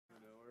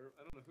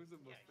Who's the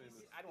most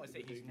famous? I don't want to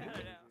say he's new. I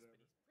don't know.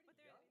 But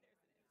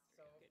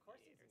So of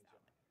course he's in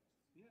John.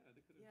 Yeah,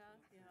 they could have.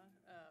 Yeah.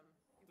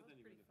 It But was then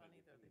he pretty wouldn't have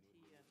funny had though it that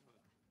anyway. he and Fun.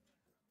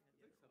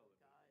 the other settled it. guys in the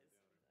class.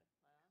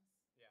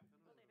 Yeah.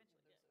 Well, they eventually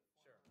did.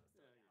 Sure.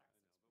 Yeah,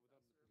 I know,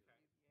 but without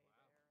the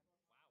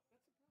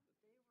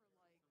Okay. UVA there.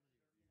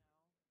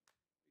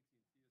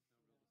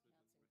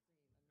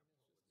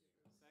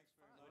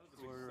 Wow. That's a problem.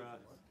 They were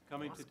like, AT&T has no real decision. Thanks for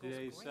coming to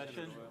today's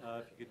session.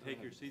 If you could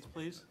take your seats,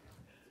 please.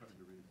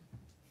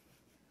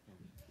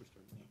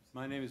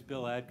 My name is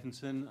Bill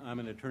Atkinson. I'm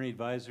an attorney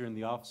advisor in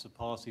the Office of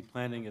Policy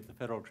Planning at the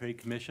Federal Trade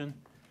Commission.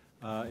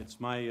 It's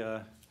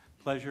my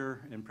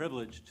pleasure and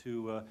privilege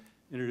to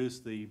introduce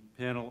the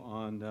panel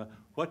on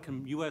what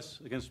can U.S.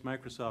 against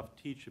Microsoft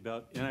teach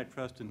about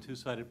antitrust and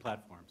two-sided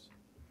platforms.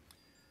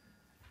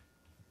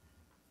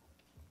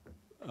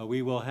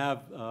 We will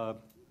have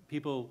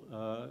people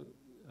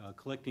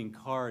collecting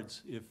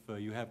cards. If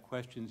you have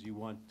questions you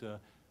want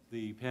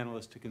the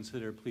panelists to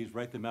consider, please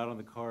write them out on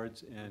the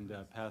cards and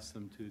pass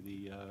them to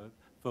the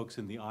folks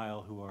in the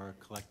aisle who are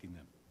collecting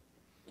them.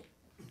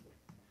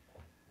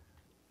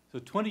 So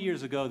 20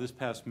 years ago this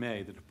past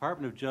May, the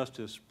Department of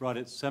Justice brought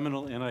its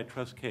seminal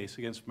antitrust case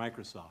against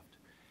Microsoft,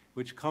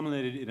 which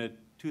culminated in a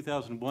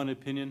 2001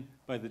 opinion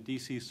by the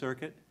D.C.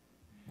 Circuit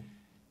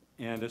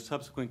and a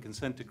subsequent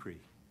consent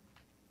decree.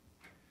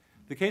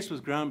 The case was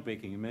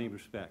groundbreaking in many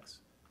respects.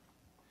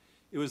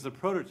 It was the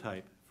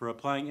prototype for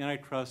applying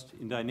antitrust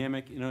in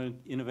dynamic,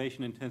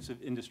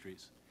 innovation-intensive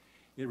industries.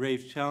 It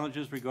raised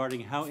challenges regarding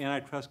how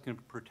antitrust can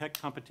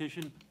protect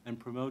competition and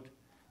promote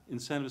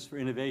incentives for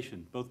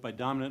innovation, both by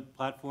dominant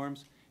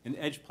platforms and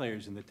edge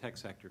players in the tech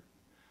sector.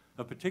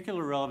 Of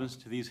particular relevance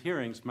to these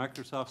hearings,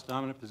 Microsoft's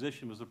dominant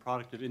position was the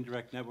product of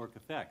indirect network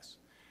effects.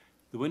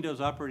 The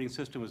Windows operating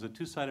system was a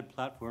two-sided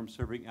platform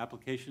serving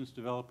applications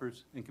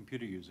developers and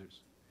computer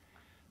users.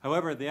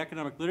 However, the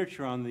economic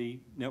literature on the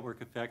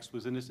network effects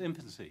was in its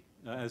infancy,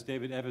 as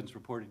David Evans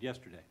reported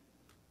yesterday.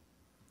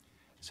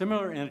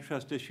 Similar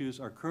antitrust issues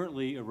are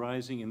currently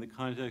arising in the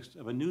context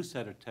of a new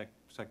set of tech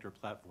sector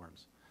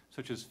platforms,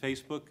 such as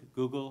Facebook,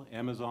 Google,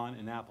 Amazon,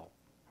 and Apple.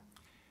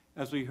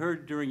 As we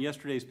heard during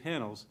yesterday's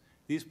panels,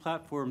 these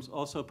platforms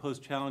also pose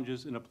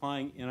challenges in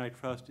applying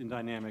antitrust in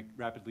dynamic,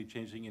 rapidly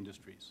changing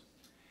industries.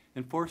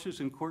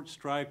 Enforcers and courts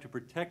strive to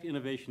protect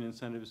innovation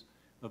incentives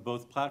of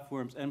both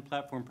platforms and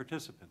platform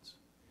participants,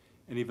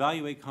 and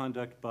evaluate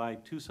conduct by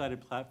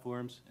two-sided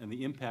platforms and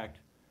the impact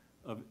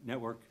of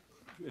network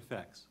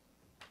effects.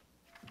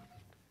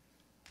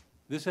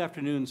 This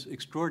afternoon's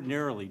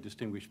extraordinarily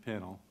distinguished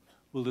panel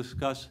will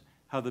discuss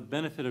how the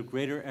benefit of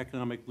greater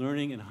economic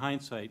learning and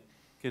hindsight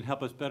can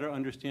help us better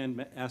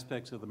understand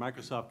aspects of the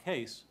Microsoft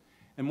case,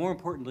 and more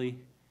importantly,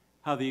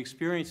 how the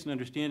experience and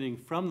understanding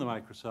from the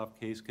Microsoft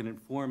case can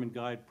inform and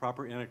guide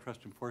proper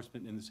antitrust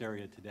enforcement in this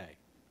area today.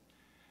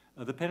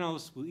 The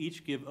panelists will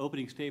each give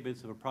opening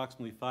statements of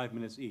approximately 5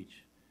 minutes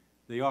each.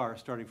 They are,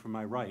 starting from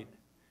my right,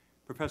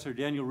 Professor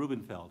Daniel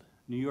Rubenfeld,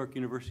 New York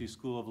University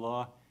School of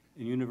Law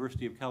and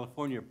University of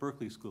California,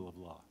 Berkeley School of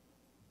Law.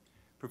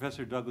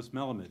 Professor Douglas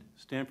Melamed,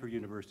 Stanford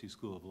University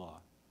School of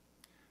Law.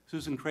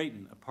 Susan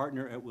Creighton, a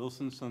partner at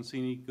Wilson,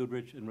 Sonsini,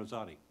 Goodrich, and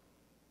Rosati.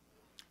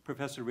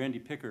 Professor Randy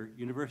Picker,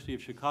 University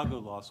of Chicago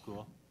Law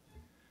School.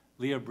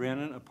 Leah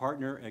Brannon, a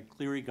partner at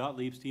Cleary,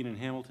 Gottlieb, Steen, and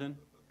Hamilton.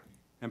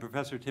 And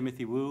Professor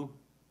Timothy Wu,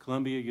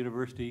 Columbia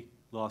University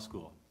Law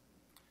School.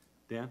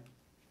 Dan?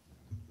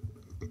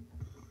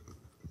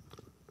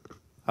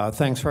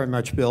 Thanks very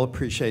much, Bill.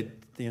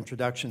 Appreciate the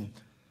introduction.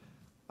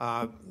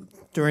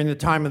 During the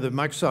time of the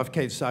Microsoft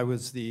case, I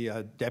was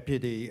the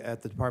deputy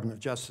at the Department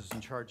of Justice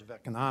in charge of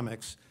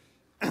economics,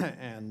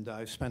 and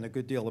I spent a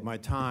good deal of my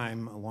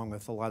time, along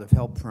with a lot of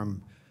help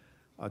from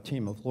a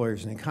team of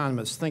lawyers and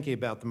economists, thinking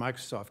about the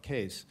Microsoft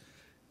case.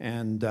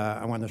 And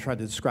I want to try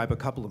to describe a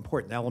couple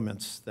important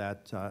elements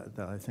that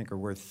I think are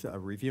worth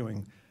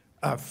reviewing.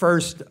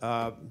 First,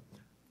 of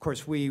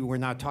course, we were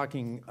not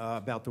talking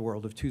about the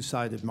world of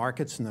two-sided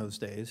markets in those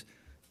days.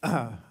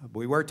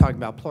 We were talking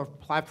about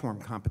platform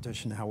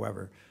competition,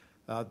 however.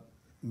 The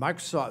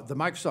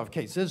Microsoft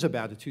case is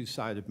about a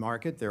two-sided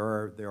market. There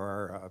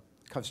are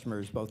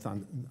customers both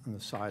on the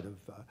side of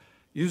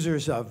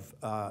users of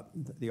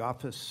the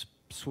Office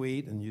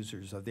suite and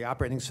users of the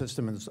operating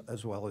system,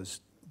 as well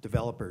as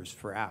developers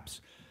for apps.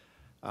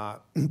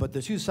 But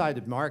the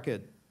two-sided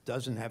market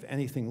doesn't have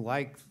anything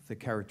like the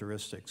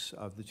characteristics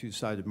of the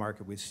two-sided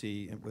market we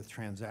see with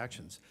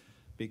transactions,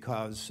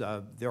 because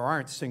there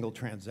aren't single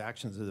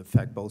transactions that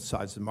affect both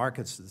sides of the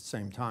markets at the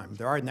same time.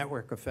 There are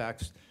network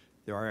effects,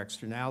 there are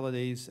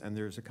externalities, and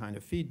there's a kind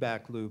of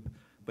feedback loop,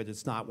 but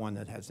it's not one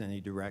that has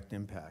any direct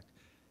impact.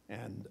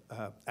 And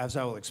as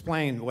I will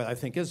explain, what I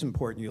think is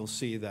important, you'll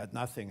see that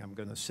nothing I'm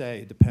going to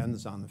say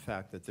depends on the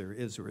fact that there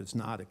is or is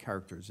not a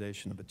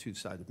characterization of a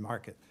two-sided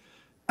market.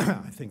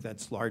 I think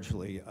that's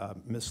largely a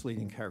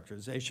misleading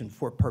characterization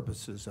for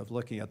purposes of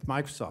looking at the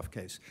Microsoft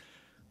case.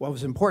 What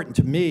was important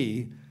to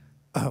me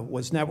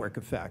was network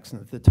effects.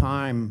 And at the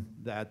time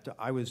that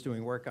I was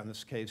doing work on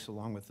this case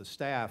along with the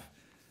staff,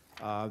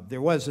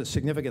 There was a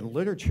significant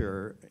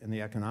literature in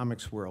the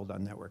economics world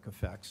on network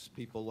effects.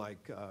 People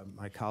like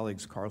my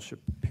colleagues Carl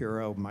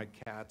Shapiro, Mike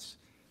Katz,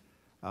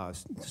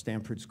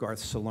 Stanford's Garth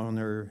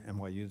Saloner,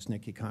 NYU's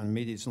Nick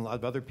Economides, and a lot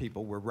of other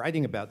people were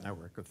writing about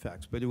network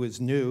effects, but it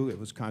was new, it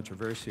was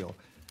controversial.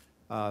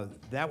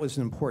 That was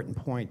an important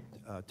point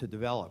to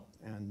develop,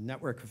 and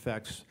network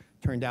effects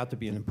turned out to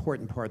be an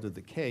important part of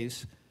the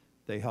case.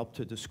 They helped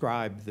to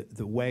describe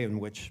the way in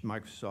which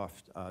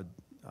Microsoft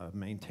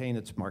maintained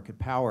its market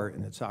power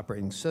in its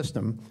operating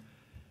system,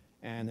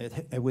 and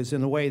it was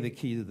in a way the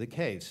key to the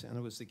case. And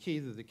it was the key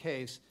to the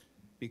case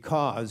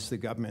because the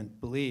government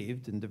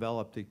believed and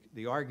developed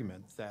the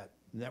argument that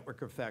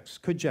network effects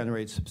could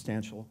generate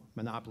substantial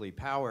monopoly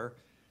power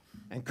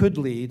and could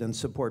lead and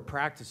support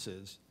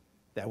practices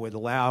that would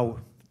allow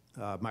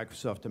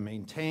Microsoft to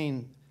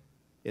maintain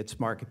its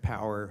market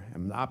power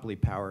and monopoly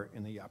power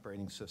in the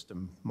operating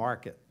system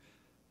market.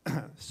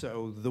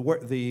 So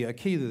the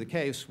key to the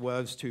case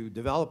was to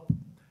develop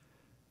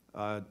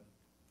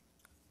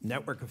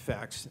network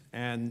effects,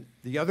 and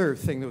the other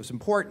thing that was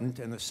important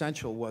and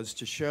essential was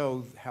to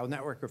show how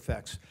network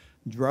effects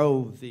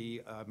drove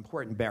the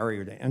important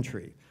barrier to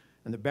entry.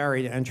 And the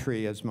barrier to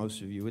entry, as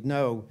most of you would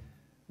know,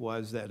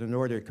 was that in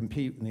order to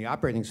compete in the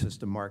operating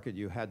system market,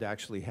 you had to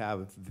actually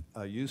have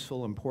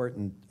useful,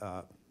 important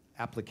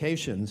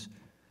applications.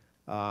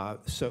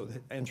 So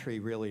the entry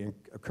really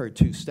occurred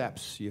two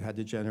steps. You had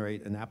to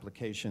generate an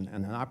application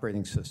and an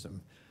operating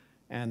system.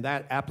 And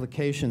that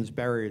application's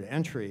barrier to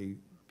entry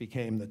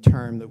became the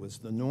term that was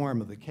the norm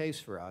of the case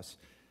for us.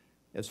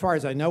 As far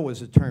as I know,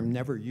 was a term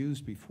never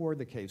used before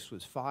the case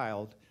was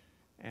filed.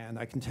 And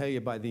I can tell you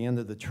by the end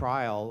of the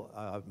trial,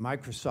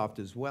 Microsoft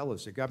as well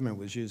as the government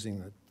was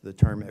using the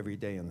term every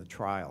day in the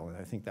trial. And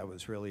I think that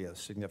was really a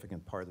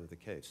significant part of the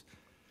case.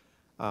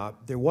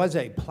 There was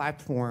a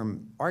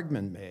platform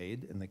argument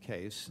made in the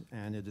case,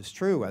 and it is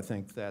true, I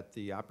think, that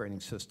the operating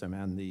system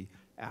and the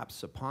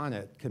apps upon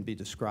it can be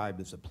described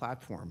as a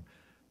platform.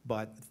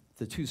 But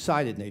the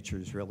two-sided nature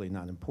is really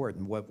not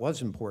important. What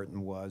was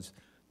important was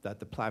that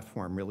the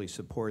platform really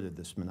supported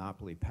this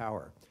monopoly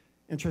power.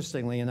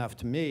 Interestingly enough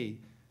to me,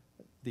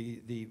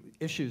 the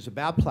issues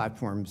about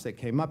platforms that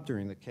came up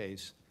during the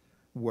case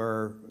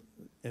were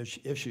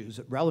issues,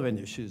 relevant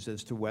issues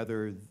as to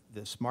whether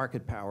this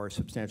market power,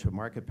 substantial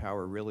market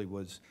power, really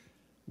was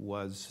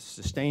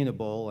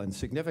sustainable and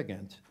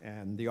significant.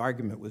 And the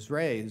argument was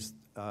raised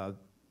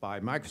by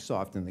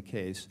Microsoft in the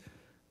case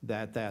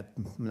that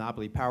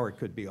monopoly power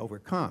could be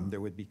overcome.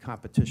 There would be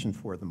competition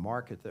for the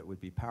market that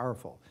would be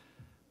powerful.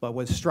 But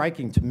what's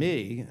striking to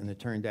me, and it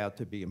turned out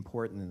to be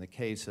important in the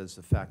case as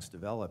the facts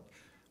developed,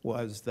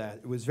 was that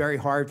it was very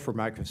hard for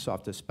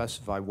Microsoft to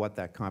specify what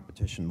that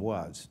competition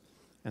was.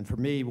 And for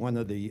me, one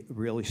of the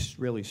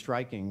really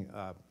striking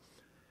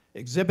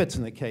exhibits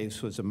in the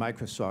case was a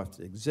Microsoft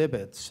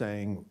exhibit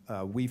saying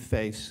we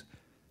face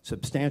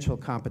substantial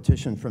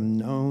competition from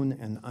known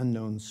and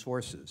unknown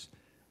sources.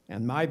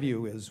 And my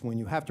view is when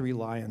you have to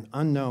rely on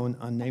unknown,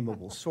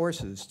 unnameable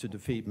sources to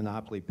defeat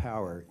monopoly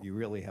power, you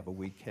really have a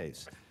weak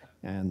case.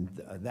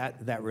 And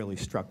that really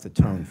struck the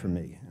tone for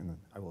me. And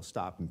I will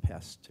stop and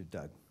pass to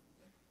Doug.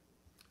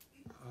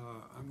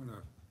 I'm going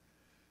to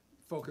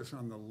focus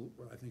on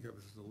what I think of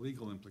as the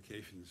legal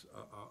implications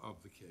of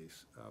the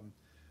case.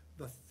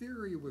 The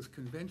theory was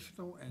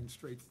conventional and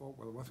straightforward.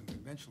 Well, it wasn't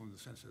conventional in the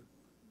sense that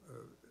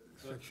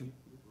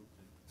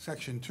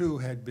Section 2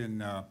 had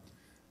been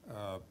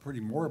pretty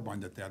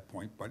moribund at that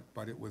point,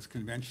 but it was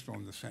conventional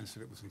in the sense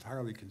that it was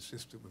entirely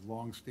consistent with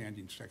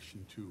long-standing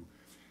Section 2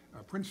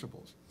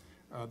 principles.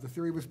 The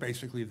theory was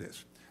basically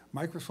this.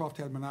 Microsoft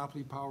had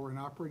monopoly power in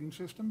operating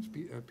systems,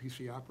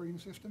 PC operating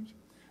systems.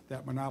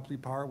 That monopoly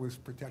power was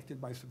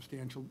protected by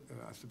substantial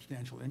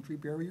entry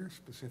barriers,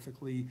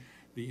 specifically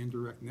the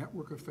indirect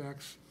network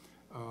effects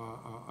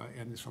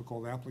and the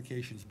so-called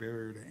applications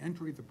barrier to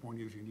entry. The point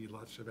is you need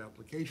lots of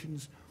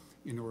applications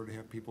in order to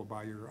have people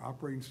buy your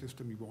operating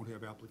system. You won't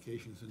have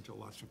applications until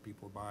lots of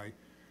people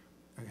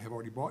have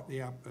already bought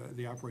the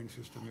operating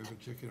system. There's a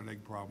chicken and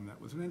egg problem.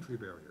 That was an entry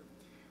barrier.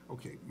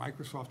 Okay,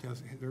 Microsoft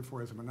therefore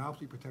has a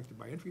monopoly protected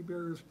by entry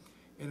barriers,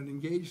 and it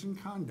engaged in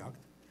conduct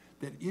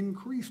that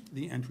increased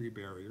the entry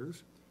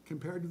barriers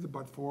compared to the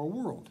but-for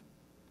world.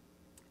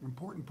 An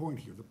important point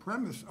here. The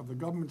premise of the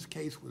government's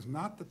case was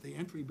not that the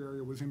entry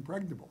barrier was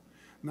impregnable,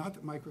 not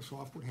that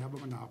Microsoft would have a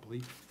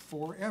monopoly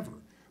forever,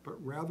 but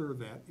rather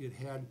that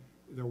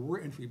there were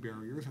entry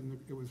barriers, and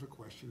it was a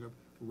question of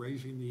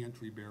raising the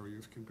entry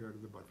barriers compared to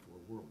the but-for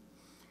world.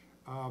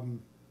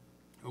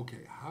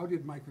 Okay, how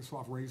did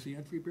Microsoft raise the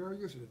entry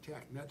barriers? It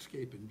attacked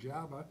Netscape and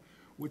Java,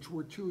 which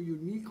were two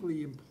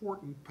uniquely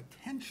important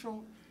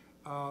potential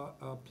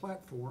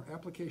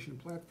application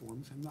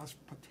platforms, and thus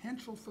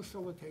potential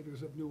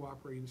facilitators of new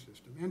operating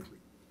system entry.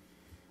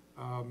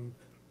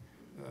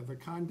 The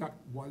conduct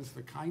was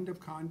the kind of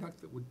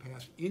conduct that would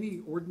pass any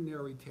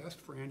ordinary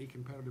test for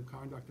anti-competitive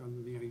conduct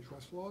under the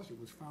antitrust laws. It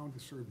was found to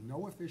serve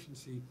no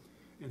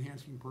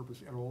efficiency-enhancing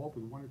purpose at all,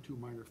 with one or two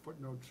minor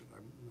footnotes that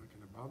I'm not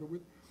going to bother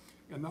with.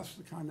 And thus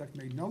the conduct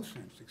made no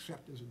sense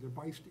except as a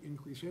device to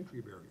increase entry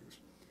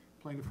barriers.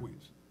 Plaintiff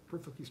wins.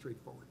 Perfectly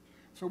straightforward.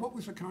 So what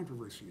was the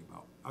controversy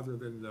about, other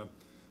than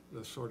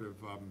the sort of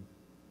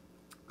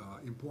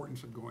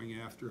importance of going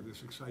after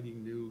this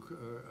exciting new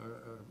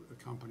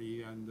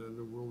company and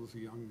the world's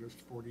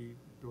youngest $40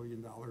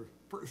 billion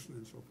person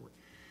and so forth?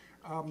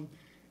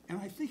 And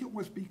I think it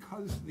was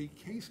because the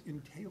case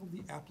entailed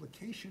the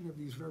application of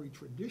these very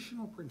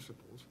traditional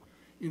principles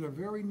in a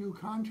very new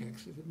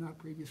context that had not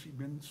previously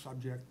been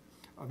subject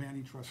of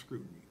antitrust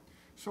scrutiny.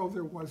 So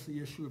there was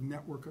the issue of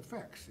network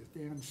effects. As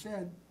Dan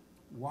said,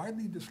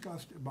 widely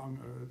discussed among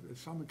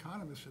some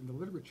economists in the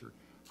literature,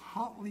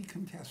 hotly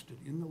contested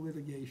in the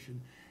litigation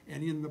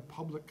and in the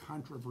public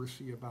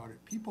controversy about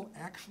it. People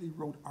actually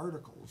wrote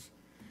articles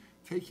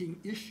taking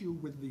issue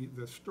with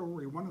the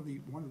story. One of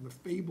the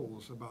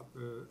fables about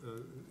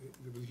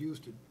that was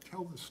used to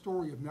tell the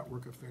story of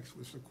network effects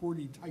was the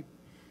QWERTY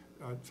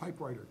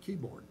typewriter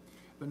keyboard.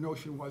 The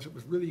notion was it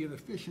was really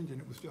inefficient and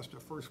it was just a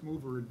first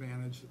mover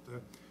advantage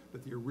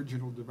that the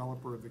original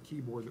developer of the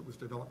keyboard that was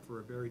developed for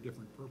a very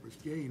different purpose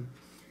gained.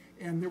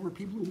 And there were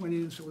people who went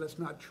in and said, well, that's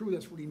not true,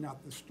 that's really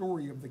not the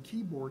story of the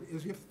keyboard,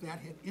 as if that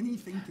had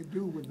anything to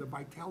do with the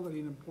vitality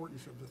and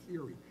importance of the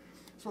theory.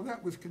 So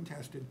that was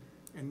contested,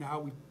 and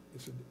now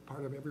it's a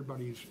part of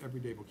everybody's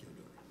everyday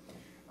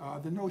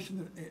vocabulary. The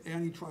notion that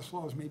antitrust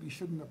laws maybe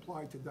shouldn't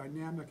apply to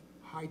dynamic,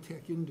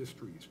 high-tech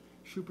industries,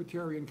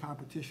 Schumpeterian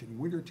competition,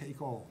 winner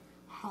take all,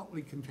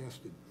 hotly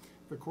contested.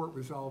 The court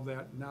resolved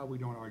that, now we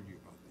don't argue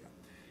about that.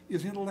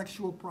 Is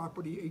intellectual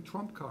property a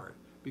trump card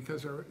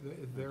because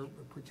they're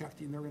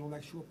protecting their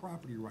intellectual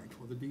property rights?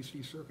 Well, the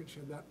DC Circuit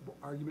said that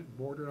argument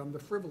bordered on the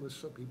frivolous,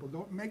 so people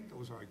don't make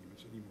those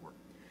arguments anymore.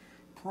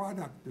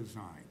 Product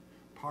design.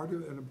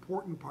 An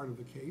important part of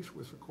the case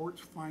was the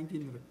court's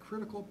finding that a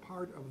critical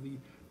part of the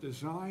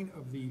design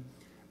of the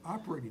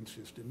operating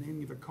system,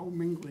 namely the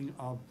commingling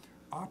of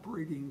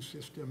operating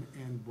system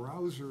and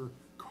browser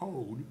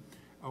code,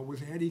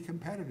 was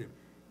anti-competitive.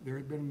 There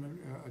had been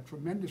a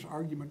tremendous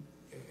argument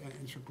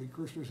and some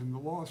precursors in the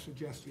law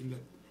suggesting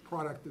that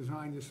product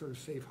design is sort of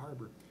safe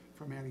harbor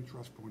from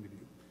antitrust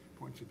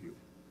points of view.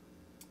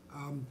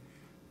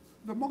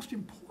 The most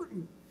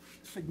important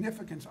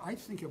significance, I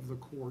think, of the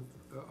court,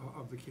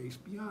 of the case,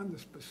 beyond the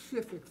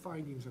specific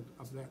findings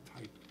of that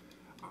type,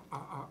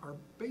 are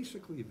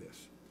basically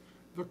this.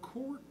 The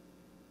court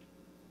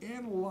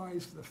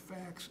analyzed the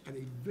facts at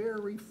a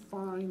very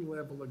fine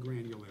level of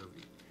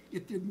granularity.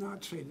 It did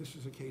not say this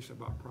is a case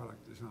about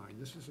product design,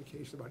 this is a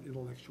case about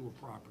intellectual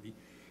property,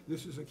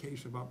 this is a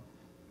case about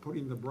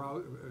putting the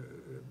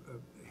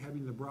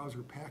having the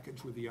browser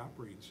packaged with the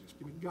operating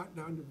system. It got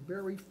down to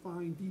very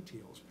fine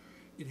details.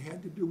 It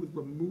had to do with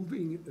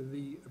removing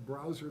the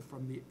browser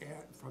from the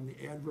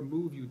add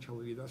remove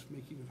utility, thus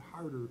making it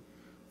harder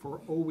for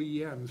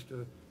OEMs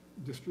to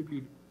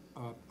distribute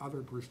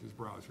other person's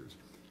browsers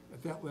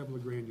at that level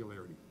of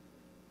granularity.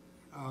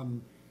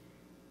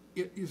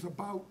 It is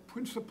about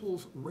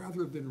principles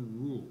rather than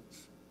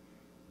rules.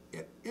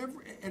 At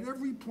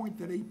every point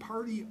that a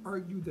party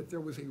argued that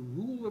there was a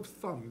rule of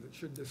thumb that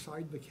should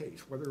decide the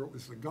case, whether it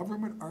was the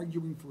government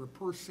arguing for a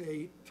per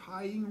se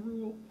tying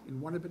rule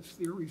in one of its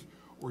theories,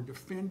 or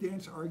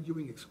defendants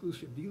arguing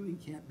exclusive dealing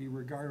can't be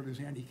regarded as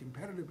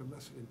anti-competitive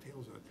unless it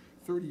entails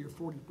a 30 or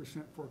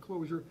 40%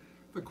 foreclosure,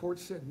 the court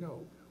said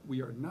no,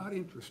 we are not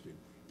interested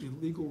in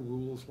legal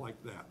rules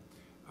like that,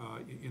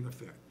 in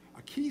effect.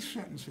 A key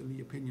sentence in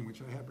the opinion,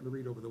 which I happened to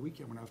read over the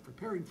weekend when I was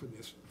preparing for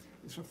this,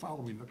 is the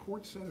following. The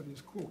court said it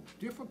is, quote,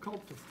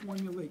 difficult to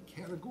formulate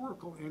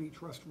categorical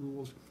antitrust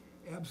rules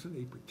absent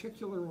a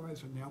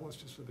particularized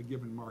analysis of a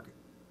given market.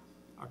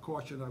 A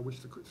caution I wish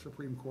the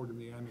Supreme Court in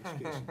the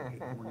Amex case had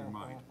borne in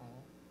mind.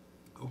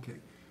 Okay,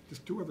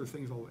 just two other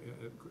things I'll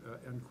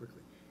end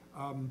quickly.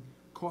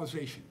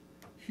 Causation,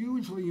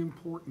 hugely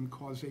important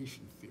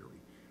causation theory.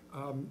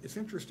 It's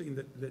interesting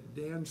that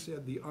Dan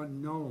said the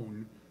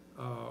unknown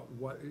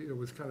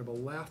was kind of a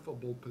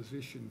laughable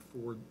position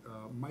for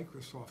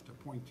Microsoft to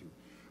point to.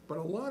 But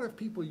a lot of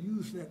people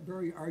used that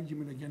very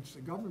argument against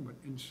the government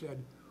and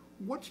said,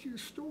 what's your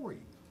story?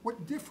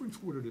 What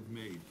difference would it have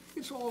made?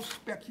 It's all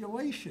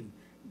speculation.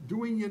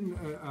 Doing in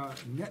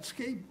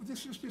Netscape,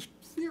 this is just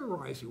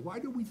theorizing. Why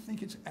do we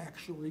think it's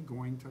actually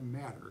going to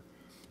matter?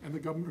 And the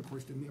government, of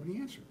course, didn't have any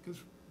answer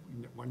because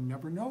one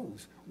never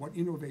knows what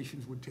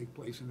innovations would take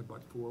place in a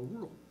but-for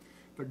world.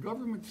 The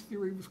government's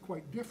theory was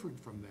quite different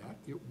from that.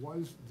 It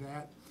was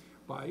that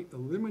by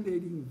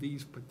eliminating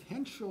these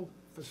potential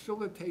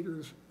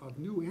facilitators of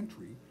new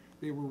entry,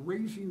 they were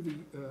raising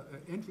the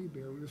entry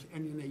barriers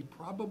and in a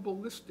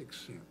probabilistic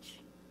sense,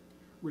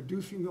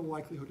 reducing the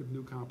likelihood of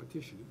new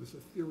competition. It was a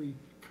theory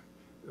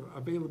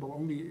available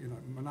only in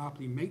a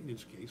monopoly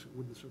maintenance case. It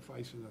wouldn't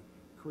suffice in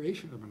a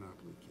creation of a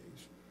monopoly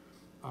case.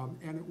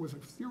 And it was a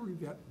theory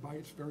that by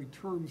its very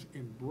terms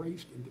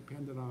embraced and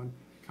depended on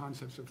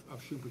concepts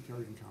of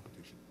Schumpeterian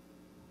competition.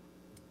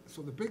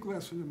 So the big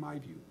lesson, in my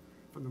view,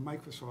 from the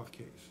Microsoft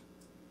case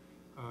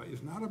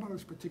is not about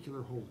its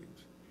particular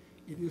holdings.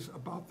 It is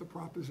about the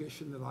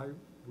proposition that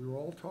we were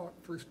all taught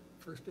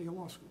first day of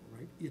law school,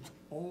 right? It's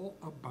all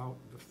about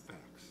the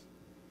facts.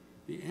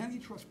 The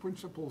antitrust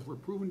principles were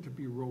proven to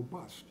be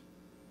robust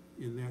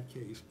in that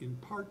case, in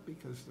part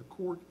because the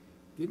court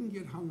didn't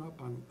get hung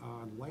up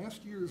on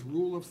last year's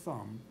rule of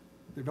thumb,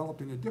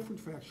 developed in a different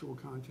factual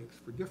context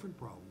for different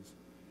problems,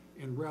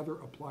 and rather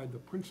applied the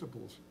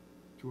principles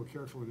to a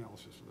careful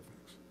analysis of the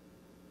facts.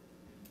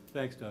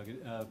 Thanks, Doug.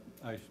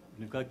 I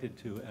neglected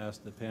to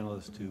ask the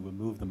panelists to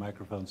move the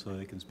microphone so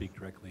they can speak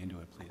directly into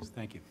it, please.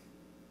 Thank you.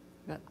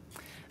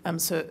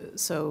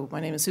 So my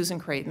name is Susan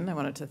Creighton. I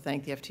wanted to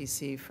thank the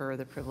FTC for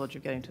the privilege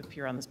of getting to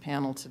appear on this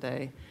panel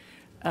today.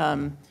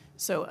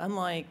 So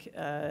unlike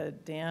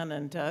Dan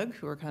and Doug,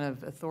 who are kind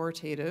of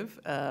authoritative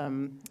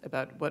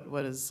about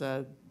what does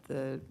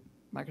the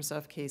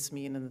Microsoft case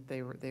mean, and that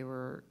they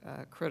were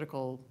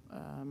critical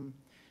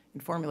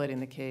in formulating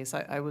the case,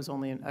 I was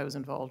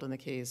involved in the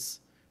case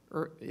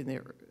in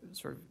the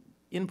sort of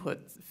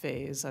input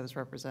phase. I was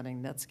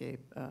representing Netscape,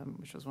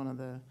 which was one of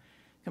the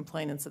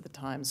complainants at the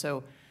time.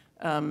 So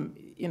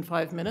in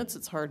 5 minutes,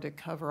 it's hard to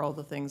cover all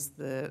the things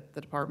the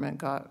department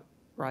got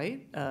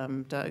right.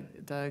 Doug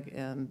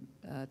and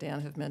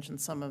Dan have mentioned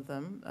some of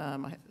them.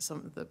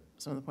 Some of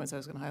the points I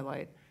was going to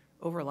highlight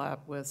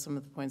overlap with some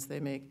of the points they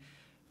make.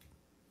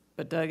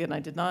 But Doug and I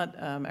did not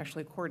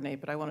actually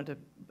coordinate, but I wanted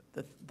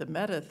to, the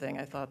meta thing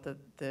I thought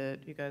that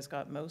you guys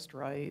got most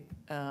right,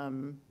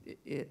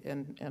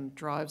 and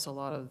drives a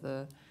lot of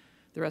the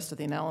rest of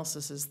the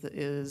analysis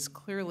is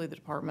clearly the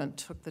department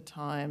took the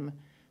time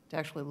to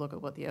actually look at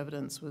what the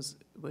evidence was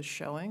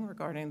showing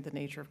regarding the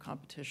nature of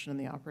competition in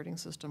the operating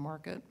system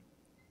market.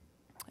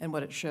 And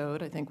what it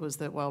showed, I think, was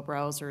that while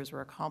browsers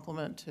were a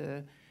complement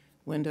to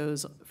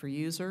Windows for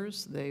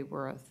users, they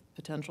were a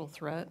potential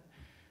threat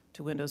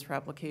to Windows for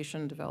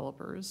application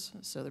developers.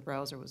 So the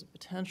browser was a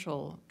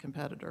potential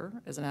competitor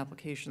as an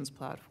applications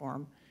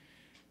platform.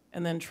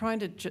 And then trying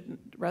to,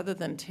 rather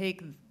than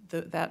take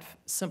that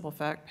simple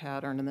fact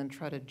pattern and then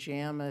try to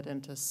jam it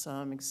into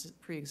some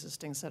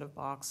pre-existing set of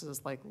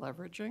boxes like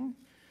leveraging,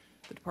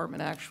 the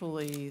department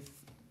actually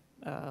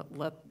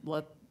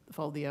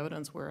followed the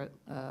evidence where it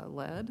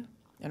led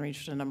and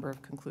reached a number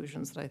of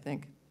conclusions that I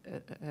think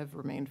have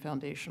remained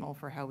foundational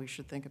for how we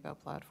should think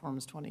about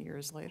platforms 20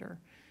 years later.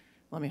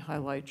 Let me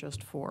highlight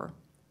just 4.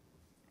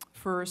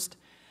 First,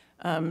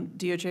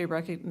 DOJ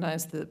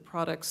recognized that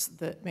products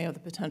that may have the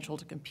potential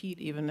to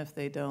compete even if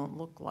they don't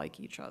look like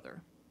each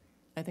other.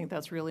 I think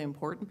that's really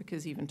important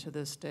because even to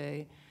this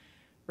day,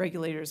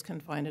 regulators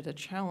can find it a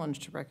challenge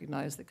to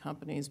recognize that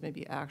companies may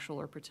be actual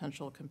or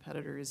potential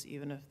competitors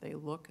even if they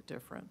look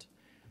different,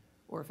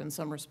 or if in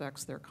some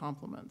respects they're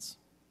complements.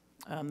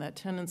 That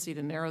tendency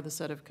to narrow the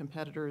set of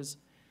competitors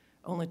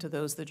only to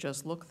those that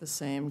just look the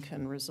same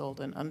can result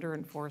in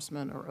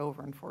under-enforcement or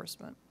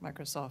over-enforcement.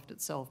 Microsoft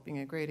itself being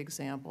a great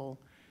example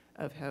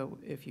of how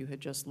if you had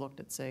just looked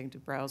at saying, do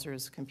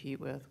browsers compete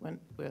with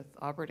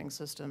operating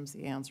systems,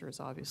 the answer is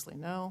obviously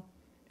no,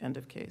 end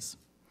of case.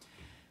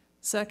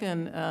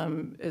 Second,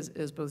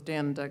 as both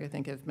Dan and Doug, I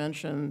think, have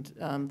mentioned,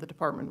 the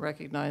department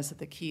recognized that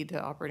the key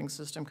to operating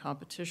system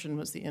competition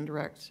was the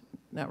indirect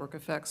network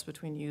effects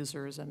between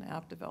users and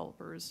app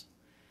developers.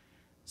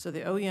 So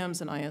the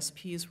OEMs and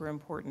ISPs were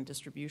important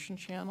distribution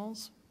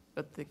channels,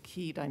 but the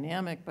key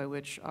dynamic by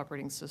which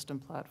operating system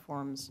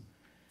platforms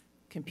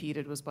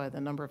competed was by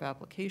the number of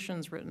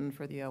applications written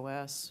for the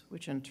OS,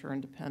 which in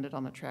turn depended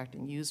on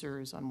attracting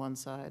users on one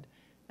side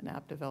and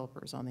app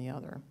developers on the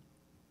other.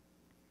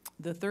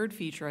 The third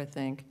feature, I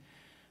think,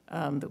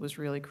 that was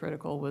really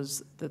critical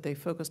was that they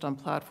focused on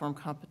platform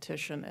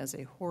competition as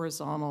a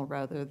horizontal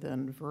rather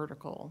than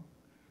vertical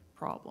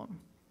problem.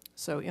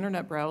 So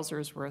internet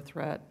browsers were a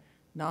threat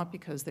not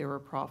because they were a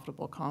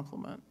profitable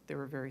complement. They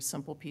were very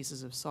simple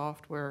pieces of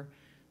software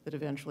that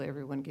eventually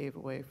everyone gave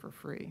away for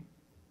free.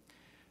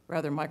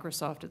 Rather,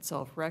 Microsoft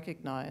itself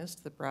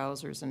recognized that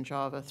browsers and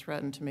Java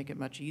threatened to make it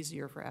much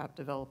easier for app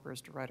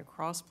developers to write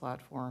across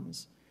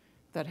platforms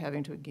without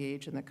having to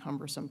engage in the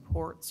cumbersome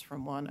ports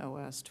from one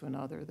OS to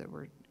another that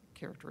were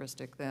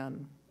characteristic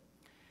then.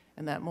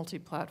 And that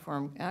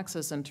multi-platform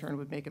access, in turn,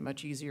 would make it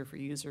much easier for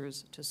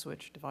users to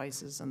switch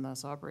devices and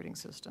thus operating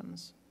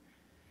systems.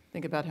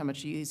 Think about how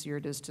much easier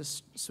it is to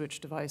switch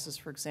devices,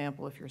 for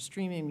example, if you're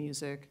streaming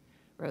music,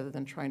 rather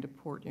than trying to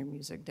port your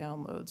music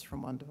downloads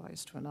from one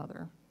device to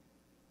another.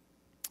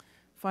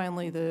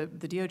 Finally, the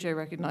DOJ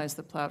recognized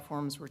that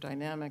platforms were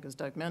dynamic, as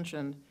Doug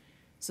mentioned,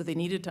 so they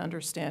needed to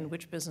understand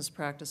which business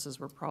practices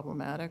were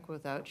problematic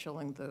without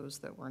chilling those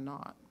that were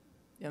not.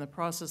 In the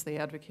process, they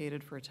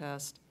advocated for a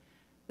test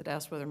that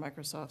asked whether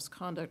Microsoft's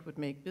conduct would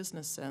make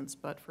business sense,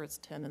 but for its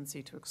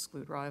tendency to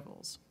exclude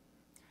rivals.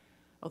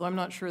 Although I'm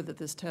not sure that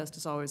this test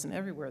is always and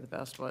everywhere the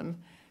best one,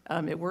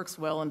 it works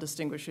well in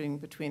distinguishing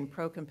between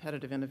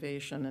pro-competitive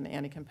innovation and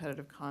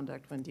anti-competitive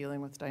conduct when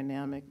dealing with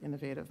dynamic,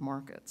 innovative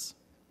markets.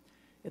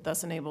 It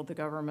thus enabled the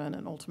government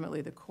and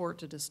ultimately the court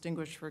to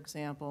distinguish, for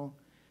example,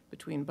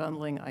 between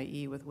bundling,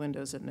 i.e. with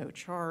Windows at no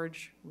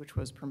charge, which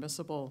was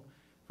permissible,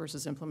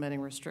 versus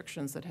implementing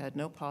restrictions that had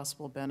no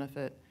possible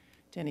benefit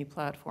to any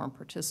platform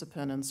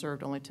participant and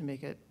served only to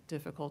make it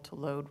difficult to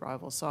load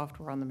rival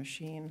software on the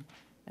machine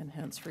and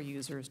hence for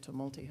users to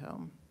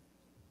multi-home.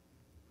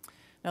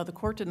 Now, the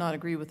court did not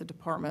agree with the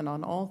department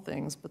on all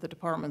things, but the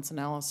department's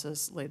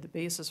analysis laid the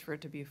basis for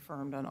it to be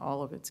affirmed on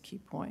all of its key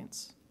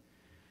points.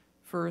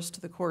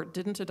 First, the court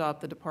didn't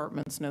adopt the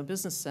department's no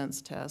business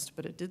sense test,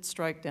 but it did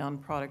strike down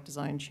product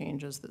design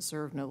changes that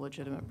served no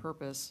legitimate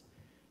purpose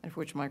and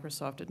for which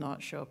Microsoft did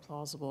not show a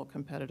plausible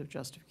competitive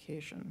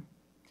justification.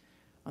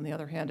 On the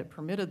other hand, it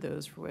permitted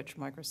those for which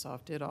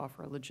Microsoft did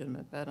offer a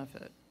legitimate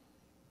benefit.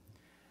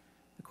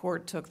 The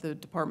court took the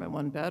department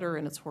one better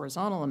in its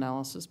horizontal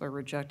analysis by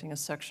rejecting a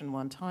Section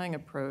 1 tying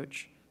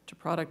approach to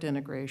product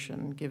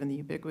integration, given the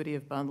ubiquity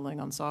of bundling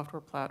on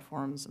software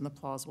platforms and the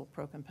plausible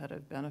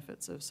pro-competitive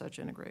benefits of such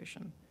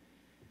integration.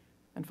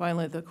 And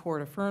finally, the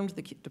court affirmed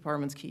the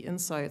department's key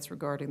insights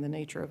regarding the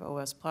nature of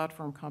OS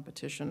platform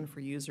competition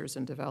for users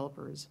and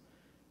developers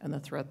and the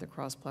threat that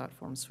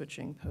cross-platform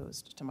switching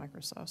posed to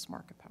Microsoft's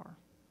market power.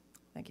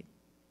 Thank you.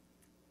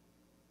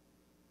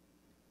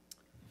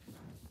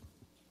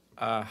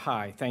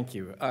 Hi, thank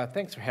you.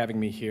 Thanks for having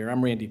me here.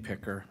 I'm Randy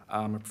Picker.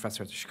 I'm a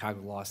professor at the Chicago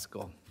Law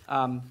School.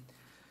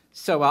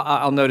 So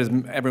I'll note, as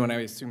everyone,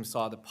 I assume,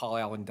 saw that Paul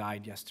Allen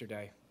died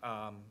yesterday.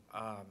 The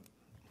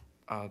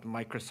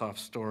Microsoft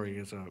story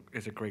is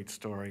a great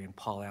story, and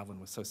Paul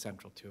Allen was so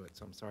central to it,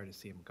 so I'm sorry to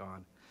see him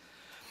gone.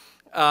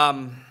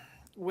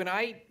 When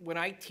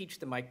I teach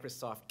the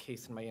Microsoft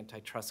case in my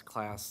antitrust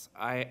class,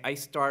 I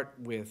start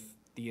with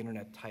the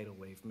Internet Tidal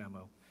Wave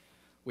memo,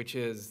 which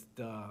is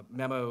the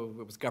memo,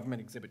 it was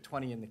Government Exhibit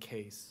 20 in the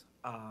case.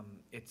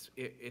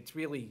 It's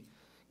really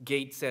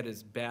Gates at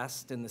his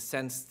best in the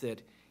sense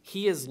that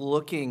he is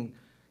looking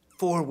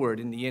forward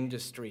in the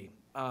industry,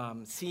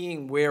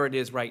 seeing where it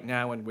is right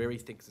now and where he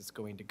thinks it's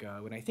going to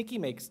go. And I think he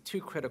makes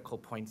two critical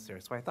points there.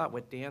 So I thought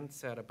what Dan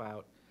said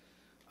about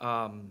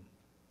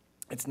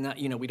it's not,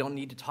 we don't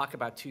need to talk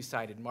about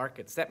two-sided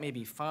markets. That may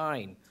be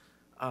fine.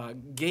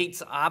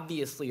 Gates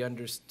obviously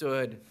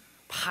understood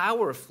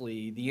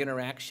powerfully the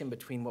interaction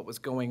between what was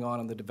going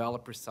on the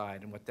developer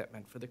side and what that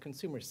meant for the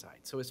consumer side.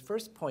 So his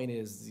first point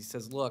is, he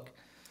says, look,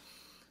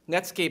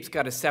 Netscape's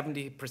got a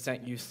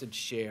 70% usage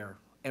share,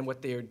 and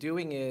what they are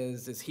doing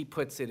is, as he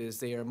puts it, is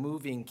they are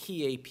moving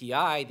key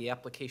API, the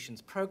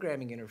application's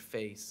programming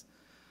interface,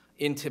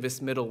 into this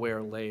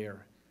middleware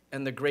layer.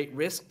 And the great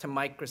risk to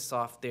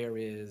Microsoft there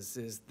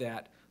is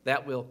that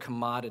that will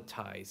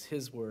commoditize,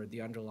 his word,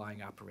 the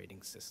underlying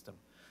operating system.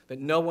 That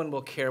no one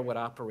will care what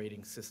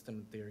operating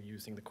system they're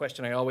using. The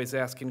question I always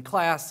ask in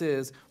class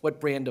is,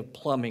 what brand of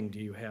plumbing do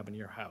you have in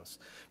your house?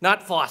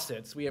 Not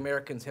faucets. We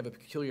Americans have a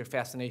peculiar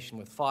fascination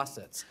with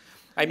faucets.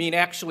 I mean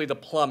actually the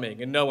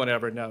plumbing, and no one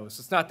ever knows.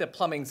 It's not that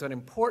plumbing's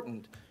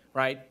unimportant,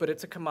 right? But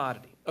it's a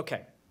commodity.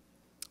 Okay.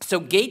 So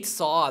Gates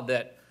saw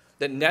that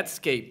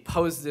Netscape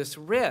posed this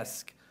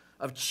risk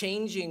of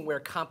changing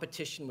where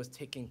competition was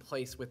taking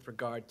place with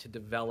regard to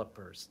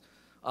developers.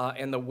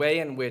 And the way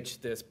in which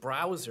this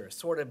browser,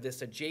 sort of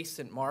this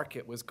adjacent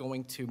market, was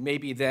going to,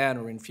 maybe then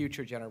or in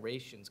future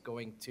generations,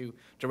 going to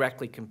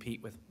directly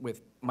compete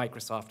with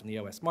Microsoft in the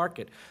OS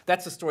market.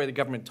 That's the story the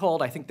government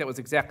told. I think that was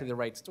exactly the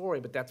right story,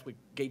 but that's what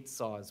Gates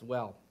saw as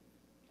well.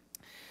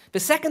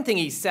 The second thing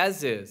he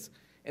says is,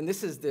 and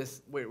this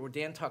is where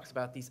Dan talks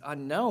about these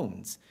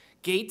unknowns,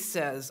 Gates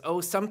says,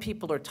 oh, some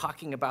people are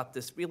talking about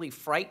this really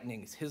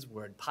frightening, is his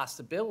word,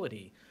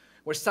 possibility,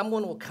 where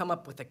someone will come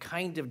up with a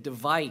kind of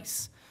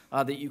device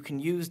that you can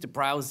use to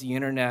browse the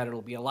internet.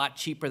 It'll be a lot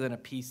cheaper than a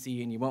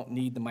PC, and you won't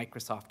need the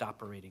Microsoft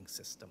operating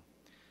system.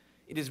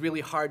 It is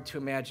really hard to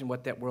imagine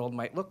what that world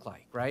might look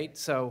like, right?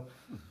 So,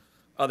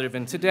 other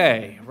than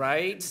today,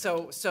 right?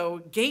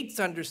 So Gates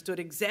understood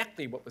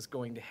exactly what was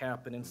going to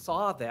happen and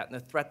saw that and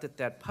the threat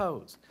that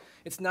posed.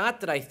 It's not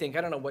that I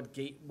don't know what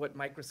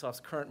Microsoft's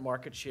current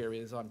market share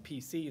is on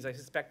PCs. I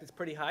suspect it's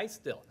pretty high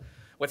still.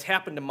 What's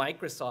happened to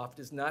Microsoft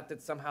is not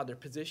that somehow their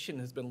position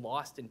has been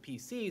lost in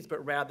PCs,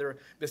 but rather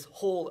this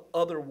whole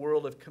other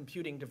world of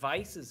computing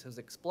devices has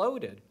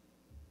exploded.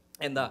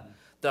 And the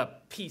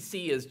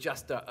PC is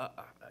just a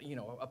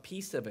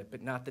piece of it,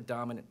 but not the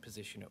dominant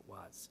position it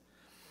was.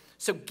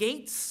 So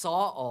Gates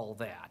saw all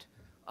that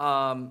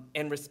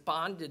and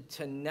responded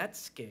to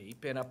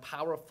Netscape in a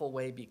powerful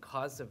way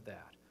because of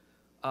that.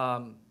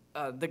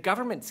 The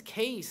government's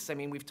case, I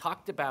mean, we've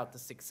talked about the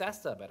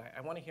success of it.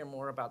 I want to hear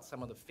more about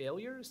some of the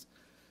failures.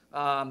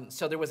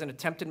 So there was an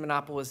attempted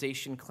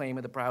monopolization claim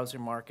of the browser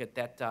market.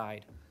 That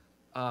died.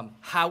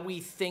 How we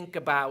think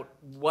about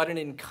what an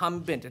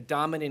incumbent, a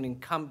dominant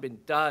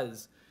incumbent,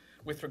 does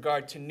with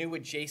regard to new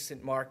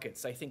adjacent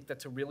markets. I think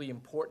that's a really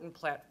important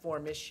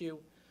platform issue.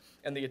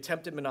 And the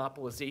attempted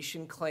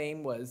monopolization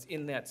claim was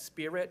in that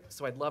spirit.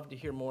 So I'd love to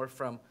hear more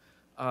from,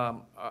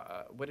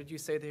 what did you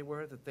say they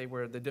were? That they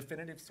were the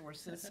definitive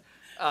sources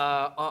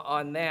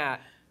on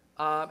that.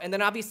 And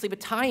then obviously the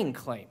tying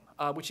claim,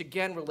 which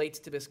again relates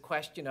to this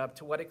question of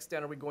to what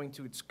extent are we going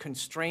to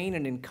constrain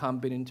an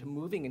incumbent into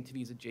moving into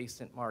these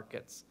adjacent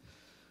markets.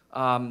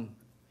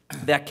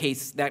 That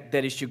case, that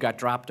issue got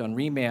dropped on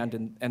remand,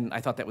 and I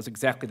thought that was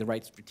exactly the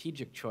right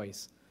strategic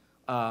choice.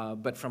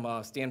 But from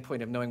a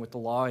standpoint of knowing what the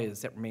law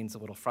is, that remains a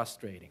little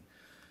frustrating.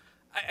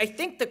 I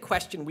think the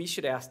question we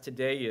should ask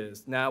today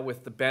is, now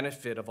with the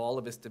benefit of all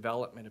of this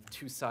development of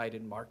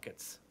two-sided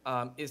markets,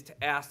 is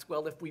to ask,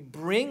 well, if we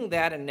bring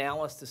that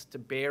analysis to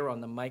bear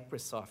on the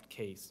Microsoft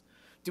case,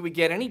 do we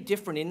get any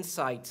different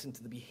insights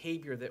into the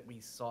behavior that we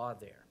saw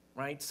there,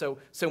 right? So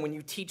when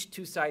you teach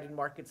two-sided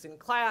markets in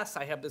class,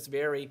 I have this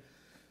very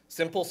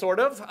simple sort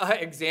of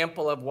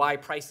example of why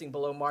pricing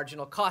below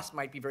marginal cost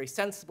might be very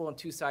sensible in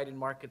two-sided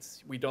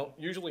markets. We don't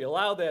usually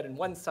allow that in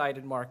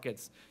one-sided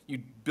markets.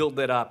 You build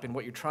that up, and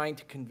what you're trying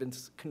to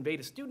convey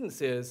to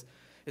students is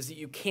that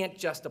you can't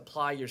just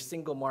apply your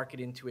single market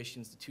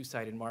intuitions to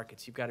two-sided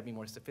markets. You've got to be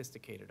more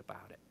sophisticated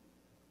about it.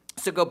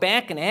 So go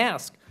back and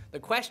ask the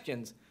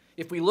questions.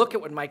 If we look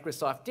at what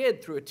Microsoft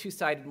did through a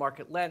two-sided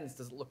market lens,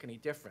 does it look any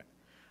different?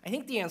 I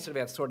think the answer to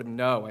that is sort of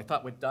no. I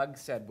thought what Doug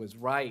said was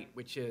right,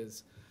 which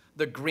is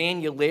the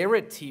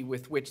granularity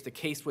with which the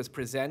case was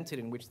presented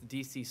and which the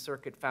DC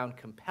Circuit found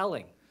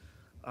compelling.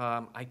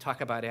 I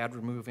talk about ad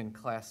remove in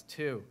class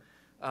 2.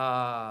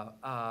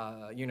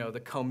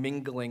 The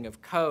commingling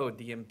of code,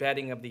 the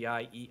embedding of the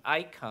IE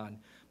icon.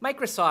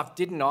 Microsoft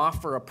didn't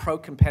offer a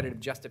pro-competitive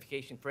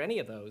justification for any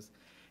of those.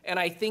 And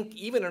I think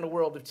even in a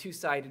world of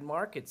two-sided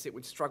markets, it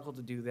would struggle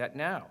to do that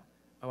now.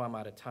 Oh, I'm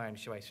out of time,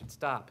 so I should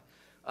stop.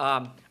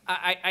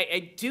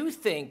 I do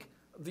think,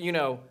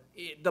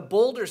 the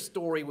bolder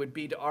story would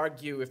be to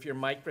argue, if you're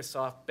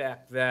Microsoft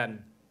back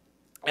then,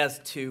 as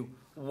to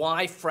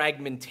why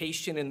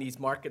fragmentation in these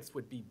markets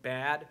would be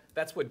bad.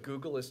 That's what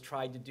Google has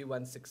tried to do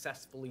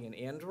unsuccessfully in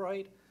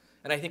Android.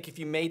 And I think if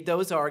you made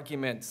those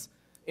arguments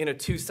in a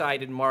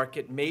two-sided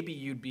market, maybe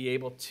you'd be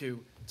able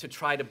to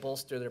try to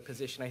bolster their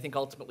position. I think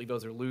ultimately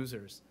those are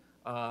losers.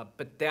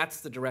 But that's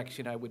the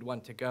direction I would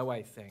want to go,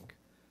 I think.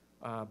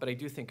 But I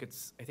think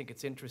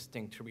it's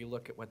interesting to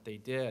relook at what they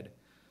did.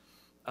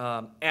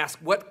 Ask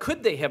what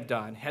could they have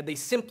done had they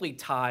simply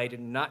tied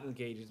and not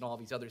engaged in all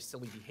these other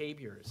silly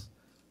behaviors.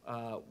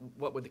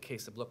 What would the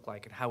case have looked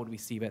like, and how would we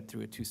see that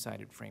through a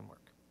two-sided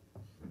framework?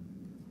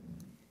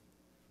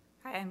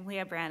 Hi, I'm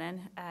Leah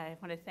Brannon. I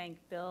want to thank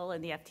Bill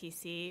and the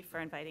FTC for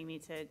inviting me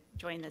to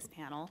join this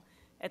panel.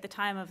 At the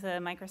time of the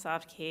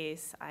Microsoft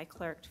case, I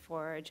clerked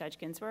for Judge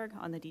Ginsburg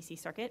on the DC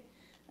Circuit.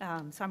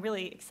 So I'm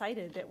really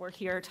excited that we're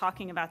here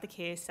talking about the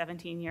case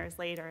 17 years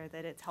later,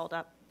 that it's held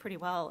up pretty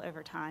well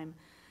over time.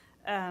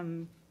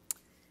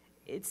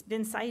 It's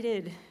been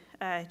cited,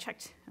 I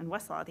checked on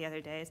Westlaw the other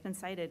day, it's been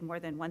cited more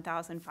than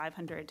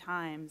 1,500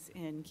 times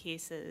in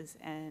cases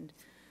and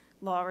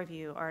law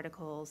review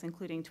articles,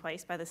 including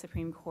twice by the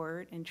Supreme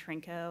Court in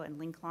Trinco and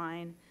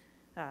Linkline,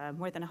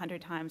 more than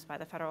 100 times by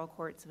the federal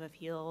courts of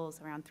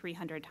appeals, around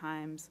 300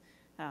 times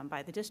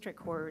by the district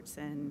courts,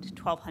 and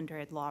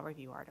 1,200 law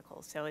review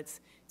articles. So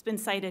it's been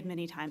cited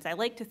many times. I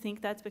like to think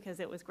that's because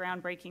it was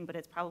groundbreaking, but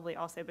it's probably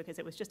also because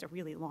it was just a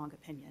really long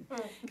opinion.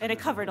 And it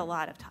covered a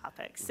lot of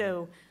topics.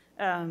 So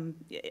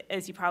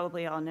as you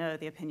probably all know,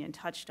 the opinion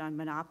touched on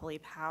monopoly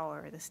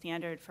power, the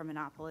standard for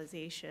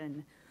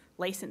monopolization,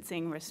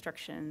 licensing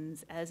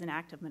restrictions as an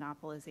act of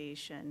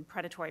monopolization,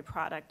 predatory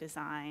product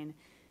design,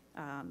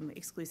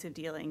 exclusive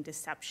dealing,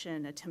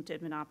 deception,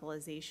 attempted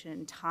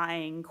monopolization,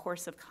 tying,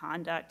 course of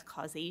conduct,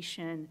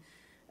 causation.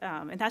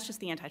 And that's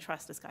just the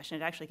antitrust discussion.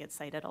 It actually gets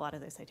cited. A lot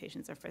of those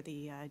citations are for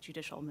the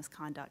judicial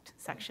misconduct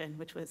section,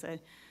 which was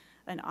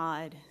an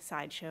odd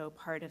sideshow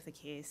part of the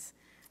case.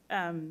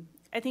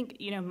 I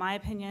think, my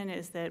opinion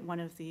is that one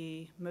of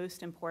the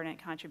most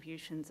important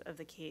contributions of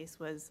the case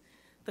was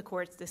the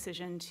court's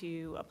decision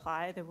to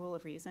apply the rule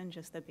of reason,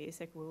 just the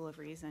basic rule of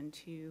reason,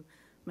 to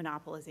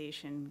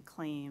monopolization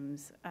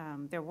claims.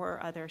 There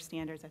were other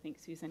standards, I think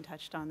Susan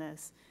touched on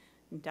this,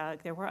 and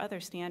Doug, there were other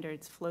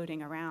standards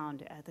floating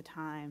around at the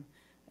time.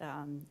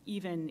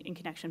 Even in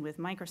connection with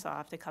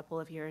Microsoft, a couple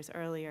of years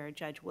earlier,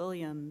 Judge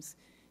Williams,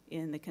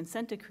 in the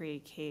consent decree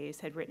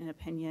case, had written an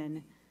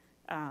opinion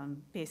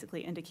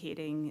basically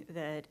indicating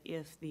that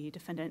if the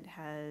defendant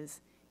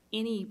has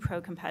any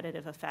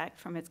pro-competitive effect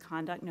from its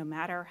conduct, no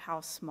matter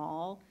how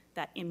small,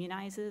 that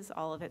immunizes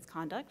all of its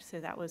conduct. So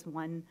that was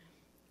one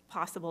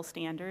possible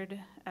standard.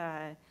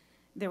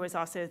 There was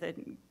also the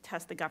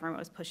test the government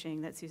was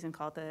pushing that Susan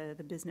called the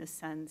business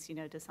sense.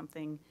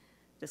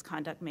 Does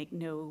conduct make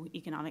no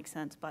economic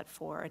sense but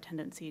for a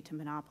tendency to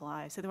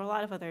monopolize? So there were a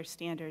lot of other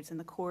standards, and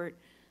the court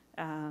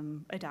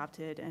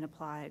adopted and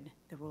applied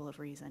the rule of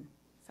reason.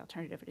 So I'll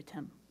turn it over to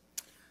Tim.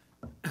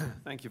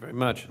 Thank you very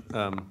much.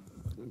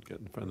 Get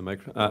in front of the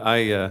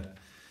microphone.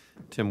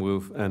 Tim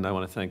Woof, and I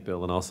want to thank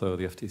Bill and also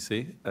the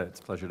FTC. It's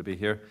a pleasure to be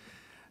here.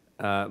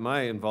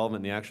 My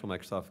involvement in the actual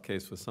Microsoft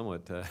case was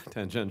somewhat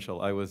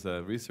tangential. I was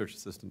a research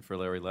assistant for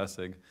Larry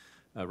Lessig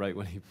right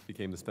when he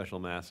became the special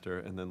master,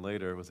 and then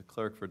later was a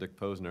clerk for Dick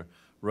Posner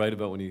right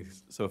about when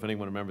so if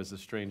anyone remembers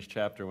this strange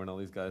chapter when all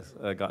these guys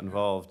got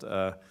involved.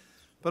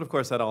 But of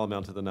course that all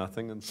amounted to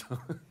nothing, and so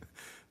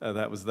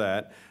that was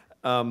that.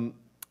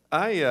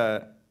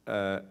 I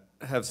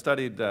have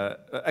studied,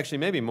 actually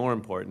maybe more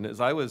important, is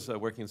I was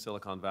working in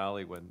Silicon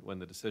Valley when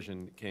the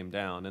decision came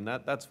down, and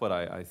that's what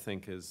I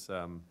think is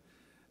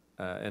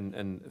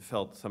and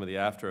felt some of the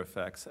after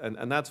effects.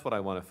 And that's what I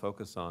want to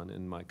focus on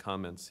in my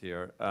comments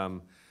here.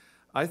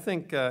 I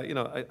think,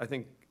 I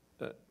think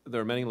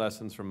there are many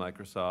lessons from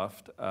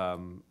Microsoft,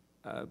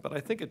 but I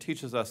think it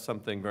teaches us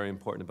something very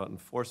important about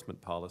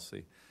enforcement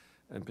policy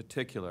in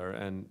particular,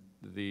 and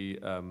the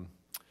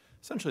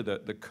essentially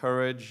the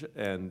courage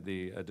and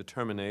the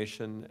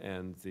determination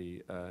and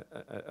the,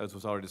 as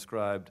was already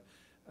described,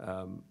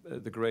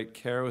 the great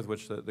care with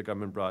which the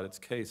government brought its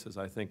case is,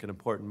 I think, an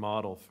important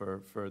model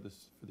for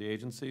the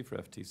agency, for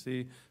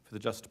FTC, for the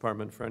Justice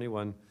Department, for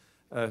anyone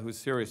who's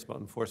serious about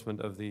enforcement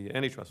of the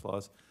antitrust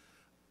laws.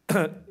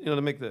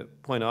 To make the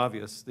point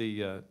obvious,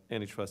 the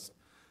antitrust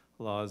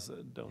laws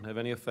don't have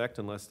any effect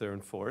unless they're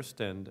enforced,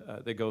 and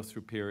they go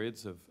through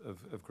periods of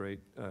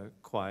great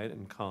quiet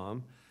and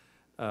calm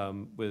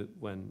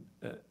when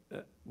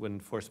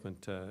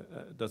enforcement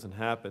doesn't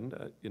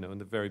happen. In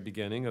the very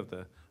beginning of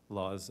the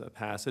law's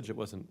passage, it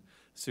wasn't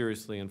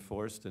seriously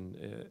enforced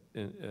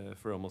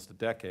for almost a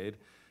decade.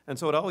 And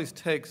so it always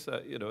takes,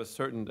 a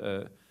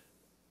certain,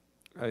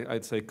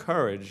 I'd say,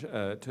 courage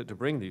to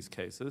bring these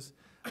cases.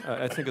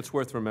 I think it's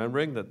worth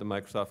remembering that the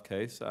Microsoft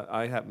case,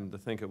 I happen to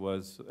think it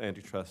was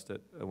antitrust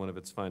at one of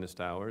its finest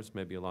hours,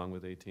 maybe along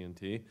with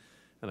AT&T,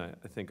 and I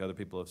think other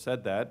people have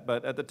said that.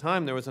 But at the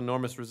time, there was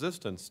enormous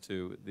resistance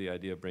to the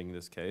idea of bringing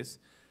this case.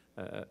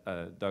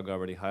 Doug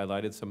already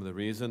highlighted some of the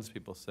reasons.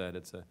 People said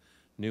it's a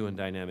new and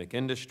dynamic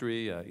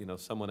industry.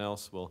 Someone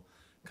else will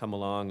come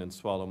along and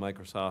swallow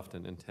Microsoft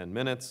in 10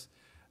 minutes.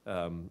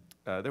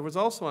 There was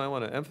also, and I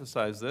want to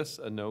emphasize this,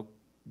 no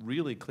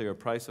really clear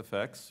price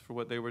effects for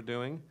what they were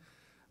doing.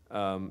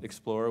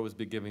 Explorer was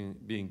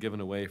being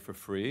given away for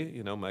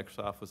free.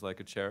 Microsoft was like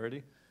a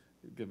charity,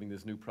 giving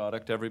this new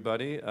product to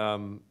everybody.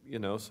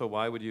 So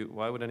why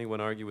would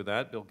anyone argue with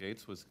that? Bill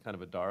Gates was kind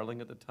of a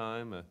darling at the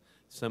time, a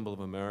symbol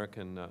of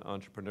American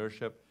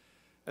entrepreneurship.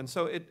 And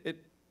so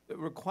it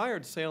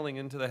required sailing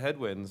into the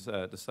headwinds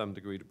to some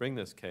degree to bring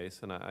this case,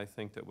 and I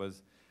think that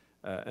was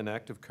an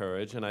act of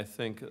courage. And I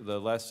think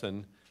the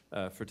lesson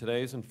for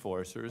today's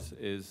enforcers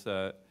is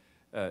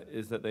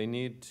that they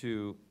need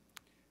to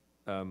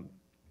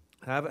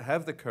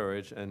have the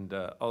courage and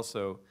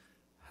also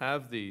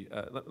have the,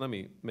 let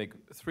me make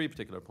three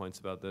particular points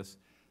about this,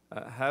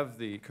 have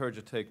the courage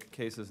to take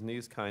cases in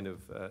these kind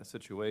of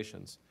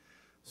situations.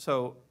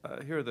 So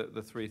here are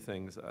the three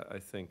things I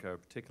think are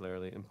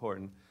particularly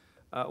important.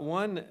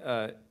 One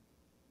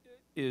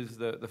is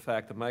the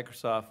fact that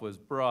Microsoft was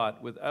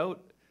brought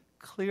without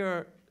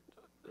clear,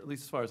 at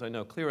least as far as I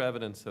know, clear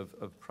evidence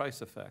of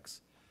price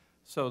effects.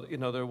 So,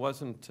 there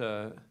wasn't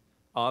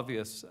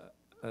obvious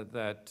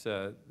that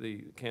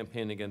the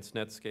campaign against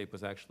Netscape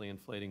was actually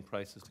inflating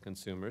prices to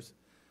consumers.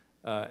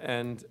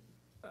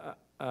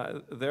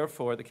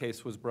 Therefore, the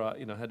case was brought,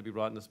 had to be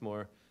brought in this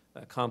more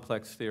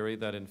complex theory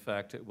that, in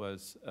fact, it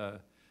was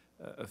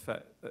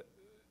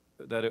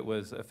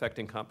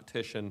affecting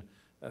competition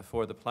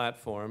for the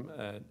platform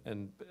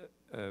and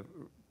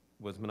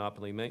was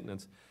monopoly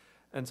maintenance.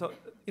 And so,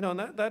 and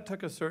that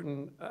took a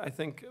certain, I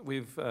think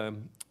we've,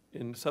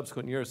 in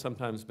subsequent years,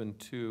 sometimes been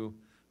too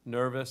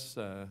nervous,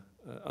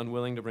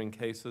 unwilling to bring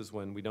cases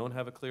when we don't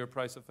have a clear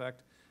price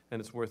effect, and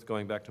it's worth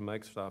going back to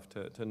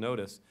Microsoft to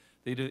notice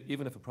that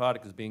even if a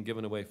product is being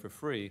given away for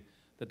free,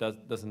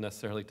 that doesn't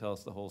necessarily tell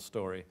us the whole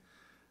story.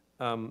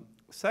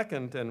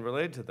 Second, and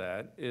related to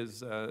that,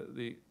 is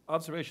the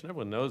observation,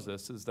 everyone knows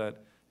this, is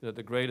that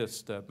the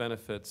greatest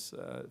benefits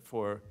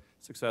for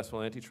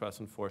successful antitrust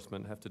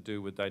enforcement have to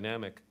do with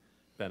dynamic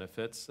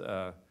benefits,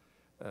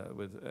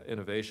 with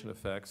innovation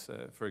effects,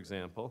 for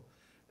example.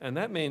 And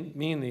that may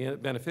mean the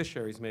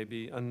beneficiaries may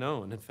be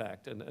unknown, in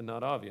fact, and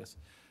not obvious.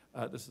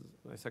 This is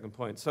my second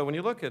point. So when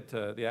you look at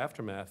the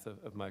aftermath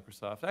of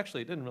Microsoft,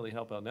 actually it didn't really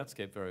help out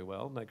Netscape very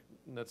well.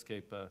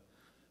 Netscape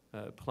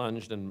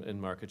plunged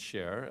in market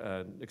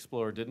share.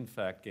 Explorer did, in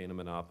fact, gain a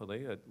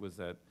monopoly. It was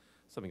at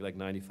something like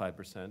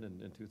 95%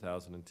 in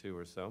 2002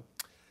 or so.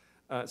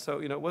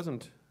 It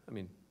wasn't,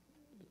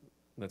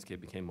 Netscape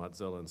became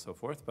Mozilla and so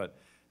forth, but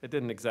it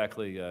didn't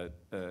exactly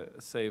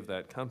save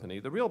that company.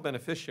 The real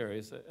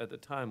beneficiaries at the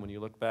time, when you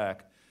look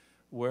back,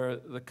 were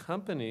the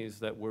companies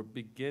that were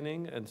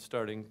beginning and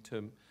starting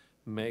to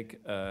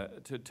make,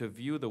 to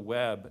view the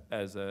web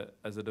as a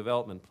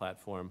development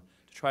platform,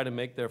 to try to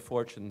make their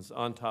fortunes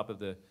on top of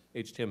the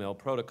HTML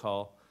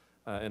protocol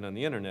and on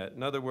the internet.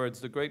 In other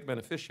words, the great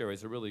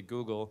beneficiaries are really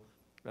Google,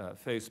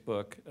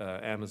 Facebook,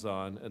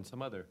 Amazon, and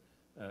some other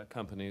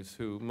companies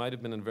who might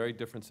have been in a very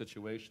different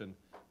situation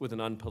with an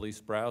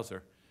unpoliced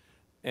browser.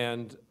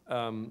 And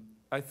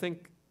I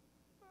think,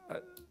 I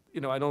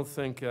don't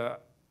think, I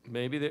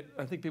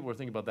think people were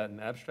thinking about that in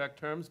abstract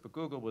terms, but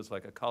Google was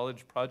like a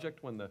college project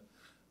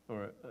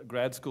or a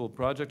grad school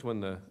project when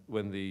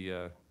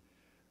the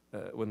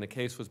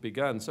case was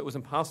begun. So it was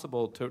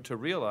impossible to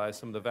realize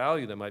some of the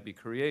value that might be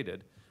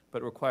created,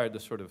 but it required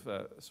this sort of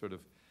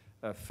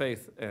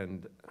faith,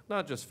 and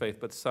not just faith,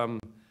 but some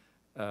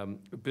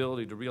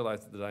ability to realize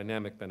that the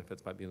dynamic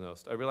benefits might be the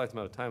most. I realize I'm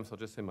out of time, so I'll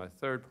just say my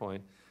third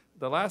point.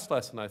 The last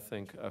lesson, I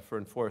think, for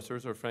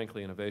enforcers, or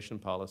frankly innovation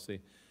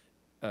policy,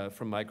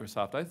 from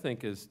Microsoft, I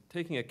think, is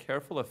taking a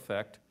careful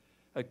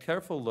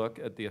look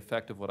at the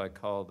effect of what I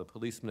call the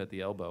policeman at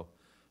the elbow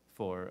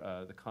for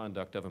the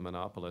conduct of a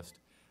monopolist.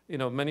 You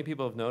know, many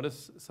people have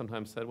noticed,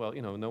 sometimes said, well,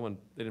 you know,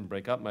 they didn't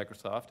break up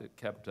Microsoft, it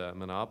kept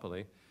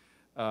monopoly.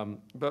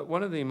 But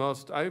one of the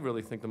I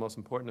really think the most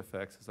important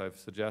effects, as I've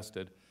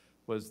suggested,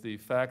 was the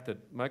fact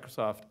that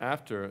Microsoft,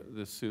 after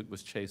the suit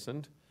was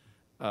chastened,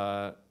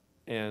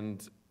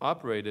 and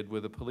operated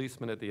with a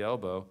policeman at the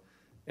elbow,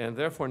 and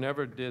therefore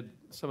never did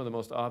some of the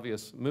most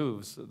obvious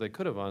moves they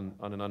could have on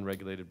an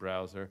unregulated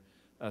browser,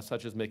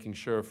 such as making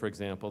sure, for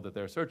example, that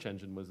their search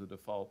engine was the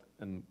default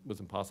and was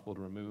impossible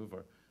to remove,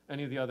 or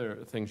any of the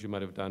other things you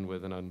might have done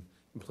with an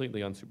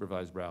completely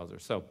unsupervised browser.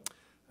 So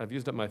I've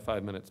used up my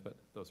 5 minutes, but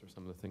those are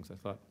some of the things I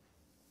thought.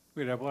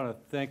 Great. I want to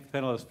thank the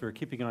panelists for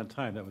keeping on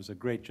time. That was a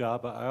great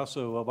job. I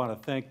also want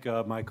to thank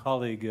my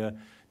colleague,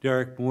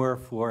 Derek Moore,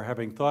 for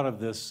having thought of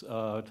this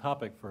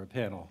topic for a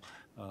panel.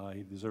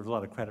 He deserves a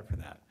lot of credit for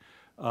that.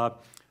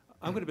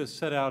 I'm going to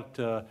set out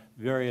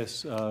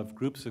various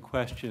groups of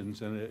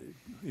questions and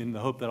in the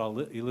hope that I'll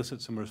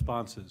elicit some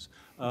responses.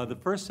 The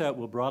first set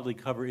will broadly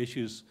cover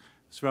issues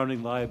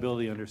surrounding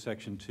liability under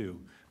Section 2,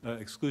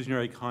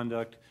 exclusionary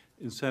conduct,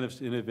 incentives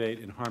to innovate,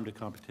 and harm to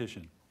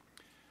competition.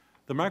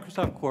 The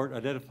Microsoft court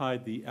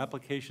identified the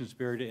applications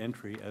barrier to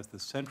entry as the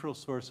central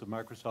source of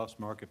Microsoft's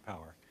market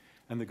power,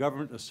 and the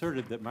government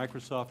asserted that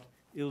Microsoft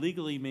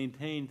illegally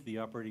maintained the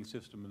operating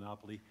system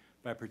monopoly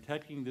by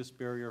protecting this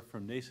barrier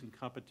from nascent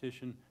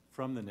competition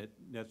from the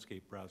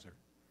Netscape browser.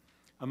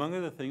 Among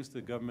other things,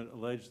 the government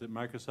alleged that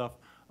Microsoft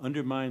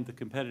undermined the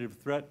competitive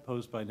threat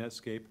posed by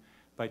Netscape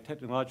by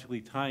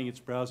technologically tying its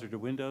browser to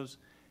Windows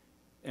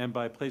and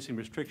by placing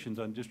restrictions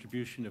on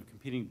distribution of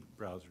competing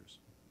browsers.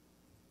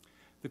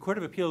 The Court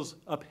of Appeals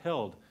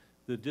upheld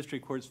the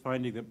district court's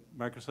finding that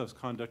Microsoft's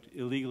conduct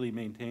illegally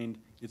maintained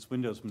its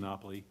Windows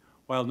monopoly,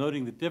 while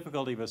noting the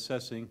difficulty of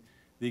assessing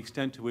the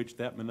extent to which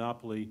that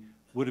monopoly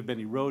would have been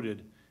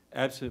eroded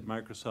absent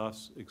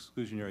Microsoft's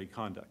exclusionary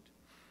conduct.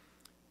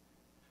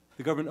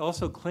 The government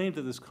also claimed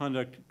that this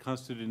conduct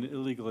constituted an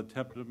illegal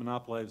attempt to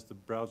monopolize the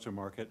browser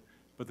market,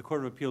 but the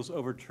Court of Appeals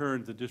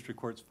overturned the district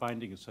court's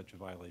finding of such a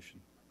violation.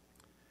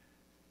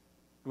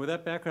 And with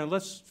that background,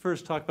 let's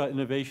first talk about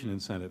innovation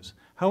incentives.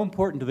 How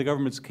important to the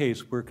government's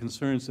case were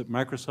concerns that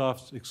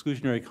Microsoft's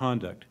exclusionary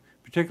conduct,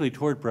 particularly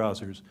toward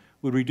browsers,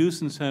 would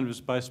reduce incentives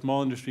by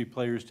small industry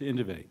players to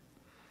innovate?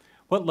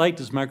 What light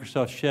does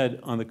Microsoft shed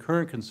on the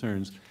current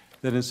concerns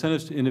that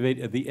incentives to innovate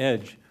at the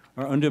edge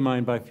are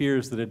undermined by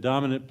fears that a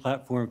dominant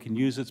platform can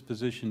use its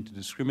position to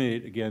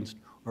discriminate against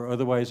or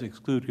otherwise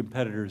exclude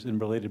competitors in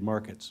related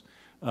markets?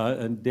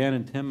 And Dan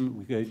and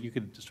Tim, you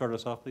could start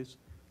us off, please.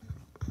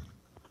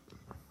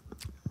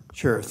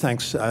 Sure,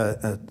 thanks.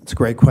 It's a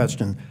great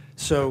question.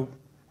 So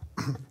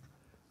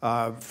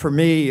for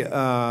me,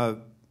 the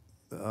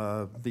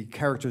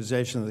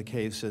characterization of the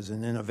case as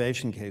an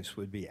innovation case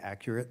would be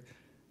accurate.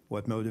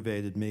 What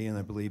motivated me, and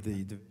I believe the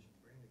division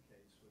bringing the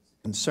case, was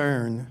the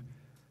concern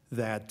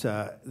that,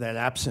 that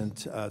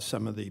absent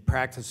some of the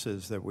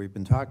practices that we've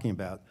been talking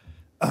about,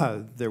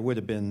 there would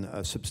have been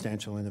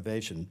substantial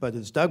innovation. But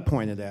as Doug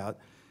pointed out,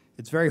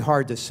 it's very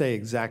hard to say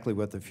exactly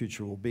what the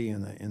future will be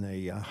in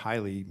a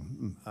highly,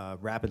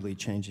 rapidly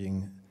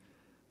changing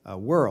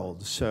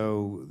world.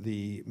 So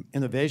the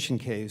innovation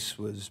case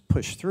was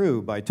pushed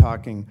through by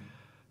talking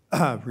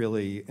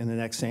really in an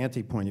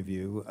ex-ante point of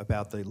view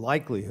about the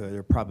likelihood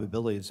or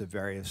probabilities of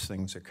various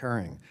things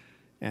occurring.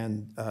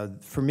 And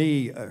for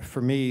me,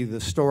 the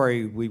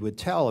story we would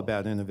tell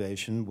about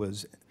innovation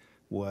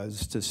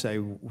was to say,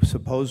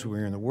 suppose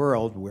we're in a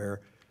world where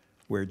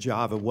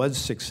Java was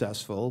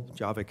successful,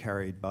 Java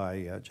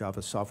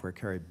software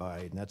carried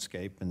by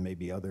Netscape and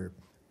maybe other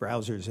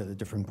browsers at a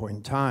different point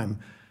in time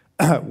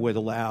would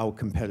allow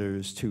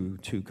competitors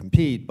to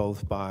compete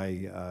both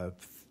by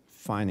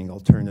finding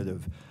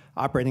alternative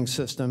operating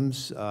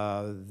systems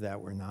that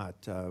were not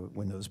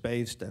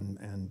Windows-based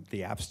and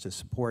the apps to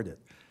support it.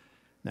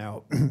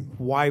 Now,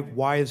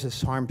 why is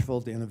this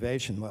harmful to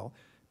innovation? Well,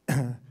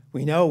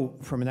 we know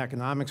from an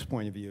economics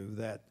point of view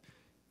that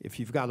if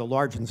you've got a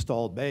large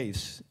installed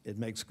base, it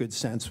makes good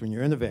sense when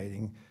you're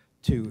innovating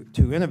to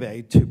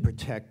innovate to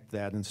protect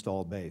that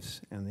installed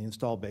base. And the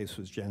installed base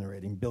was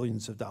generating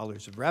billions of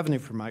dollars of revenue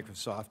for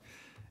Microsoft,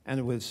 and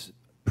it was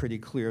pretty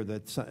clear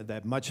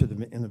that much of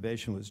the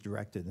innovation was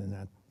directed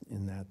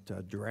in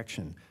that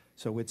direction.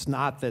 So it's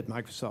not that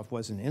Microsoft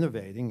wasn't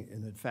innovating,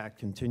 and in fact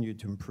continued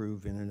to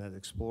improve Internet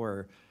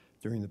Explorer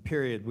during the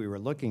period we were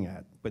looking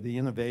at, but the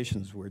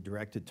innovations were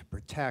directed to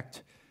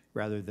protect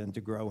rather than to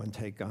grow and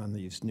take on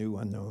these new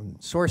unknown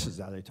sources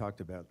that I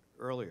talked about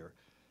earlier.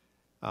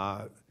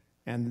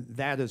 And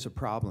that is a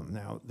problem.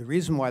 Now, the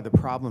reason why the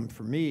problem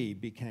for me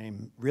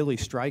became really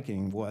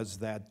striking was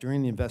that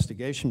during the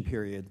investigation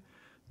period,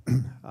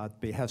 at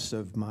the behest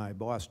of my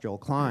boss, Joel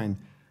Klein,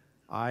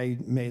 I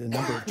made a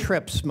number of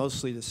trips,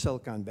 mostly to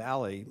Silicon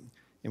Valley,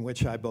 in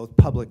which I both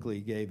publicly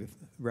gave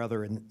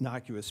rather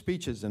innocuous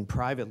speeches and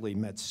privately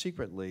met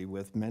secretly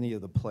with many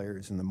of the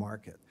players in the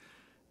market.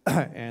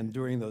 And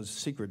during those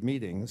secret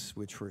meetings,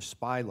 which were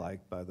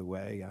spy-like, by the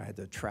way, I had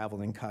to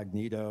travel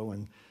incognito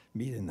and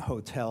meet in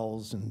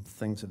hotels and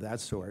things of that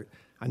sort.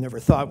 I never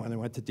thought when I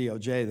went to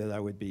DOJ that I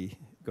would be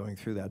going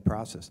through that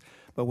process.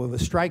 But what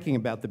was striking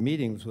about the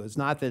meetings was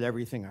not that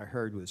everything I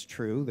heard was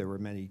true. There were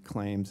many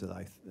claims that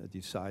I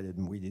decided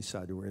and we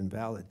decided were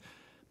invalid.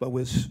 But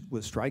what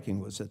was striking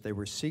was that they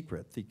were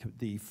secret.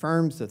 The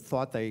firms that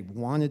thought they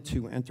wanted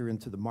to enter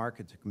into the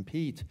market to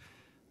compete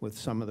with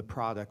some of the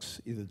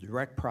products, either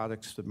direct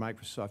products that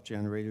Microsoft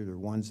generated or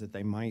ones that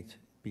they might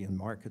be in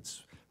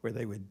markets where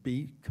they would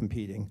be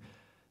competing,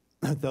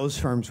 those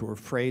firms were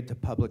afraid to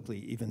publicly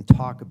even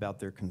talk about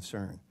their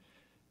concern.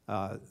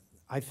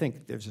 I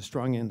think there's a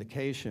strong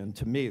indication,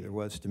 to me,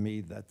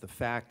 that the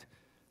fact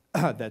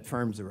that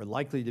firms that were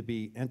likely to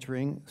be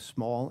entering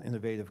small,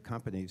 innovative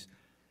companies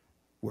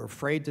were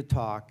afraid to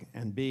talk,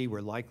 and B,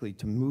 were likely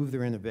to move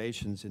their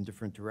innovations in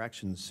different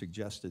directions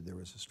suggested there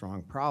was a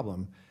strong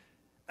problem.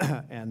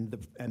 And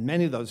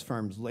many of those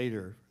firms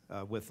later,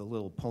 with a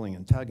little pulling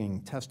and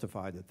tugging,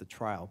 testified at the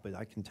trial. But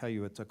I can tell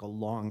you it took a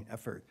long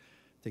effort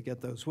to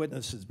get those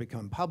witnesses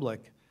become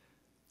public.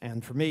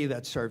 And for me,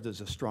 that served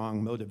as a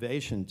strong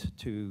motivation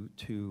to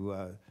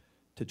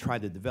try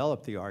to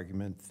develop the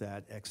argument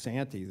that ex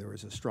ante, there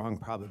was a strong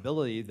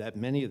probability that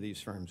many of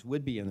these firms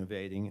would be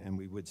innovating and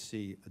we would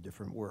see a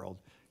different world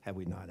had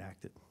we not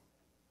acted.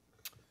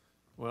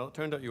 Well, it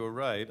turned out you were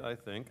right, I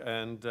think.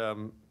 And,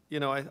 you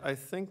know, I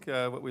think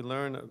what we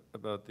learn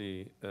about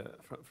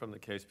from the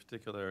case,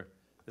 particular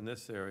in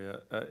this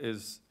area,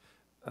 is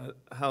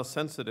how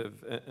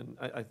sensitive, and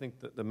I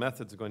think that the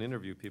methods of going to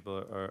interview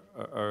people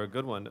are a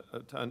good one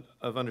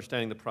of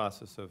understanding the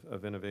process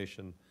of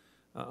innovation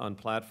on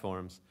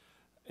platforms,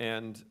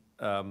 and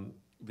the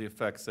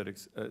effects that,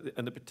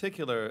 and the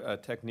particular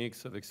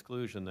techniques of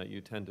exclusion that you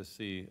tend to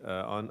see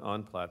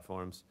on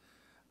platforms.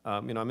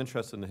 You know, I'm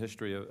interested in the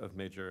history of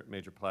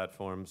major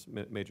platforms,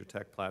 major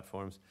tech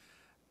platforms.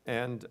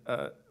 And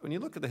when you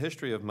look at the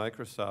history of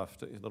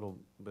Microsoft a little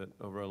bit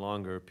over a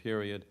longer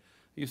period,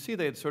 you see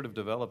they had sort of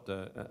developed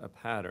a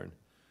pattern,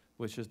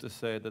 which is to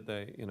say that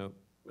they, you know,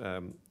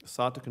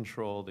 sought to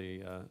control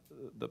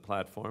the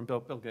platform.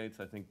 Bill Gates,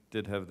 I think,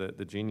 did have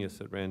the genius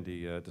that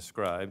Randy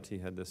described. He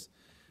had this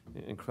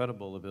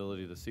incredible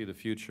ability to see the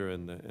future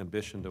and the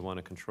ambition to want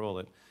to control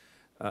it.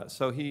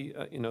 So he,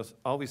 you know,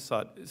 always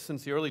sought,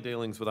 since the early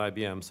dealings with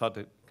IBM,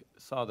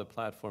 saw the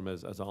platform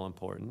as all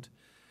important.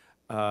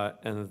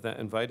 And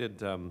invited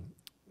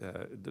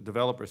the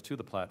developers to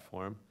the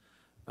platform,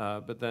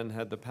 but then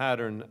had the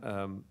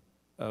pattern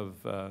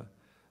of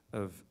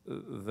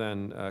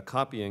then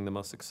copying the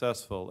most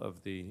successful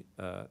of those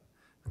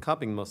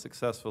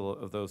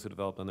who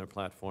developed on their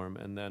platform,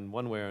 and then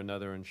one way or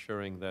another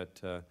ensuring that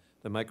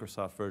the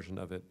Microsoft version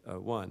of it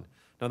won.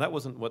 Now that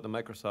wasn't what the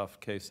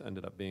Microsoft case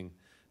ended up being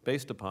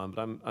based upon,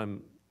 but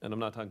I'm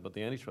not talking about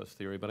the antitrust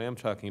theory, but I am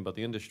talking about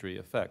the industry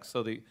effects.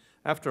 So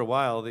after a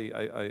while,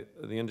 the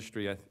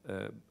industry, I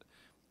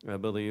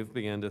believe,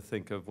 began to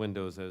think of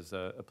Windows as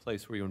a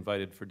place where you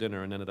invited for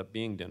dinner and ended up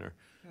being dinner.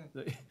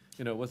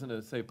 You know, it wasn't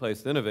a safe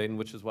place to innovate, and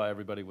which is why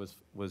everybody was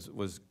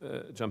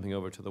jumping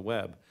over to the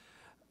web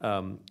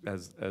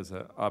as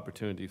an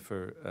opportunity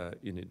for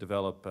you know,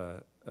 develop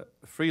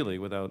freely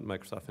without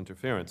Microsoft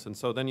interference. And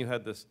so then you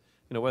had this,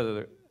 you know,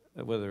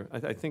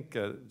 I think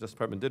the Justice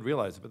Department did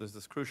realize it, but there's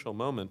this crucial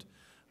moment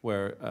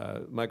where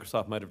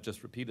Microsoft might have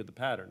just repeated the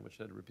pattern, which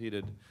had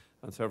repeated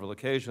on several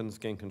occasions,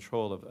 gained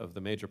control of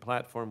the major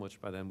platform,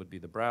 which by then would be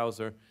the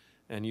browser,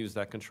 and use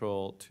that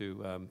control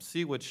to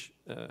see which,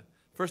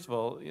 first of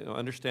all, you know,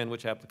 understand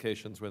which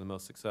applications were the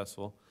most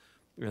successful,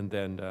 and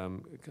then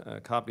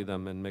copy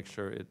them and make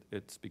sure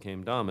it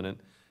became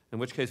dominant, in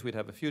which case we'd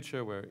have a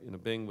future where, you know,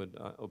 Bing would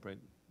operate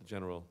the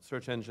general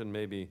search engine,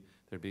 maybe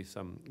there'd be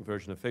some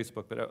version of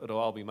Facebook, but it'll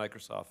all be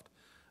Microsoft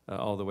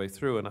all the way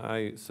through, and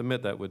I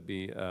submit that would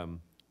be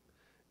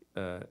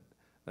that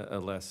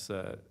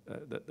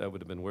would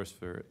have been worse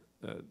for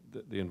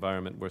the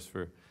environment, worse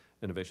for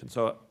innovation.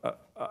 So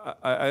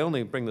I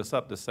only bring this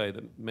up to say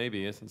that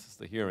maybe, since it's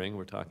the hearing,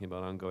 we're talking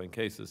about ongoing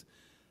cases,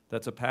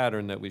 that's a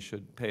pattern that we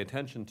should pay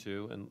attention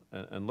to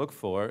and look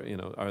for. You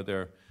know, are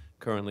there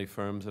currently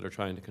firms that are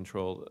trying to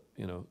control,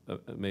 you know,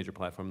 a major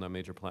platform, not a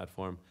major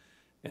platform,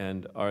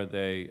 and are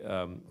they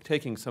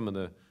taking some of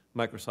the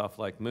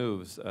Microsoft-like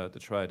moves to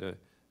try to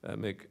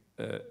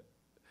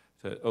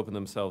to open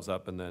themselves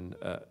up and then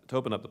to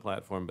open up the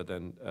platform, but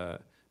then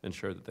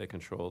ensure that they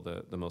control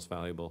the most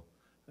valuable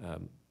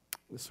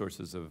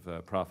sources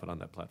of profit on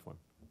that platform.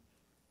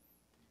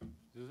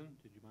 Susan,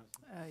 did you want to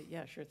say?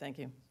 Yeah, sure, thank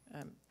you.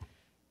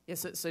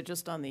 Yes, so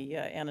just on the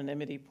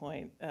anonymity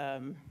point,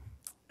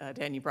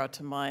 Dan, you brought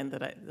to mind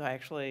that I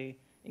actually,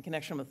 in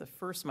connection with the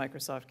first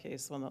Microsoft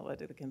case, the one that led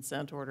to the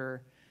consent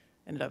order,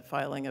 ended up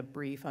filing a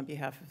brief on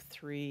behalf of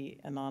 3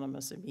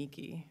 anonymous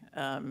amici,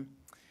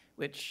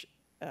 which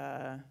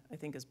I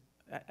think is,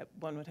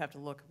 one would have to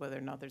look whether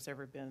or not there's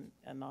ever been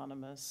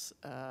anonymous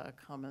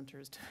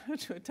commenters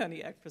to a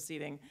Tony Eck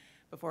proceeding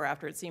before or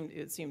after. It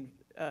seemed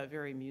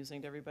very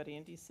amusing to everybody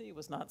in DC. It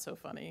was not so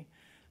funny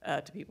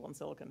to people in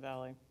Silicon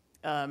Valley.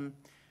 And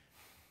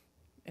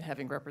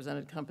having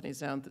represented companies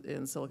down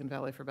in Silicon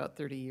Valley for about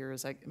 30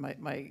 years,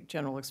 my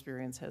general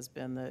experience has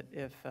been that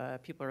if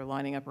people are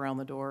lining up around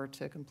the door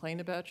to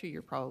complain about you,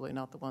 you're probably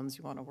not the ones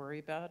you want to worry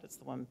about. It's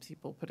the one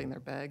people putting their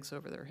bags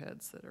over their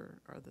heads that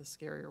are the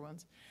scarier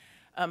ones.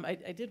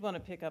 I did want to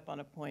pick up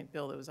on a point,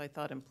 Bill, that was, I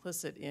thought,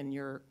 implicit in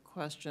your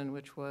question,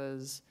 which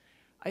was,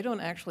 I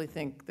don't actually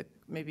think that,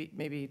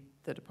 maybe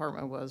the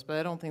department was, but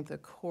I don't think the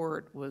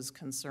court was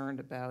concerned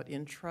about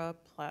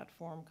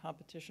intra-platform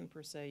competition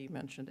per se. You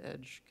mentioned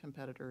edge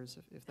competitors,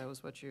 if that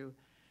was what you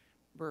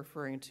were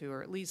referring to,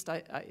 or at least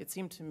it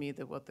seemed to me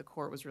that what the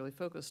court was really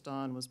focused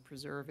on was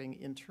preserving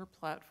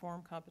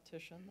inter-platform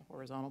competition, the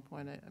horizontal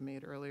point I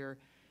made earlier,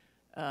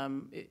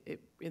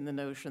 in the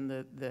notion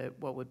that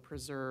what would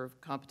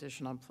preserve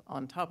competition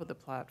on top of the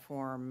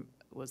platform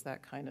was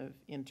that kind of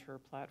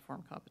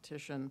inter-platform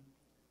competition.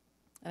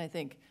 And I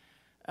think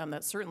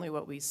that's certainly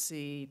what we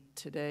see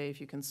today if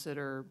you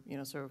consider,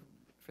 sort of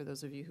for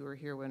those of you who were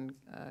here when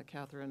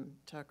Catherine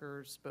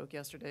Tucker spoke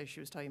yesterday, she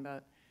was talking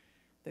about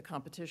the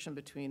competition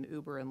between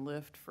Uber and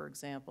Lyft, for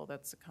example.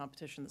 That's a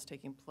competition that's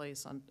taking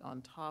place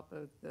on top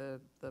of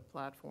the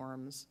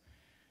platforms.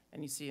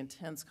 And you see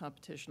intense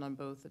competition on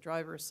both the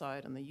driver's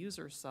side and the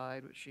user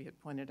side, which she had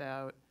pointed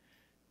out.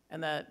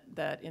 And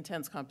that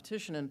intense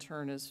competition, in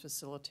turn, is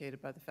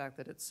facilitated by the fact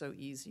that it's so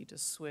easy to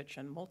switch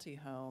and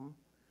multi-home.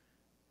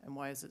 And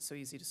why is it so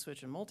easy to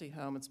switch and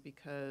multi-home? It's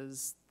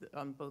because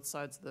on both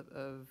sides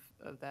of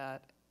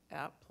that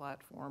app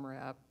platform or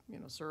app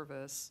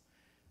service,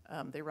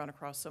 they run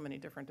across so many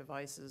different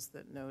devices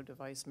that no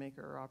device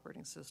maker or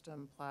operating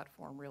system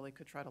platform really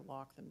could try to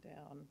lock them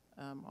down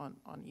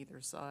on either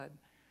side.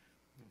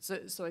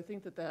 So I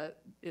think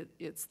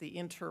it's the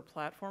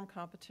inter-platform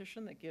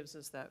competition that gives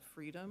us that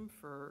freedom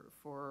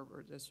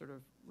or just sort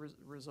of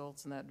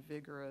results in that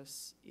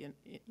vigorous,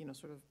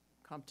 sort of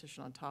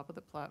competition on top of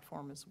the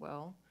platform as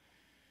well.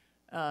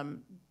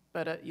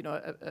 But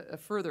a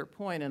further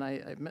point, and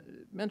I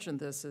mentioned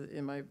this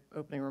in my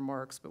opening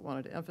remarks, but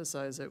wanted to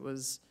emphasize it,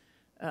 was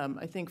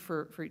I think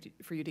for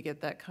you to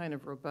get that kind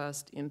of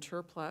robust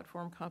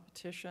inter-platform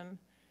competition,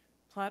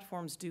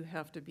 platforms do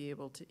have to be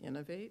able to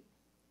innovate.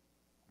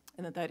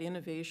 And that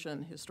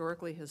innovation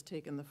historically has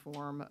taken the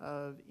form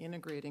of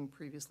integrating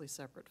previously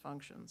separate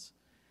functions.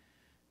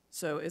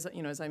 So as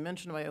I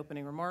mentioned in my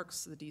opening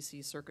remarks, the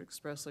DC Circuit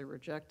expressly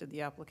rejected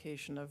the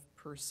application of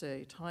per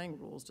se tying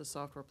rules to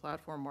software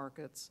platform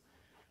markets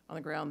on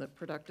the ground that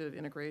productive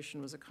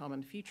integration was a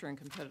common feature in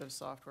competitive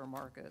software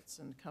markets,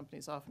 and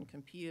companies often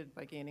competed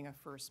by gaining a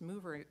first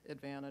mover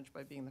advantage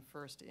by being the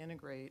first to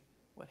integrate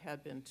what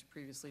had been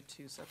previously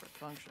two separate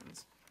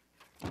functions.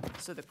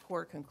 So the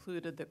court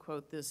concluded that,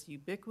 quote, this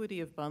ubiquity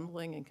of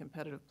bundling in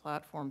competitive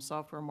platform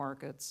software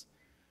markets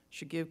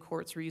should give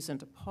courts reason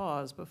to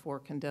pause before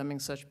condemning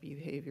such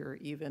behavior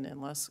even in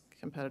less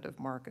competitive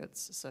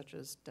markets such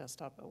as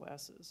desktop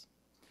OSs.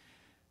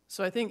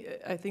 So I think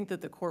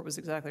that the court was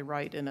exactly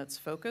right in its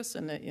focus,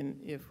 and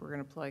if we're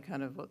going to play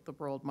kind of what the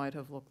world might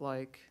have looked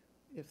like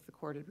if the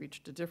court had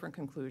reached a different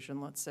conclusion,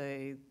 let's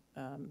say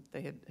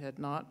they had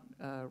not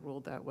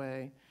ruled that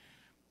way.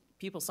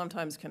 People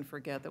sometimes can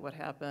forget that what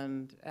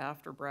happened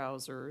after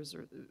browsers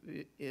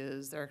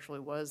is there actually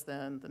was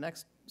then the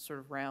next sort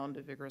of round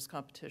of vigorous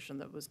competition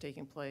that was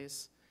taking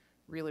place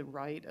really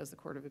right as the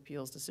Court of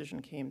Appeals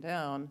decision came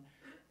down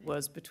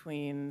was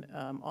between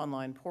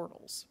online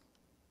portals.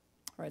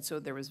 Right, so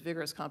there was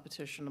vigorous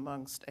competition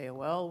amongst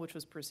AOL, which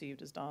was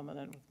perceived as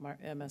dominant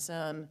with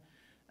MSN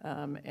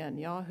and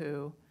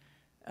Yahoo,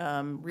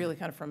 really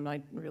kind of from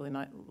late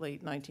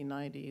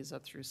 1990s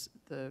up through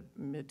the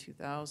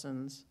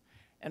mid-2000s.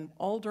 And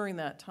all during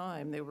that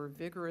time, they were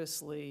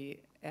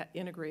vigorously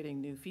integrating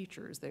new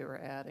features. They were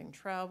adding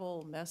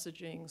travel,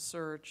 messaging,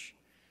 search.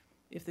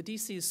 If the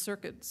DC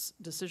Circuit's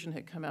decision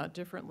had come out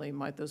differently,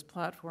 might those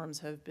platforms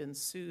have been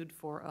sued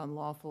for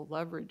unlawful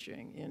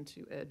leveraging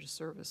into edge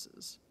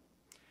services?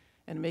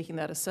 And making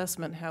that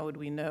assessment, how would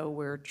we know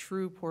where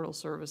true portal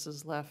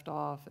services left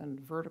off and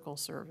vertical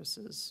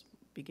services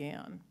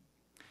began?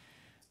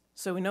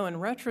 So we know in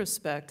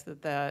retrospect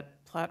that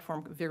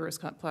vigorous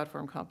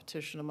platform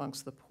competition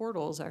amongst the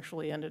portals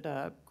actually ended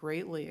up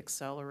greatly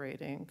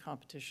accelerating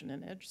competition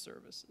in edge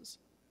services.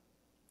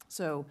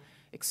 So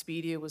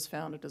Expedia was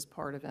founded as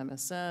part of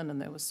MSN,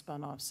 and that was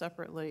spun off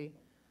separately.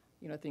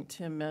 I think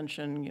Tim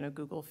mentioned,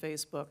 Google,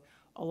 Facebook.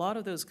 A lot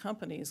of those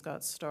companies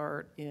got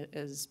start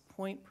as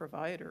point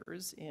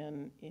providers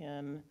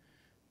in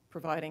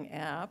providing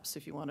apps,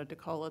 if you wanted to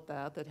call it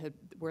that,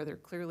 where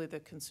clearly the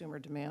consumer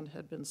demand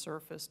had been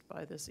surfaced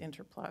by this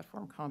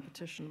inter-platform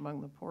competition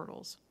among the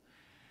portals.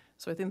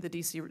 So I think the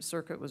DC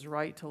Circuit was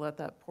right to let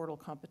that portal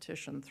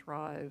competition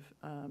thrive,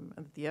 and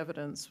the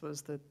evidence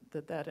was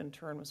that in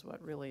turn was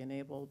what really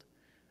enabled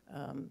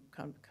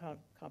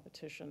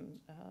competition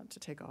to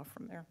take off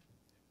from there.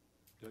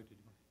 Doug, did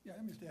you want? Yeah,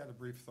 let me just add a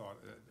brief thought.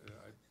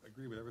 I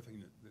agree with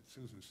everything that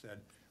Susan said.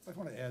 I just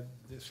want to add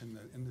this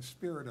in the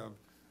spirit of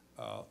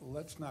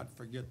let's not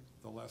forget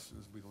the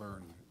lessons we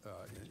learned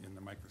in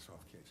the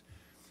Microsoft case.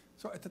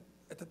 So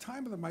at the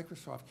time of the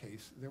Microsoft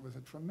case, there was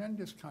a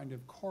tremendous kind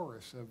of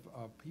chorus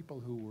of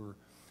people who were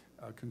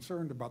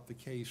concerned about the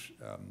case,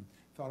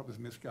 thought it was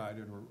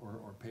misguided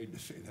or paid to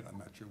say that, I'm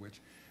not sure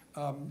which,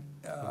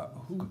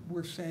 who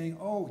were saying,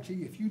 oh,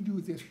 gee, if you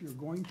do this, you're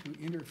going to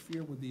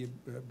interfere with the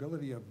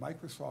ability of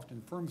Microsoft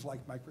and firms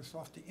like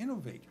Microsoft to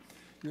innovate.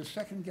 You're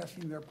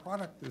second-guessing their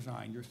product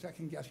design. You're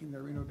second-guessing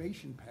their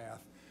innovation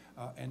path,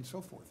 and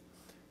so forth.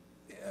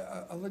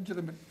 A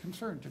legitimate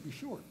concern, to be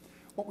sure.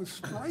 What was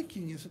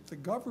striking is that the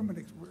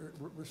government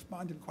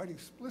responded quite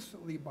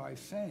explicitly by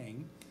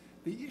saying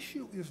the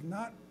issue is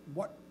not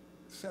what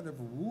set of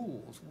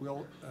rules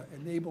will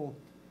enable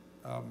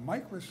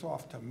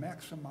Microsoft to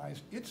maximize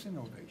its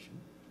innovation,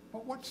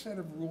 but what set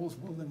of rules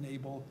will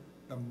enable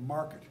the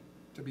market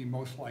to be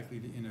most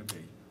likely to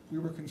innovate. We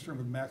were concerned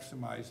with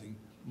maximizing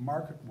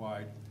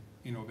market-wide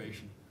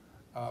innovation.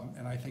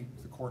 And I think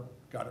the court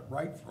got it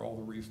right for all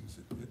the reasons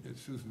that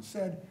Susan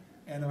said.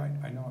 And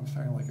I know I'm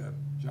sounding like a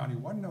Johnny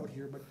One Note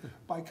here, but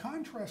by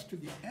contrast to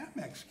the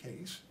Amex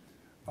case,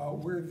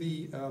 where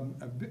the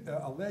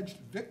alleged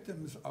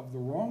victims of the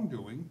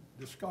wrongdoing,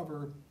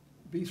 Discover,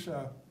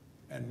 Visa,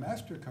 and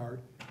MasterCard,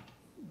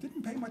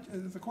 didn't pay much,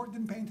 the court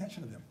didn't pay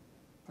attention to them.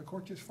 The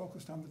court just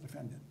focused on the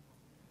defendant.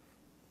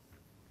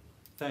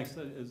 Thanks.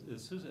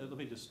 Susan, let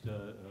me just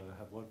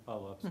have one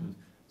follow-up. Mm-hmm.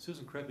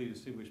 Susan correctly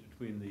distinguished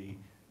between the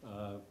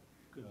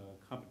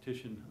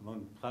competition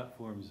among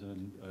platforms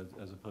and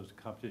as opposed to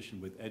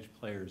competition with edge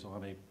players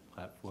on a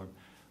platform.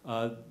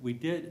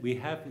 We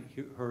have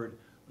heard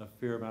a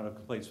fair amount of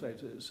complaints.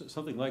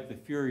 Something like the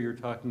fury you're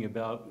talking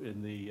about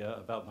in the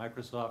about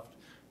Microsoft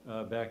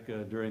back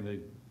during the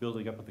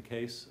building up of the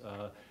case.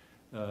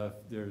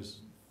 There's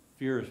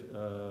fear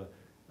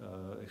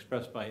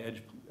expressed by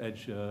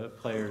edge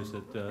players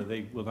that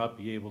they will not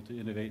be able to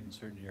innovate in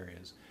certain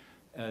areas.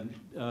 And,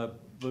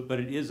 but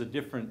it is a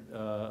different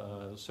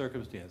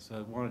circumstance.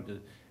 I wanted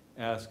to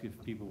ask if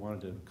people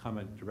wanted to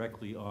comment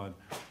directly on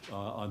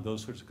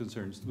those sorts of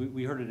concerns.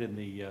 We heard it in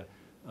the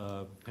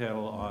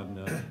panel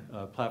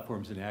on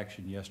platforms in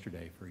action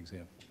yesterday, for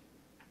example.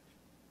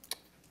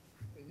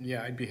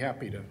 Yeah, I'd be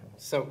happy to.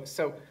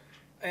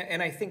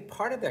 And I think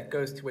part of that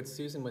goes to what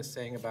Susan was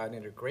saying about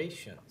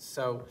integration.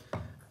 So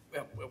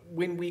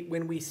when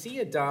we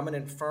see a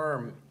dominant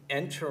firm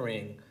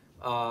entering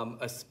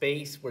a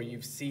space where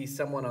you see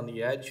someone on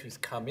the edge who's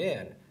come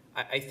in,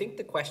 I think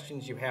the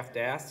questions you have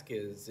to ask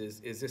is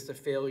this a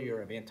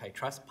failure of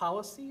antitrust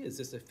policy? Is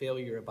this a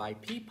failure of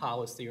IP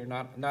policy, or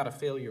not a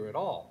failure at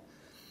all?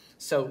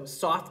 So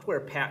software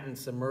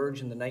patents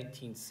emerged in the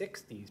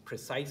 1960s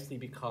precisely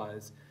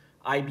because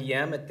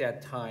IBM at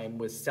that time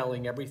was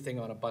selling everything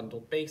on a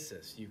bundled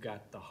basis. You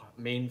got the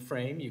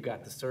mainframe, you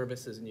got the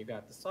services, and you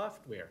got the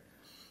software.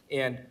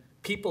 And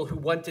people who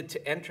wanted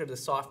to enter the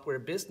software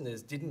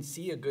business didn't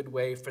see a good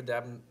way for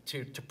them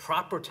to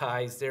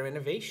propertize their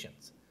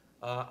innovations.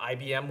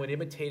 IBM would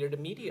imitate it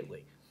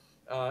immediately.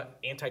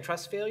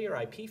 Antitrust failure,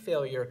 IP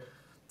failure,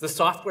 the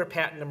software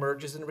patent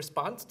emerges in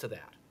response to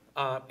that.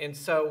 And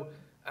so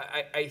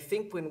I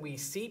think when we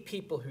see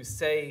people who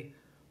say,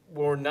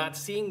 we're not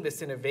seeing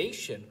this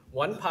innovation,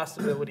 one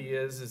possibility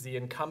is the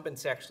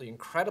incumbent's actually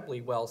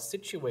incredibly well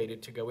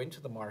situated to go into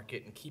the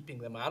market, and keeping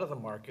them out of the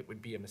market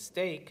would be a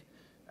mistake.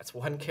 That's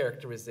one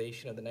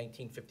characterization of the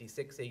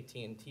 1956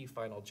 AT&T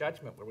final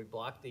judgment, where we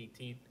blocked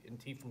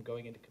AT&T from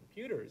going into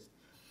computers.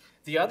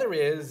 The other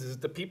is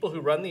the people who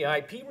run the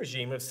IP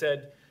regime have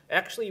said,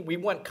 actually, we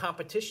want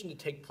competition to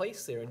take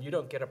place there, and you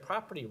don't get a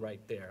property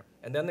right there.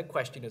 And then the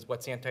question is,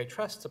 what's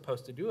antitrust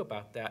supposed to do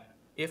about that,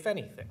 if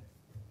anything?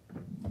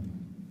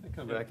 I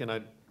come back and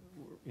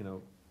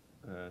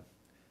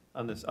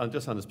on this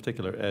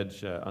particular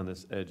edge, on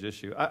this edge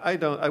issue, I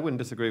wouldn't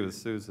disagree with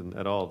Susan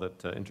at all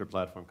that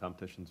inter-platform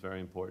competition is very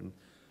important.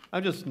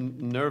 I'm just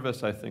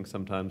nervous, I think,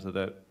 sometimes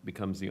that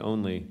becomes the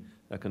only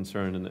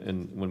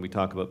concern when we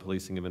talk about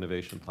policing of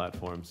innovation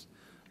platforms.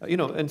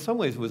 In some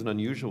ways, it was an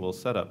unusual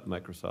setup,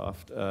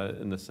 Microsoft,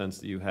 in the sense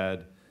that you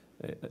had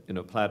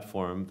a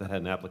platform that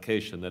had an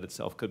application that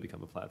itself could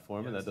become a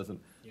platform, yes. And that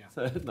doesn't.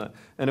 Yeah.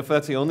 And if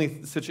that's the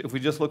only situation, if we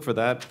just look for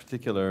that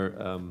particular,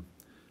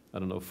 I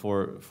don't know,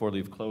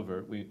 four-leaf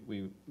clover,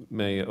 we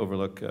may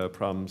overlook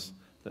problems,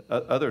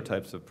 other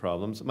types of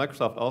problems.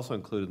 Microsoft also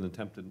included an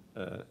attempted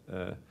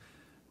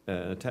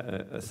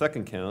a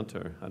second count,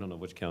 or I don't know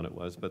which count it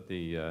was, but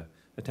the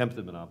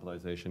attempted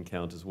monopolization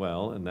count as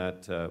well, and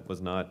that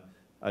was not,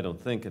 I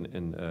don't think,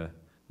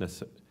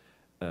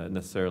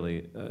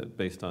 necessarily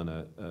based on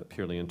a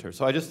purely inter.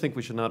 So I just think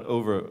we should not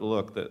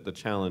overlook the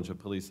challenge of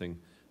policing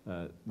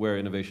where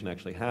innovation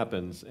actually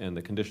happens and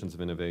the conditions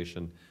of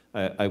innovation.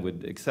 I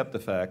would accept the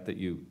fact that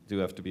you do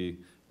have to be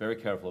very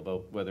careful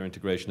about whether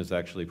integration is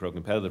actually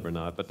pro-competitive or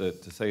not, but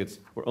to say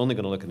we're only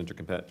going to look at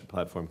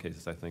inter-platform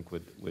cases, I think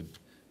would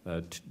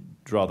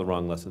draw the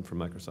wrong lesson from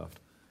Microsoft.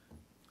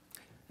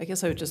 I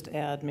guess I would just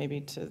add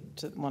maybe to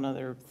one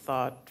other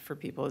thought for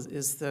people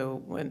is though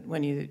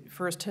when you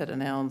first had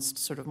announced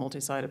sort of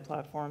multi-sided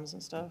platforms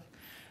and stuff,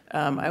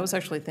 I was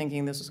actually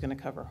thinking this was going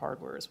to cover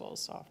hardware as well as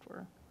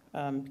software,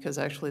 because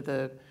actually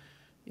the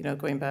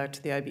going back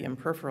to the IBM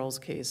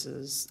peripherals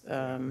cases,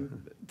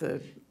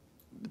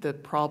 the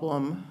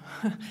problem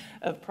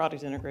of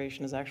product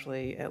integration is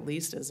actually at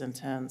least as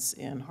intense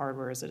in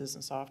hardware as it is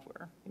in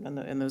software.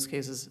 And those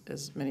cases,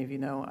 as many of you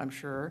know, I'm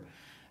sure,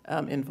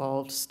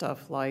 involved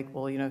stuff like,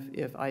 well,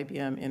 if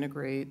IBM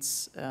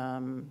integrates,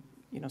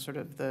 sort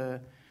of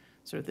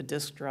the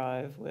disk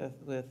drive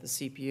with the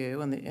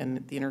CPU and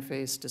the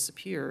interface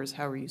disappears,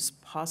 how are you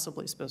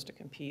possibly supposed to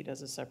compete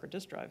as a separate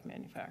disk drive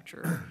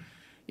manufacturer?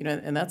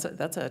 And that's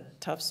a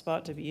tough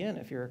spot to be in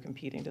if you're a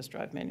competing disk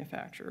drive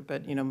manufacturer.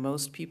 But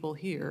most people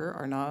here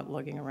are not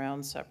lugging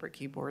around separate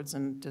keyboards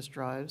and disk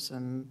drives,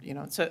 and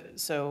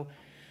so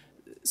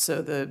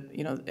the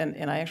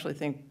and I actually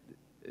think,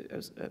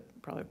 as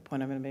probably a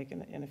point I'm going to make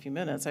in a few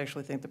minutes, I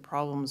actually think the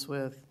problems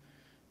with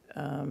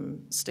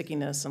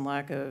stickiness and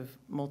lack of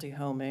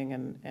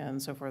multi-homing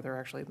and so forth are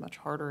actually much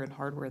harder in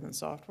hardware than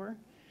software.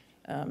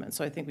 And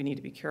so I think we need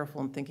to be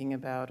careful in thinking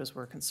about, as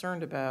we're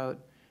concerned about,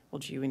 well,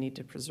 gee, we need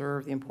to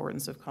preserve the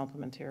importance of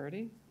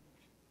complementarity.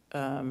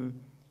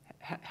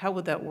 How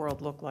would that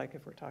world look like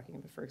if we're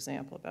talking, for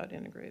example, about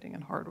integrating in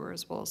hardware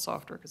as well as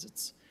software? Because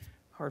it's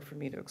hard for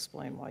me to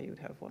explain why you would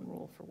have one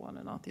rule for one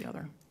and not the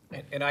other.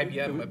 And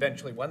IBM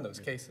eventually won those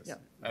cases. Yeah.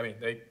 I mean,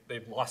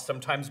 they've lost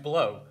sometimes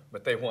below,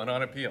 but they won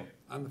on appeal.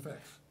 On the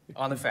facts.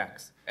 On the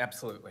facts,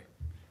 absolutely.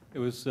 It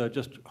was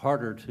just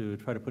harder to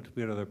try to put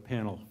together a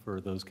panel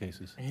for those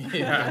cases.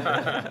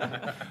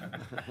 Yeah.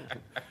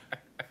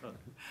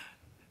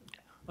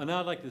 And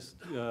now I'd like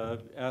to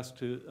ask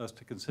us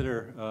to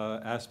consider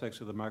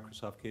aspects of the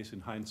Microsoft case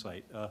in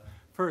hindsight.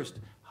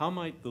 First, how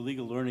might the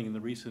legal learning in the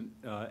recent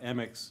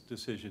Amex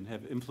decision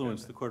have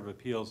influenced the Court of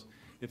Appeals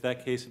if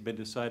that case had been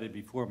decided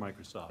before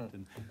Microsoft?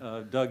 And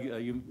Doug,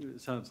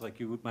 it sounds like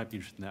you might be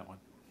interested in that one.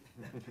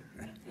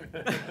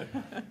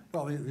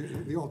 Well,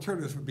 the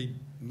alternatives would be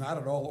not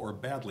at all or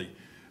badly.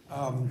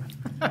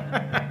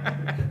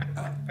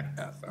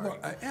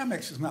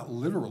 Amex is not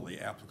literally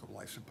applicable,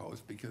 I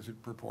suppose, because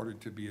it purported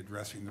to be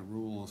addressing the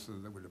rules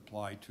that would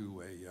apply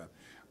to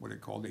what it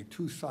called a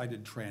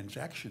two-sided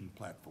transaction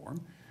platform,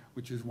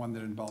 which is one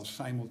that involves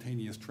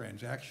simultaneous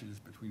transactions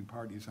between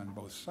parties on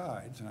both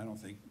sides. And I don't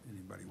think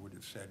anybody would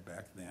have said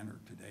back then or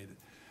today that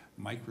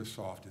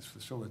Microsoft is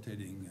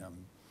facilitating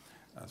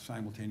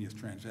simultaneous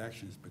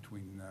transactions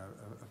between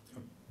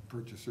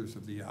purchasers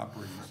of the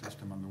operating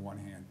system on the one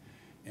hand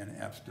and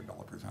apps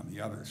developers on the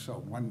other. So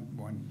one,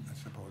 I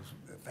suppose,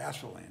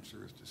 facile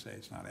answer is to say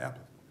it's not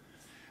applicable.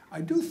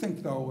 I do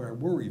think, though, or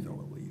worry, though,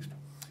 at least,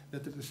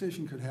 that the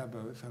decision could have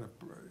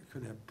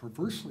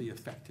perversely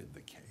affected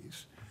the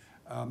case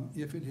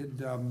if it had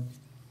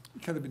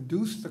kind of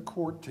induced the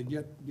court to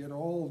get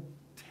all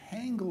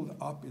tangled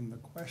up in the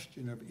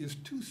question of, is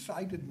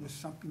two-sidedness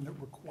something that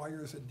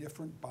requires a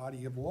different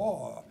body of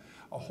law,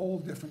 a whole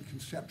different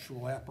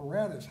conceptual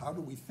apparatus? How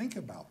do we think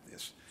about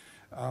this?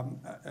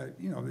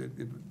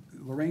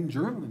 Lorraine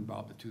Journal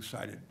involved a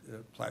two-sided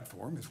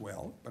platform as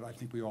well, but I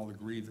think we all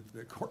agree that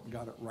the court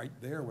got it right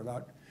there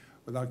without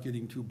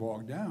getting too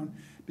bogged down,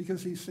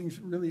 because these things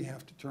really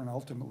have to turn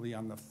ultimately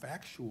on the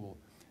factual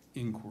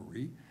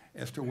inquiry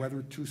as to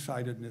whether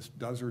two-sidedness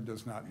does or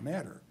does not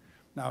matter.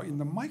 Now, in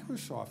the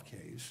Microsoft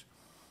case,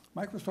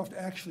 Microsoft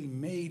actually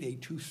made a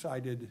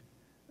two-sided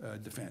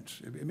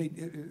defense. It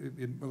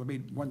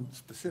made one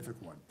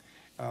specific one.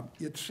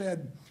 It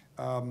said,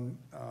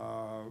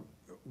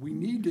 we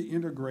need to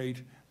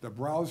integrate the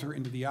browser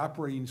into the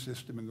operating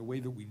system in the way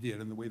that we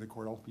did and the way the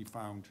court ultimately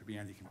found to be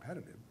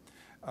anti-competitive,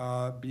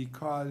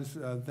 because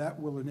that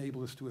will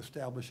enable us to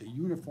establish a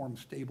uniform,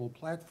 stable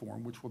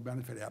platform which will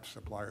benefit app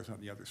suppliers on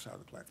the other side of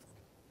the platform.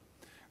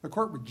 The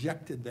court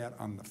rejected that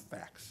on the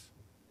facts.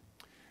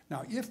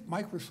 Now, if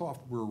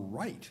Microsoft were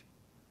right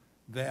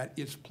that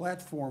its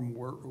platform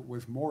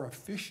was more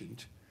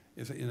efficient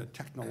in a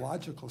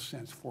technological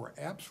sense for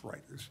apps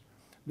writers,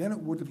 then it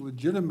would have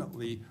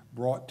legitimately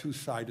brought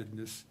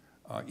two-sidedness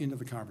into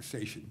the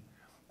conversation.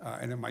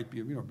 And it might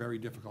be a very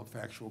difficult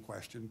factual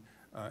question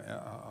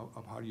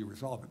of how do you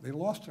resolve it. They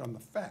lost it on the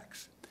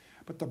facts.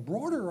 But the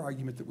broader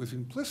argument that was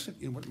implicit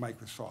in what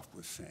Microsoft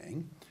was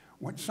saying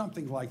went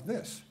something like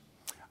this.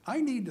 I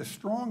need to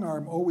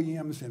strong-arm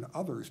OEMs and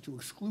others to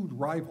exclude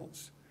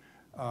rivals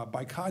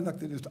by conduct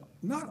that is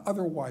not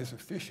otherwise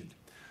efficient,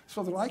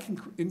 so that I can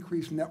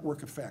increase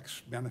network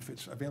effects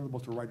benefits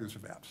available to writers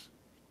of apps.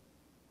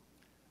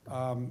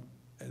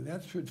 And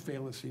that should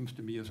fail, it seems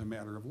to me, as a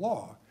matter of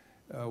law,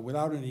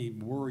 without any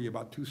worry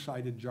about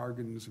two-sided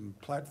jargons and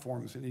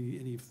platforms and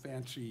any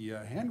fancy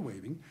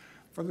hand-waving,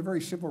 for the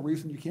very simple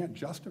reason you can't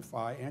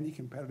justify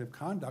anti-competitive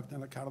conduct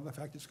on account of the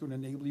fact it's going to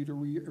enable you to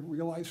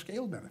realize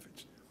scale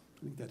benefits. I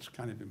think that's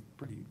kind of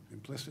pretty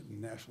implicit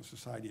in the National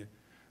Society of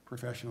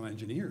Professional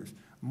Engineers.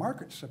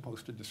 Market's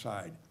supposed to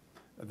decide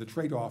the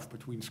trade-off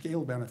between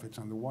scale benefits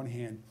on the one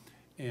hand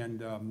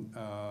and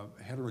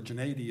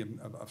heterogeneity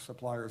of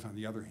suppliers on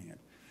the other hand.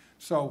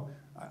 So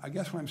I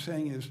guess what I'm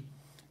saying is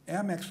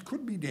Amex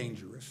could be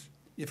dangerous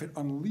if it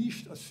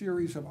unleashed a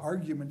series of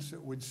arguments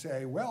that would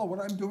say, well, what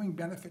I'm doing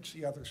benefits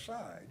the other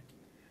side,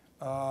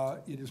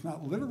 It is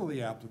not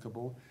literally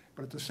applicable,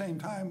 but at the same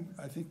time,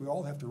 I think we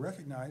all have to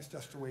recognize,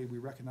 just the way we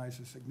recognize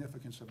the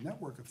significance of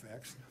network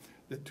effects,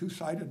 that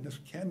two-sidedness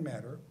can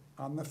matter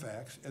on the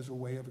facts as a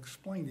way of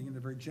explaining in a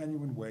very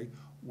genuine way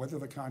whether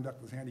the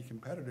conduct was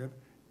anti-competitive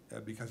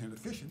because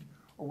inefficient,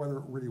 or whether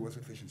it really was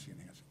efficiency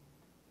enhancing.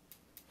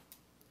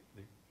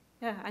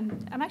 Yeah,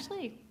 I'm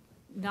actually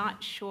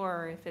not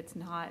sure if it's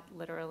not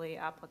literally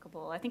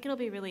applicable. I think it'll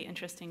be really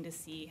interesting to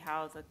see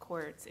how the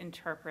courts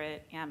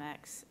interpret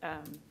Amex.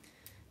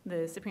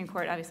 The Supreme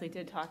Court obviously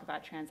did talk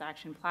about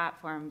transaction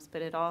platforms,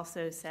 but it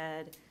also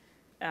said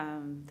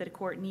that a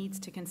court needs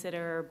to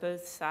consider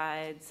both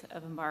sides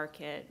of a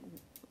market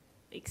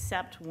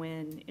except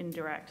when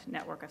indirect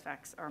network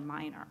effects are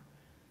minor.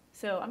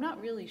 So I'm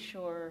not really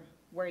sure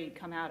where you'd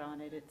come out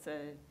on it.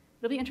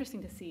 It'll be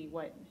interesting to see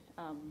what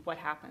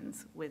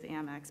happens with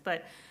Amex.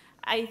 But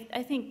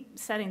I think,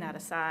 setting that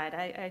aside,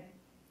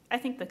 I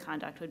think the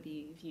conduct would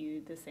be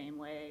viewed the same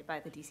way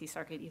by the DC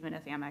Circuit, even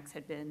if Amex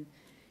had been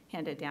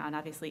handed down.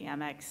 Obviously,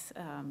 Amex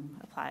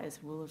applies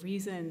rule of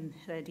reason.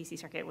 The DC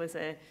Circuit was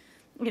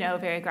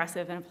very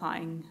aggressive in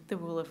applying the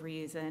rule of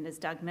reason. As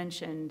Doug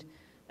mentioned,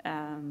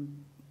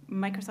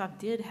 Microsoft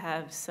did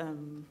have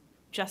some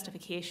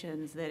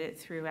justifications that it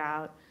threw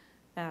out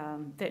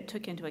that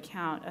took into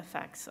account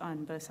effects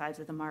on both sides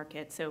of the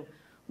market. So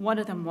one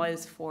of them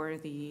was for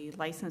the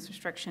license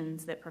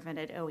restrictions that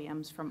prevented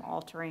OEMs from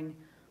altering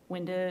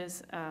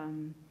Windows.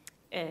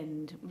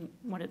 And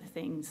one of the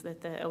things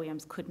that the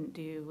OEMs couldn't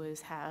do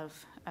was have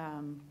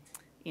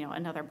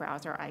another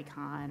browser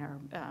icon or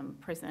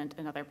present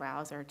another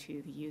browser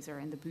to the user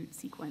in the boot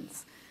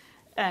sequence.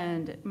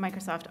 And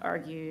Microsoft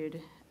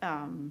argued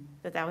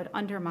that would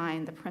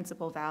undermine the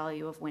principal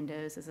value of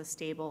Windows as a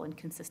stable and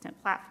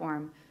consistent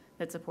platform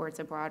that supports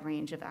a broad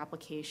range of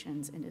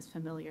applications and is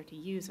familiar to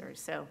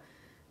users. So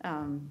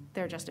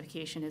their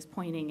justification is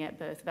pointing at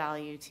both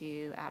value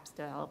to apps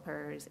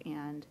developers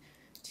and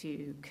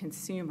to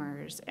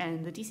consumers.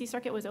 And the DC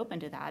Circuit was open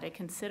to that. It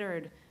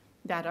considered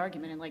that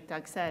argument, and like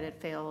Doug said, it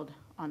failed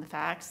on the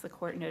facts. The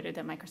court noted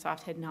that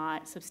Microsoft had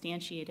not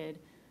substantiated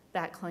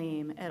that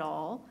claim at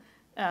all,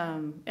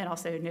 and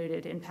also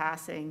noted in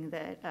passing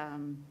that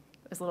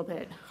it was a little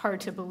bit hard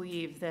to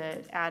believe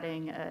that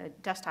adding a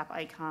desktop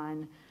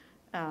icon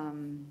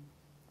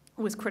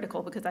was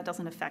critical, because that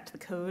doesn't affect the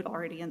code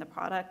already in the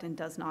product and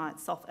does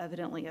not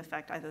self-evidently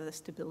affect either the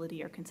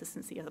stability or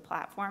consistency of the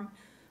platform.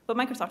 But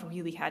Microsoft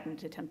really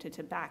hadn't attempted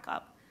to back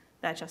up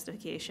that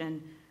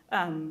justification.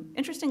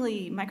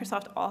 Interestingly,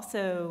 Microsoft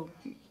also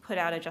put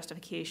out a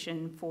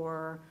justification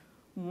for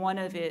one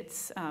of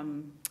its,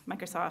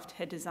 Microsoft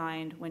had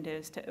designed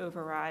Windows to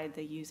override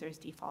the user's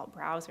default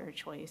browser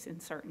choice in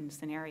certain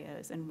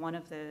scenarios, and one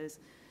of those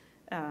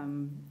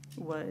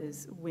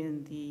was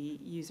when the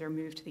user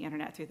moved to the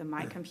internet through the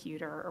My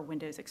Computer or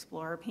Windows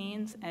Explorer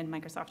panes, and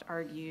Microsoft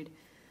argued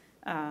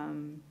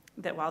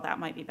that while that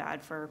might be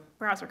bad for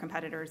browser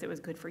competitors, it was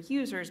good for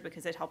users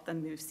because it helped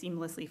them move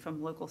seamlessly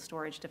from local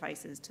storage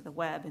devices to the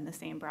web in the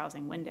same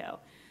browsing window.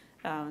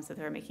 So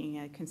they were making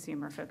a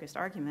consumer-focused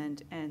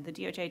argument, and the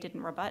DOJ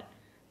didn't rebut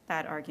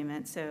that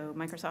argument, so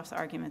Microsoft's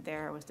argument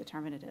there was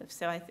determinative.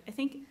 So I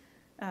think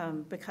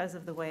because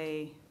of the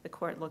way the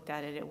court looked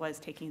at it, it was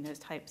taking those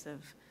types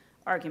of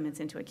arguments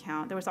into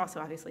account. There was also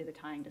obviously the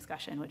tying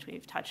discussion, which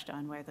we've touched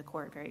on, where the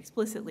court very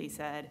explicitly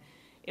said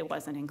it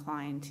wasn't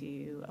inclined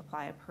to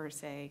apply a per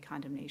se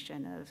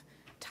condemnation of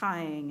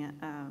tying,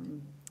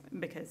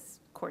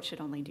 because courts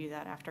should only do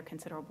that after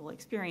considerable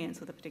experience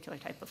with a particular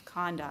type of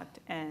conduct.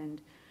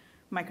 And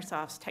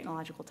Microsoft's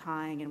technological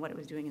tying and what it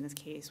was doing in this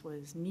case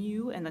was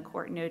new, and the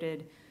court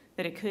noted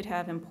that it could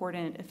have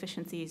important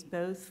efficiencies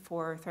both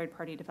for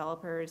third-party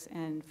developers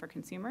and for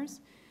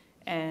consumers.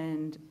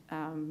 And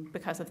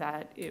because of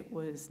that, it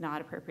was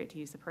not appropriate to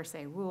use the per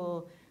se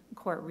rule. The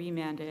court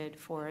remanded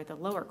for the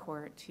lower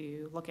court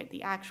to look at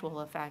the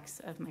actual effects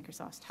of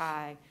Microsoft's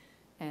tie.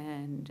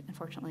 And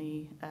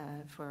unfortunately,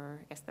 for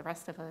I guess the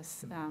rest of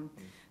us,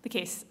 the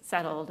case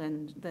settled,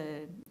 and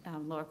the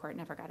lower court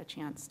never got a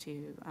chance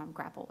to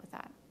grapple with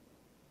that.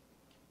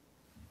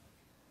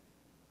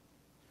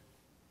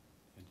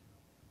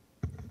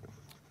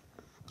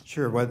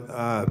 Sure. What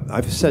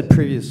I've said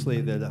previously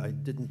that I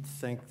didn't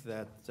think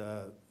that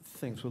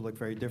things would look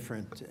very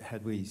different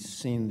had we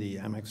seen the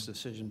Amex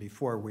decision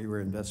before we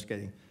were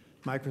investigating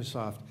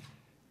Microsoft,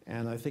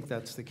 and I think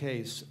that's the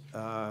case.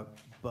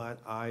 But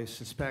I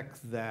suspect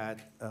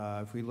that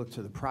if we look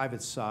to the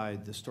private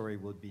side, the story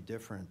would be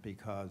different,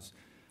 because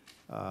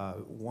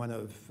one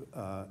of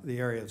the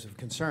areas of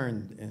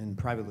concern in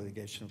private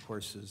litigation, of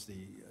course,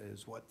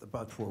 is what the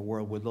but-for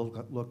world would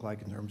look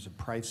like in terms of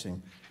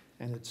pricing.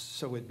 And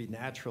so it'd be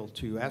natural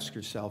to ask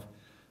yourself,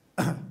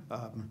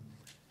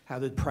 how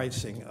did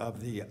pricing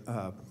of the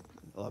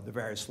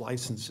various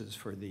licenses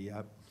for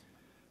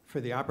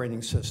the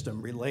operating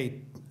system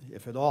relate,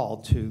 if at all,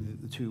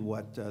 to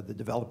what the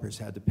developers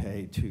had to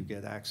pay to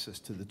get access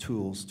to the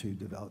tools to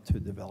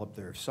develop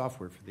their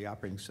software for the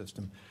operating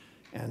system?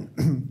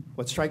 And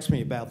what strikes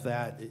me about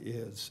that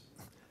is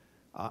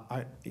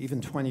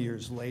Even 20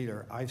 years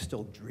later, I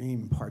still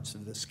dream parts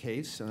of this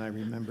case, and I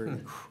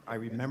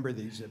remember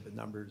the exhibit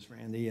numbers,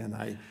 Randy, and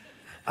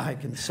I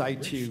can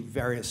cite to you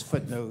various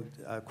footnote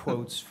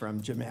quotes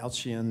from Jim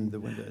Alchian,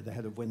 the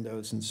head of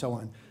Windows, and so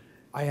on.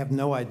 I have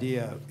no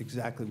idea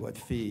exactly what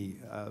fee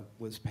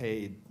was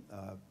paid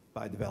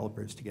by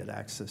developers to get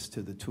access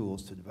to the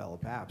tools to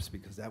develop apps,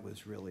 because that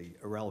was really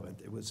irrelevant.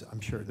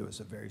 I'm sure there was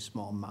a very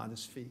small,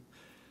 modest fee.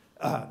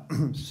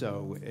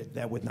 So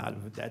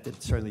that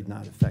did certainly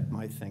not affect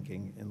my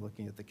thinking in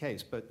looking at the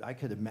case. But I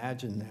could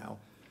imagine now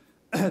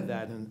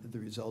that the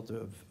result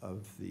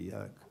of the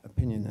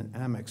opinion in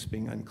Amex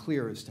being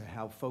unclear as to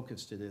how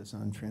focused it is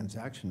on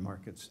transaction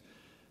markets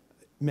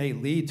may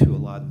lead to a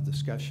lot of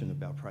discussion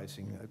about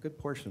pricing, a good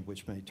portion of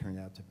which may turn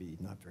out to be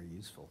not very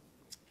useful.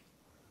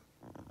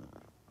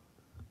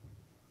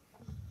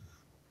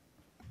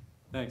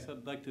 Thanks.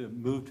 I'd like to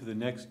move to the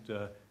next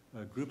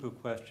group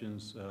of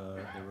questions that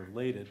are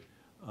related.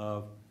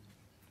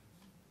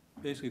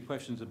 Basically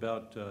questions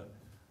about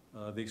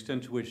the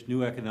extent to which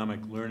new economic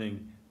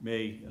learning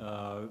may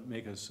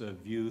make us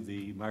view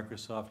the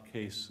Microsoft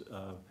case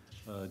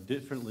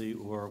differently,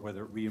 or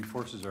whether it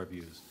reinforces our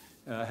views.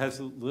 Has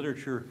the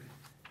literature,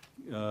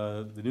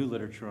 the new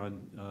literature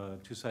on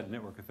two-sided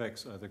network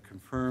effects, either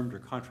confirmed or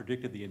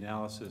contradicted the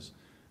analysis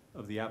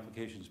of the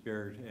application's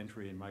barrier to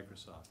entry in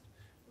Microsoft?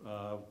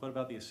 What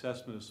about the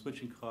assessment of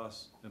switching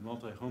costs and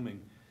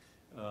multi-homing?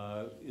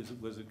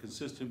 Was it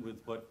consistent with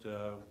what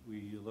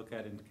we look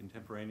at in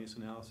contemporaneous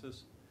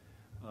analysis?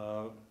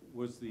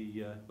 What does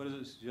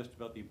it suggest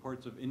about the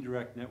importance of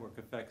indirect network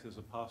effects as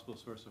a possible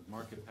source of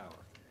market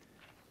power?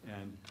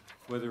 And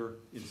whether,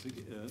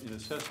 in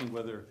assessing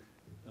whether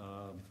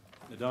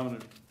the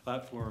dominant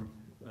platform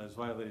has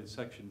violated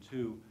Section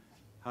 2,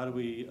 how do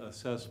we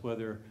assess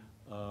whether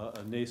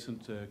a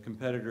nascent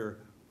competitor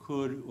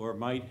could or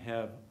might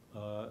have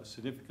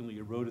significantly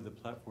eroded the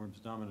platform's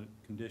dominant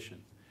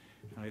condition?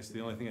 And I guess the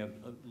only thing I'd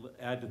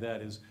add to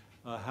that is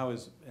how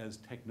has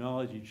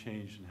technology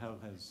changed, and how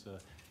has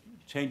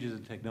changes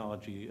in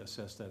technology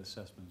assessed that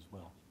assessment as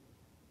well?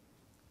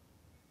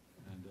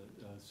 And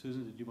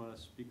Susan, did you want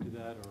to speak to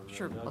that? Or,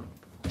 sure. Doug?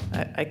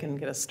 I can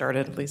get us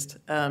started at least.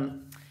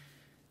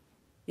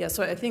 Yeah,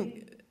 so I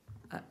think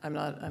I'm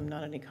not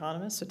an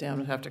economist, so Dan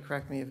would have to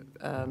correct me.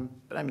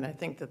 But I mean, I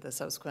think that the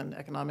subsequent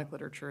economic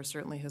literature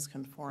certainly has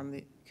confirmed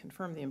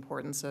the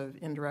importance of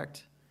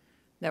indirect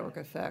network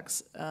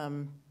effects.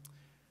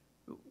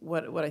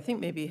 What I think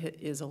maybe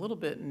is a little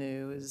bit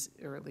new is,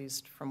 or at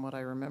least from what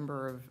I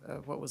remember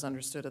of what was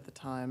understood at the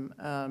time,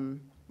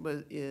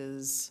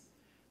 is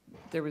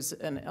there was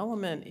an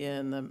element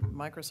in the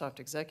Microsoft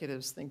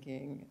executives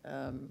thinking,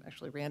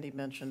 actually Randy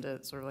mentioned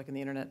it, sort of like in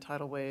the internet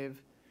tidal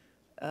wave.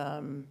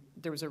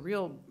 There was a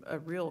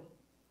real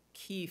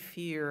key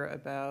fear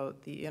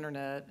about the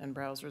internet and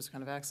browsers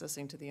kind of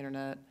accessing to the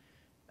internet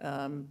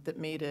that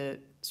made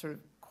it sort of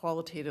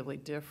qualitatively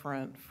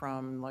different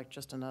from like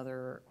just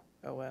another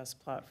OS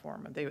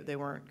platform. And they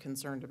weren't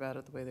concerned about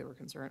it the way they would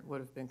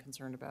have been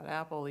concerned about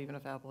Apple, even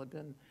if Apple had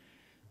been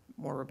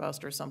more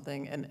robust or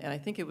something. And I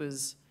think it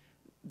was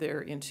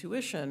their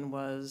intuition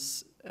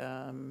was,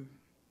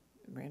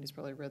 Randy's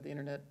probably read the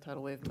Internet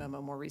Tidal Wave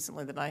memo more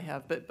recently than I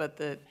have, but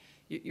that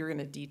you're going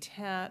to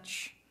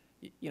detach,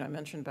 I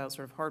mentioned about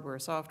sort of hardware,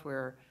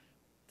 software,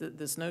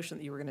 this notion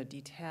that you were going to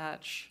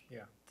detach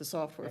the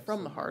software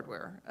from the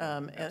hardware,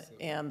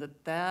 and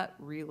that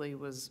really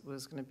was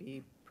going to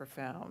be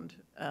profound.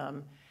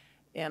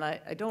 And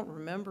I don't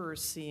remember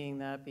seeing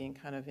that being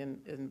kind of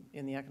in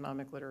the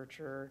economic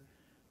literature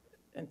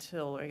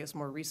until, I guess,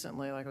 more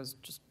recently. Like I was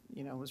just,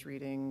 was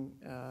reading,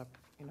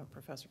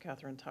 Professor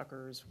Catherine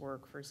Tucker's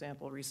work, for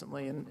example,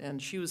 recently,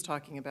 and she was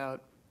talking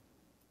about,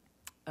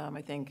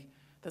 I think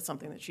that's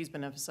something that she's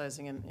been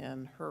emphasizing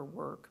in her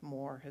work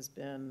more, has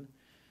been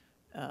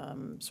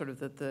sort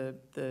of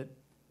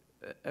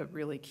a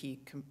really key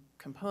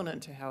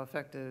component to how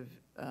effective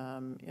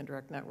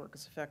indirect network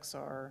effects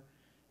are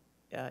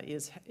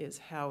is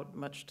how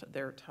much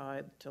they're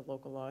tied to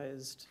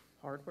localized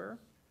hardware.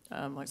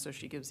 So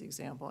she gives the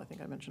example, I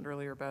think I mentioned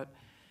earlier, about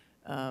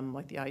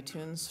like the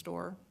iTunes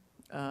store,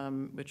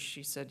 which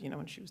she said,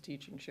 when she was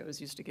teaching, she always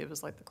used to give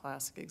us like the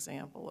classic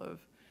example of,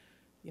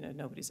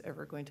 nobody's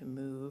ever going to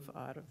move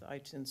out of the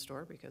iTunes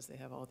store because they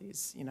have all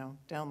these,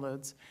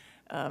 downloads.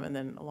 And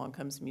then along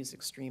comes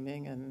music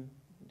streaming, and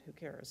who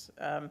cares?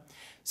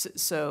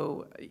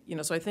 So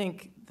I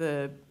think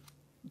the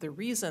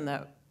reason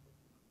that,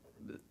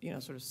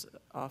 sort of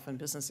often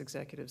business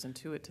executives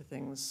intuit to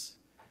things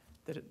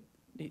that it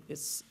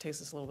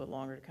takes us a little bit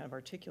longer to kind of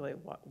articulate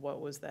what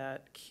was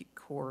that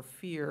core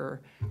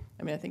fear.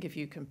 I mean, I think if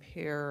you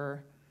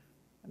compare,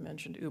 I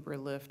mentioned Uber,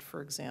 Lyft,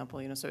 for example,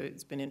 so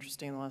it's been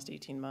interesting in the last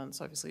 18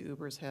 months. Obviously,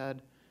 Uber's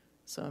had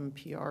some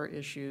PR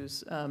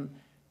issues.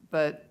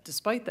 But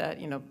despite that,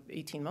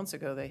 18 months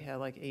ago, they had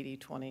like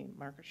 80-20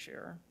 market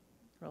share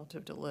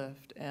relative to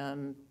Lyft.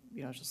 And,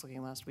 I was just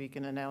looking last week,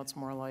 and now it's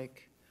more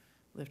like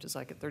Lyft is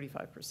like at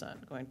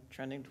 35%,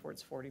 trending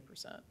towards 40%.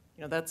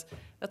 You know, that's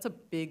a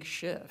big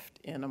shift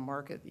in a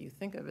market that you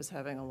think of as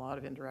having a lot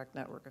of indirect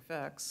network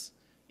effects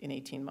in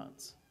 18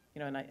 months. You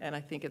know, and I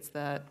think it's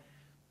that,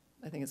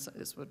 I think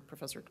it's what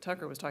Professor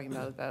Tucker was talking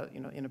about, you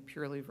know, in a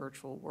purely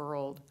virtual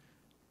world,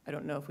 I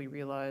don't know if we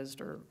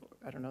realized, or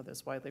I don't know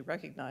that's widely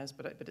recognized,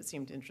 but it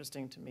seemed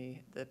interesting to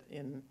me that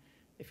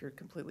if you're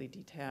completely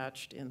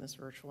detached in this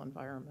virtual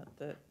environment,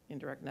 that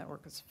indirect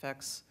network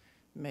effects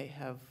may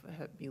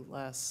be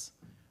less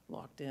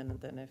locked in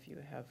than if you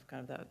have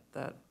kind of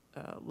that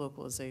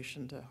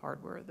localization to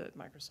hardware that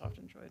Microsoft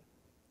enjoyed.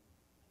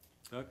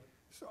 Doug?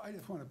 So I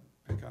just want to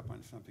pick up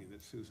on something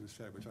that Susan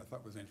said, which I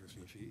thought was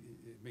interesting. She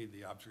made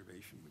the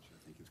observation, which I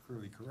think is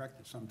clearly correct,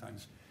 that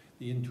sometimes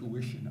the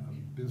intuition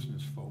of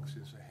business folks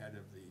is ahead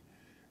of the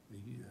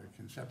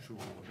conceptual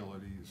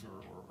abilities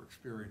or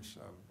experience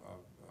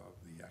of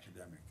the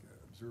academic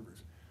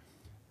observers.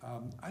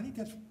 I think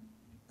that's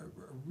a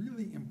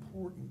really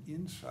important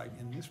insight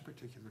in this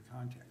particular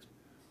context.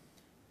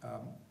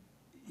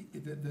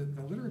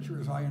 The literature,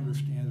 as I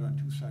understand it,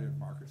 on two-sided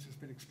markets has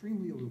been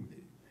extremely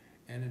illuminating.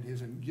 And it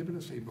has given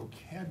us a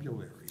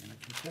vocabulary and a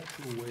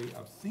conceptual way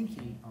of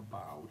thinking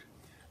about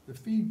the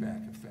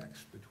feedback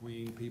effects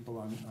between people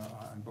on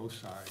both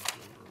sides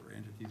or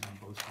entities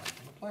on both sides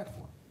of the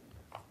platform.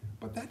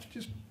 But that's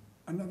just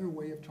another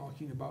way of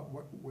talking about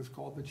what was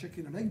called the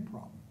chicken and egg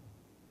problem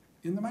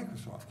in the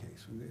Microsoft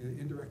case, in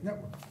the indirect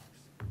network case.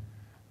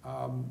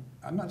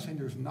 I'm not saying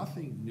there's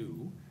nothing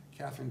new.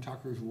 Catherine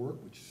Tucker's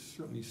work, which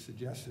certainly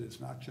suggests that it's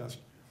not just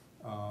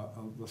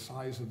the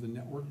size of the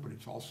network, but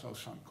it's also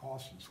sunk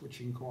costs and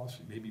switching costs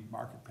and maybe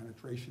market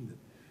penetration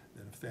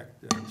that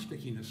affect the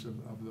stickiness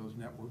of those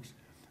networks.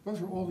 Those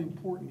are all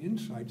important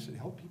insights that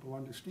help people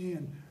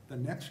understand the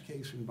next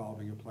case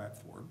involving a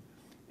platform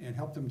and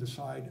help them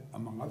decide,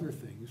 among other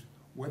things,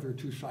 whether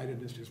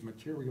two-sidedness is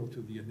material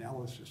to the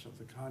analysis of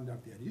the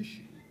conduct at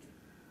issue.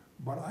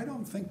 But I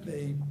don't think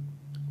they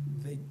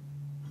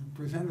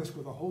present us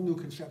with a whole new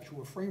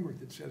conceptual framework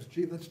that says,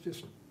 gee, let's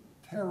just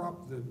tear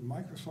up the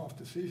Microsoft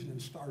decision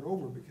and start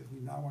over because we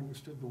now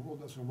understood the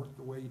world doesn't work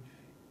the way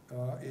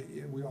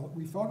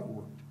we thought it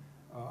worked.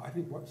 I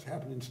think what's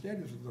happened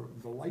instead is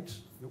the lights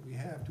that we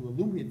have to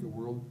illuminate the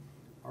world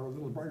are a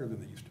little brighter than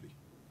they used to be.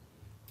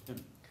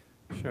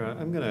 Sure,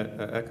 I'm going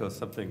to echo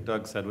something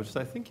Doug said, which is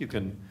I think you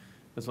can,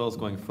 as well as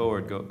going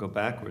forward, go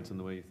backwards in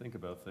the way you think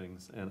about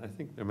things. And I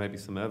think there might be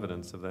some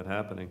evidence of that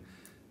happening.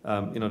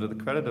 You know, to the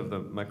credit of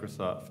the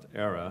Microsoft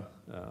era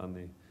on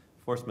the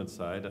enforcement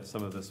side,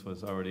 some of this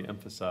was already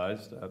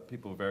emphasized.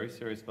 People were very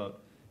serious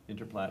about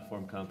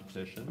inter-platform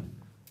competition,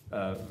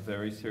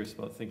 very serious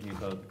about thinking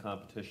about the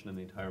competition in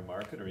the entire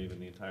market or even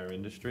the entire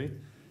industry.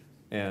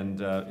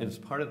 And as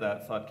part of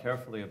that, thought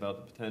carefully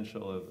about the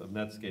potential of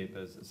Netscape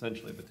as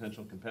essentially a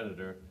potential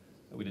competitor.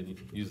 We didn't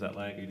use that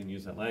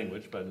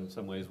language, but in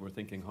some ways we're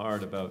thinking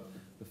hard about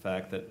the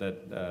fact that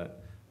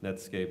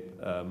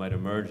Netscape might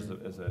emerge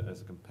as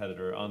a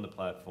competitor on the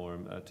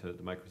platform to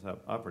the Microsoft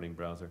operating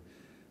browser.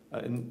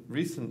 I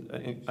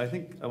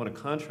think I want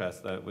to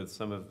contrast that with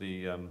some of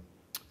the,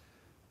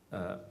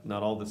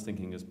 not all this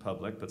thinking is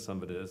public, but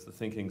some of it is, the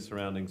thinking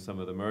surrounding some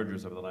of the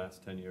mergers over the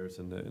last 10 years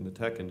in the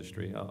tech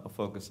industry. I'll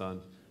focus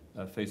on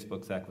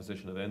Facebook's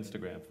acquisition of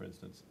Instagram, for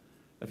instance.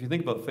 If you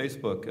think about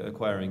Facebook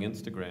acquiring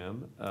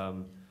Instagram,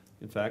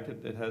 in fact,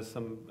 it has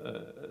some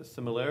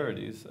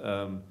similarities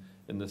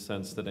in the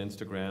sense that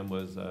Instagram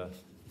was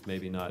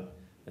maybe not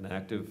an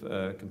active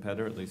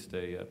competitor, at least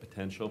a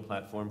potential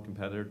platform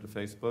competitor to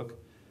Facebook.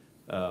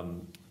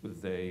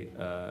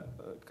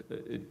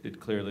 It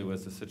clearly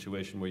was a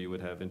situation where you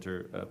would have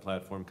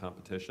inter-platform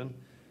competition.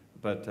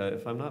 But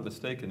if I'm not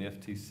mistaken, the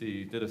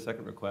FTC did a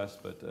second request,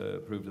 but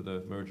approved of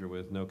the merger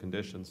with no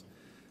conditions.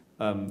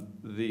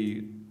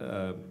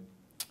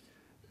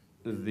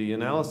 The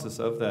analysis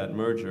of that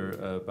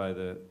merger by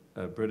the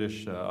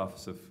British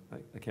Office of, I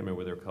can't remember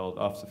what they're called,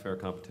 Office of Fair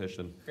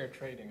Competition. Fair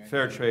trading.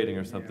 Fair trading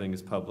or something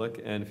is public.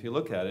 And if you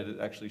look at it,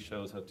 it actually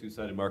shows how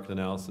two-sided market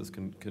analysis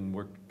can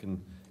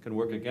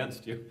work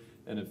against you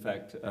and, in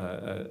fact,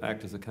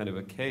 act as a kind of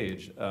a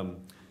cage.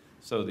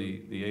 So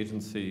the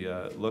agency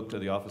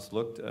the office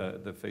looked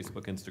at the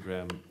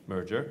Facebook-Instagram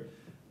merger.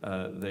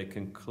 They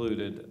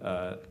concluded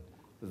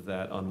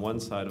that on one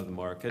side of the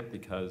market,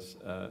 because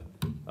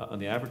on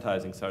the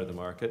advertising side of the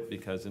market,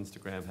 because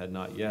Instagram had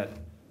not yet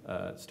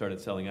started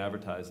selling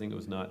advertising, it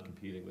was not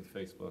competing with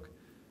Facebook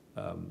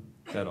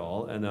at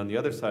all. And on the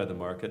other side of the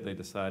market, they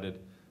decided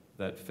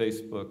that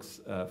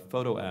Facebook's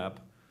photo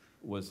app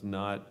was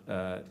not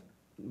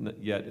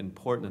yet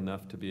important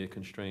enough to be a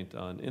constraint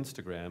on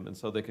Instagram, and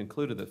so they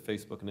concluded that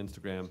Facebook and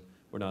Instagram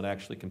were not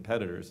actually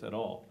competitors at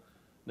all.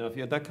 Now, if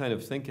you had that kind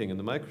of thinking in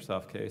the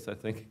Microsoft case, I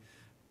think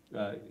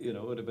it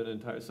would have been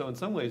entire. So in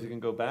some ways, you can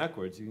go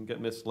backwards. You can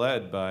get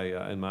misled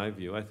by, in my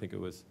view, I think it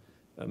was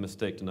a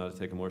mistake to not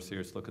take a more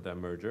serious look at that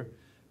merger.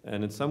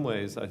 And in some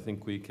ways, I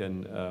think we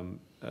can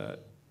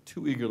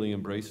too eagerly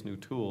embrace new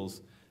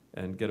tools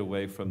and get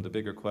away from the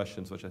bigger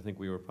questions, which I think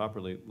we were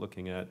properly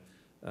looking at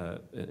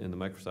in the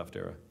Microsoft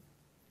era.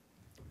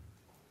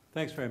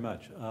 Thanks very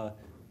much.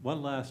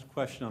 One last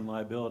question on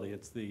liability.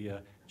 It's the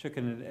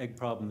chicken and egg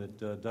problem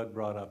that Doug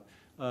brought up.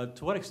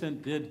 To what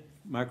extent did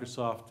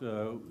Microsoft,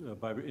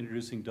 by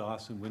introducing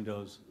DOS and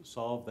Windows,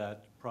 solve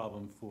that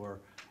problem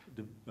for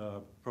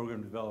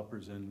program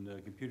developers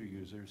and computer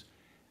users?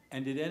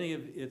 And did any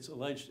of its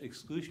alleged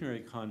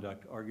exclusionary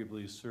conduct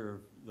arguably serve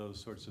those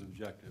sorts of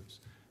objectives?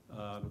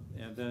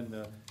 And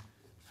then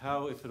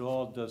how, if at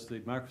all, does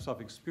the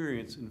Microsoft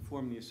experience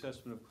inform the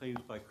assessment of claims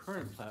by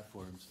current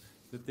platforms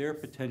that their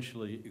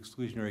potentially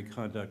exclusionary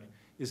conduct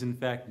is in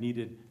fact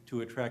needed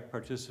to attract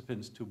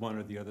participants to one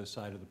or the other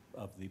side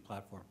of the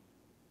platform?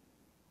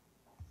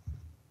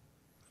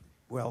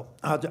 Well,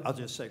 I'll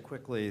just say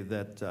quickly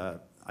that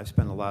I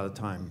spent a lot of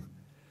time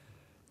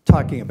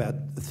thinking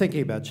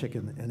about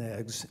chicken and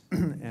eggs,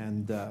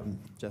 and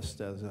just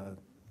as a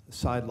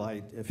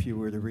sidelight, if you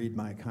were to read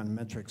my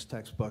econometrics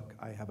textbook,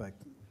 I have an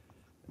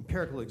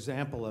empirical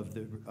example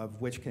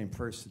of which came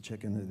first, the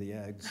chicken or the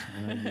eggs,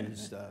 and I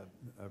used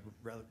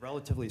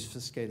relatively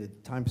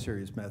sophisticated time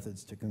series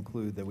methods to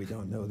conclude that we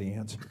don't know the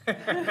answer.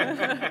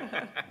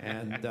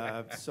 And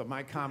so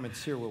my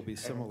comments here will be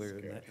similar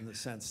in the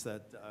sense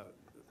that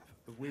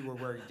we were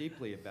worried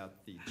deeply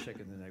about the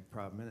chicken and egg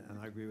problem, and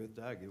I agree with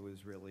Doug. It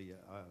was really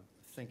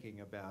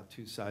thinking about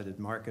two-sided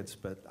markets,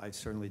 but I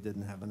certainly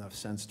didn't have enough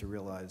sense to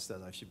realize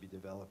that I should be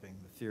developing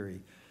the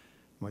theory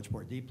much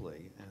more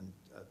deeply and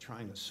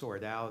trying to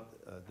sort out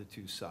the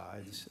two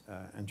sides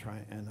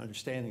and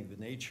understanding the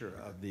nature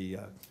of the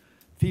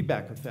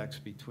feedback effects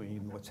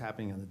between what's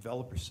happening on the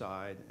developer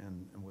side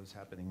and what's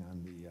happening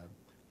on the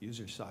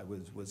user side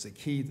was the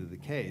key to the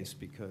case,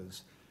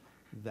 because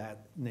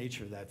that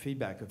nature, that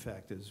feedback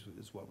effect is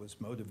what was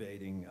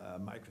motivating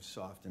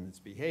Microsoft in its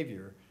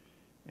behavior.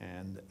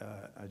 And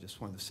I just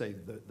wanted to say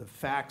the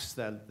facts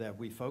that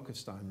we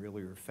focused on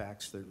really were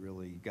facts that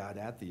really got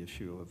at the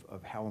issue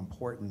of how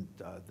important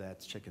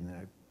that chicken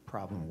and egg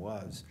problem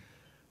was.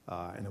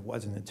 And it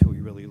wasn't until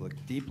we really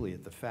looked deeply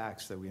at the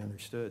facts that we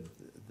understood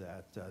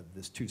that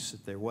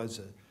there was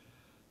a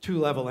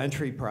two-level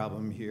entry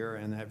problem here,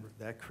 and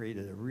that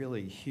created a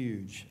really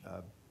huge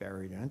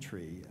barrier to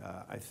entry.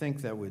 I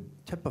think that would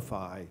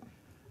typify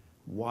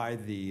why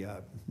the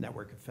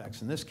network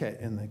effects in this case,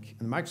 in the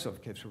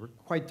Microsoft case, were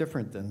quite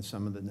different than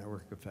some of the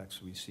network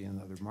effects we see in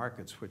other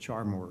markets, which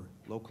are more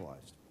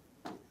localized.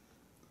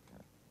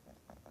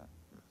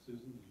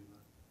 Susan, did you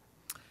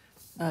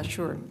want?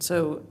 Sure.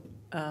 So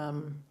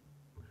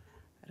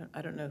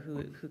I don't know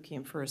who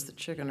came first, the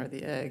chicken or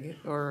the egg,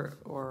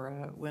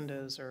 or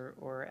Windows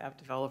or app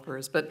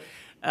developers, but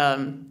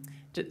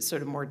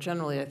sort of more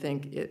generally, I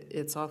think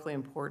it's awfully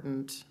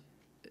important,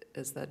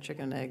 as that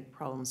chicken and egg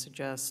problem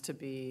suggests, to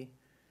be,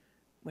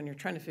 when you're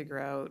trying to figure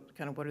out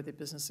kind of what are the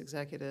business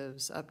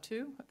executives up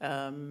to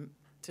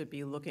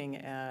be looking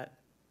at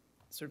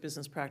sort of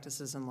business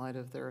practices in light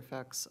of their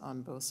effects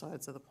on both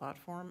sides of the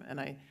platform.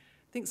 And I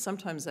think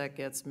sometimes that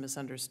gets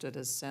misunderstood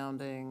as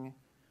sounding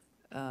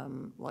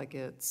like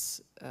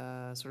it's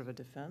sort of a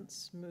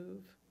defense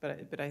move,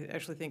 but I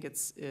actually think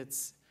it's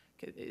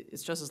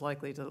just as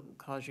likely to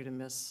cause you to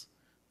miss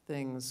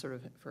things sort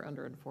of for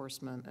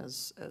under-enforcement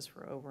as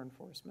for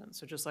over-enforcement.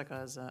 So just like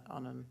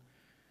on an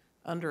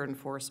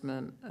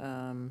under-enforcement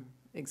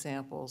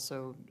example,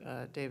 so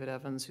David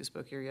Evans, who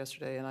spoke here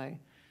yesterday, and I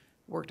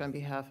worked on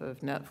behalf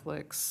of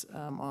Netflix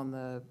on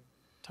the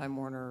Time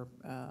Warner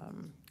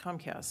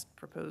Comcast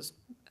proposed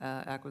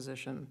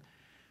acquisition.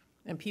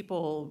 And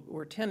people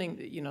were tending,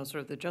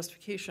 sort of the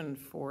justification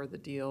for the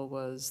deal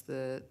was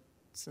that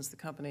since the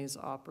companies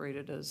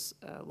operated as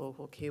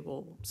local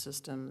cable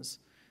systems,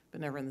 but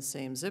never in the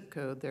same zip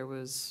code, there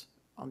was,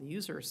 on the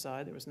user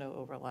side, there was no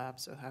overlap,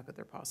 so how could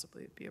there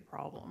possibly be a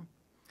problem?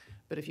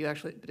 But if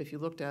you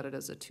looked at it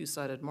as a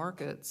two-sided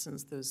market,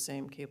 since those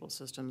same cable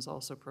systems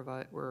also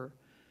were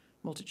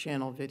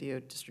multi-channel video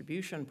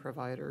distribution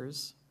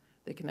providers,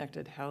 they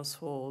connected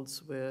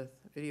households with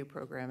video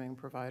programming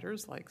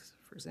providers, like,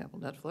 for example,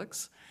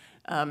 Netflix.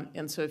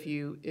 And so if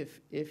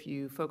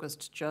you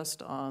focused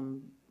just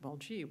on, well,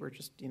 gee, we're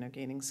just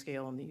gaining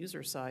scale on the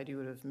user side, you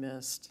would have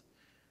missed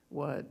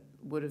what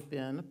would have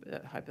been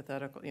a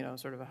hypothetical,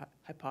 sort of a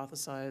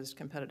hypothesized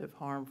competitive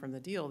harm from the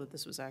deal, that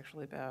this was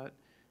actually about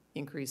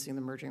increasing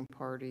the merging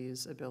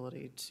parties'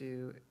 ability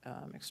to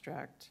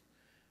extract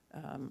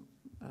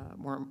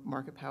more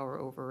market power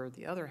over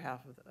the other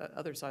half of the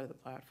other side of the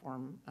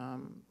platform,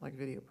 like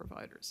video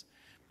providers,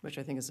 which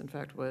I think is in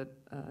fact what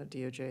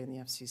DOJ and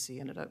the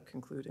FTC ended up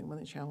concluding when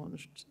they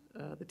challenged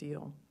the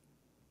deal.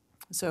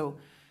 So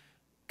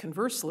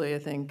conversely, I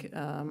think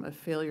a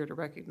failure to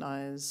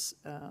recognize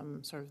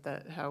sort of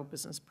that how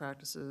business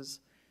practices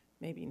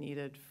may be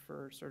needed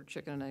for sort of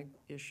chicken and egg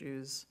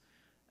issues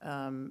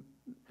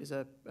is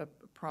a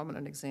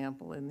prominent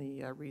example in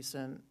the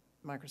recent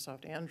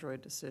Microsoft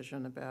Android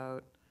decision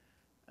about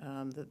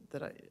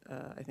that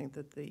I think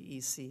that the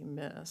EC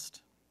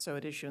missed. So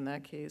at issue in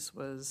that case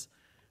was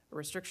a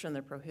restriction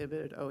that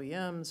prohibited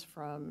OEMs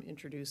from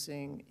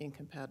introducing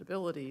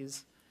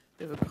incompatibilities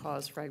that would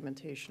cause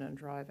fragmentation and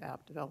drive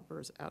app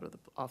developers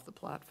off the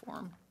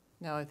platform.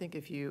 Now, I think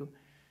if you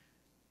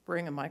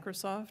bring a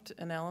Microsoft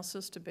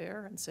analysis to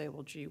bear and say,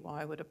 well, gee,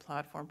 why would a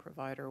platform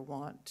provider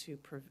want to,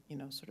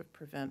 sort of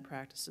prevent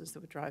practices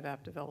that would drive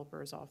app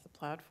developers off the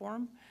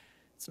platform?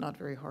 It's not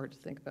very hard to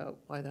think about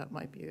why that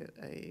might be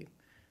a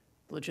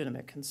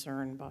legitimate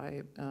concern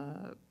by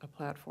a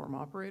platform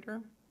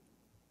operator.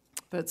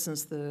 But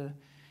since the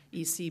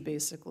EC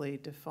basically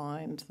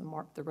defined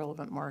the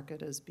relevant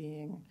market as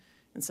being,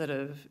 instead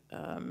of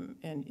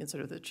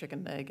the chicken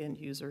and egg end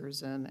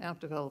users and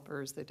app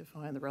developers, they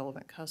define the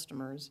relevant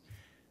customers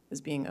as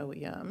being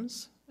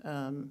OEMs.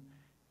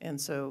 And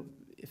so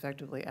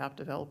effectively app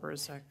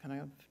developers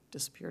kind of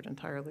disappeared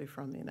entirely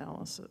from the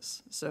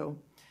analysis. So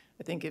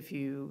I think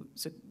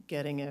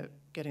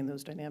getting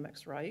those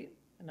dynamics right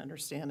and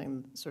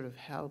understanding sort of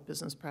how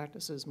business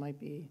practices might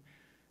be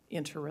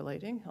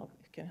interrelating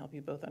can help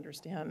you both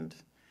understand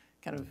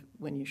kind of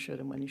when you should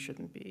and when you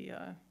shouldn't be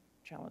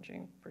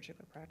challenging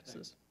particular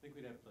practices. I think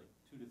we'd have like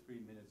 2 to 3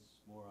 minutes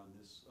more on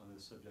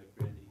this subject,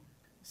 Randy.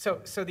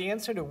 So the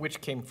answer to which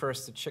came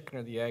first, the chicken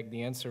or the egg,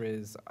 the answer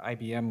is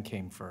IBM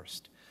came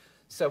first.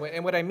 So,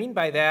 and what I mean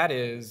by that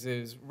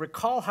is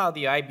recall how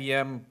the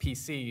IBM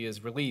PC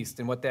is released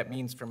and what that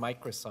means for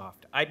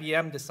Microsoft.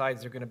 IBM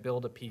decides they're going to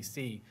build a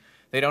PC.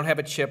 They don't have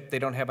a chip, they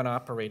don't have an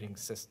operating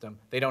system,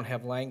 they don't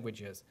have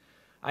languages.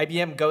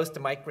 IBM goes to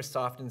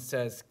Microsoft and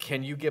says,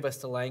 can you give us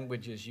the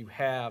languages you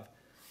have?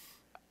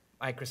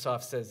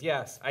 Microsoft says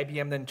yes.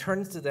 IBM then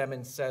turns to them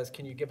and says,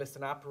 can you give us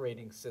an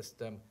operating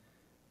system?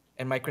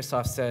 And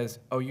Microsoft says,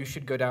 oh, you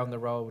should go down the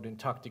road and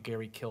talk to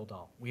Gary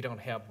Kildall. We don't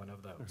have one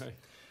of those. Right.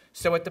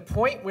 So at the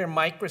point where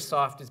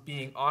Microsoft is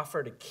being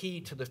offered a key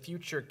to the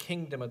future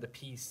kingdom of the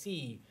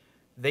PC,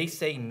 they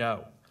say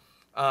no.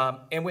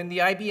 And when the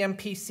IBM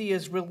PC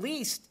is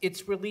released,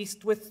 it's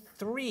released with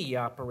 3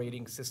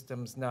 operating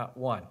systems, not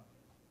 1.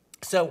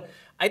 So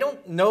I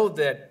don't know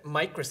that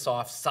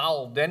Microsoft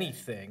solved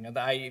anything. And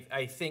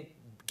I think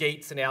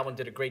Gates and Allen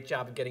did a great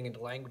job of getting into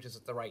languages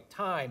at the right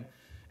time.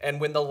 And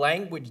when the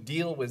language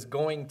deal was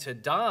going to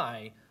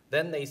die,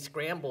 then they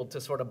scrambled to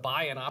sort of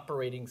buy an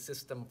operating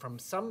system from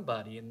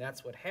somebody, and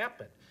that's what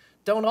happened.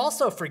 Don't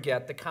also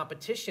forget the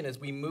competition as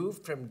we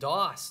move from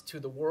DOS to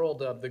the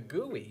world of the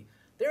GUI.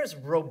 There's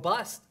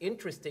robust,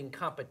 interesting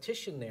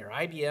competition there.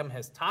 IBM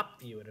has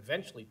TopView and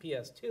eventually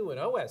PS2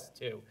 and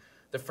OS2.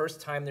 The first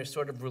time they're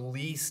sort of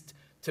released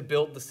to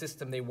build the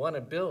system they want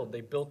to build. They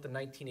built the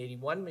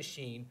 1981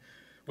 machine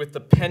with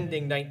the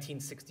pending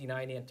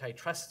 1969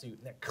 antitrust suit,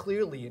 and that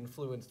clearly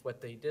influenced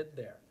what they did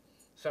there.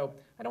 So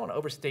I don't want to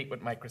overstate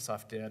what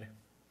Microsoft did.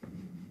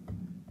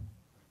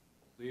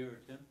 Leo or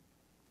Tim?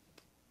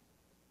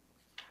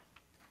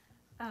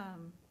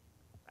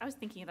 I was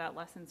thinking about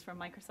lessons from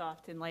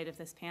Microsoft in light of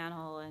this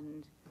panel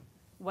and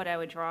what I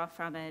would draw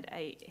from it.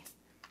 I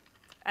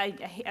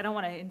don't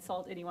want to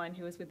insult anyone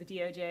who was with the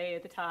DOJ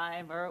at the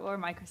time or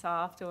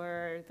Microsoft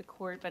or the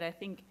court, but I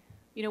think,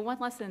 one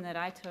lesson that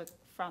I took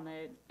from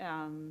it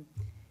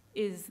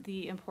is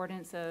the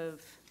importance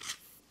of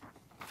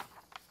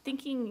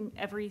thinking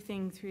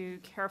everything through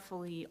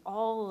carefully,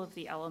 all of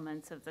the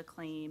elements of the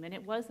claim. And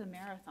it was a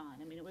marathon.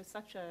 I mean, it was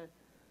such a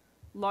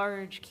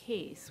large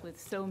case with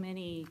so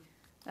many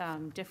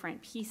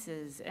different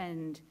pieces.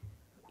 And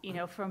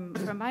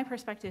from my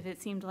perspective,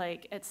 it seemed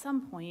like at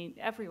some point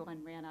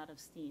everyone ran out of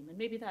steam, and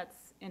maybe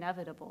that's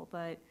inevitable.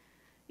 But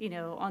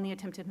on the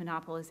attempted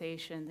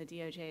monopolization, the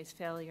DOJ's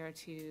failure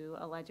to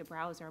allege a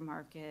browser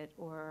market,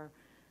 or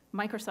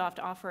Microsoft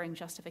offering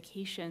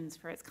justifications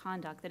for its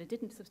conduct that it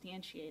didn't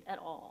substantiate at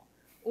all,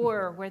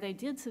 or where they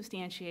did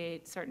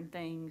substantiate certain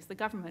things, the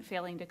government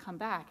failing to come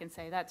back and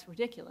say that's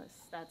ridiculous,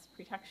 that's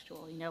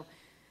pretextual.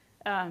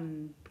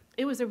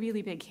 It was a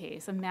really big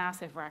case, a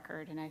massive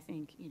record, and I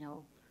think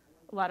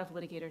a lot of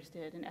litigators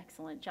did an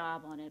excellent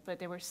job on it, but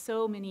there were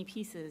so many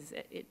pieces,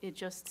 it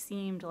just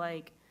seemed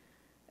like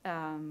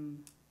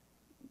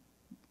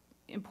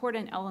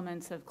important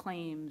elements of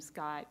claims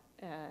got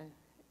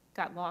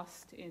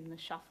lost in the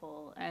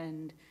shuffle.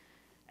 And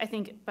I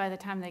think by the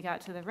time they got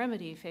to the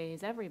remedy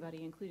phase,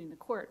 everybody, including the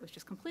court, was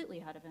just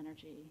completely out of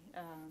energy.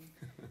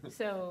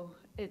 So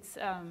it's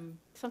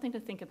something to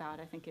think about,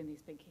 I think, in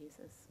these big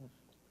cases.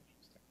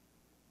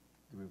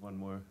 Give me one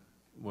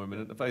more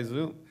minute. If I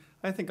zoom,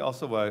 I think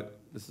also why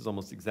this is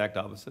almost the exact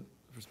opposite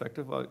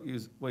perspective.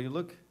 While you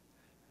look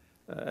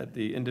at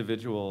the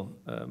individual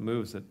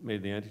moves that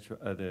made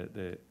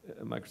the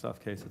Microsoft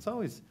case, it's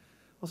always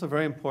also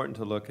very important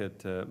to look at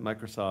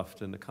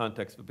Microsoft in the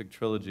context of a big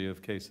trilogy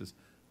of cases: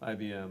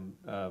 IBM,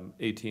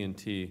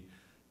 AT&T,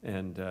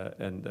 and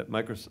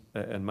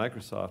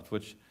Microsoft,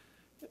 which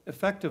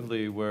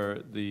effectively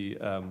were the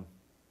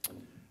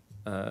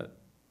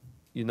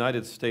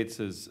United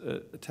States'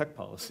 tech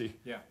policy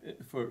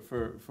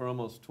for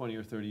almost 20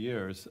 or 30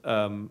 years,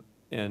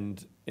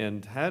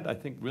 and had, I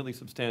think, really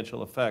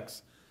substantial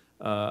effects.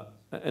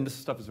 And this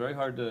stuff is very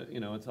hard to,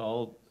 it's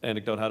all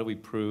anecdote. How do we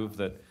prove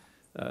that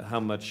how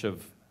much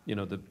of,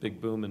 the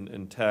big boom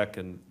in tech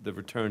and the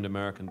return to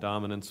American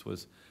dominance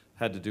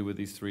had to do with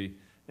these 3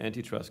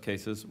 antitrust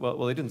cases?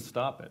 Well, they didn't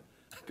stop it,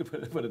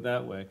 put it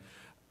that way.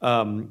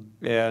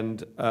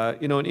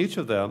 In each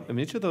of them, in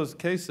each of those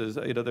cases,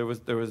 there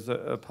was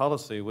a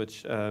policy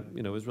which,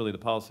 was really the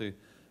policy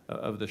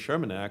of the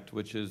Sherman Act,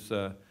 which is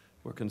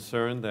we're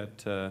concerned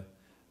that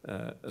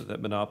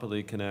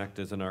monopoly can act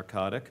as a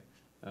narcotic.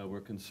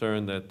 We're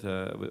concerned that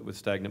with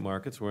stagnant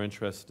markets, we're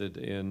interested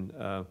in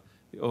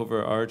the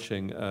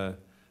overarching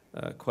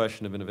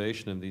question of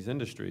innovation in these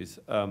industries.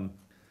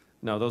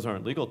 Now, those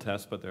aren't legal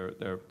tests, but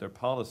they're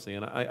policy,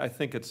 and I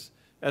think as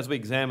we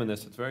examine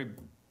this, it's very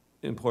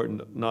important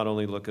to not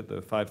only look at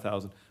the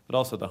 5,000, but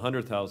also the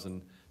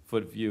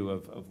 100,000-foot view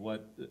of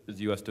what is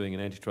the U.S. doing in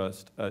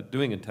antitrust,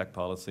 doing in tech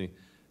policy,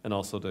 and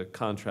also to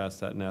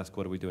contrast that and ask,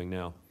 what are we doing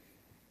now?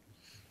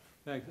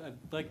 Thanks. I'd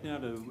like now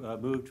to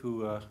move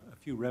to a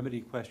few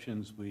remedy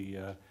questions. We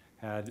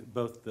had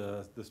both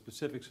the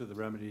specifics of the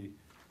remedy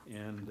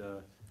and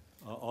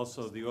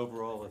also the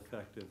overall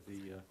effect of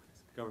the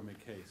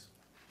government case.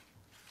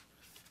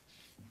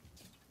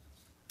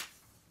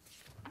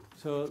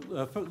 So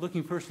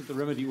looking first at the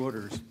remedy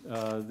orders,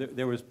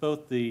 there was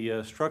both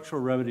the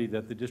structural remedy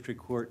that the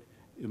district court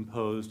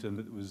imposed and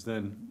that was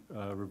then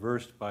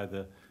reversed by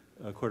the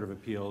Court of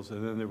Appeals,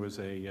 and then there was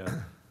a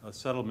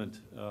settlement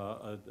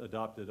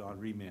adopted on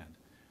remand.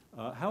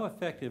 How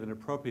effective and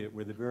appropriate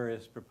were the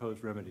various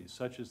proposed remedies,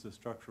 such as the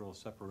structural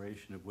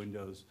separation of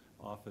Windows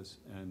Office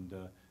and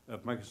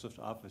of Microsoft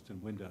Office and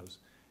Windows,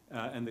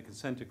 and the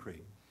consent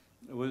decree?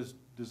 Was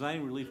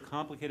design relief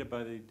complicated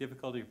by the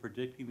difficulty of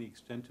predicting the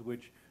extent to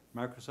which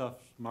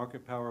Microsoft's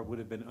market power would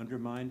have been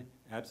undermined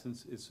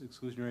absent its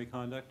exclusionary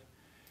conduct?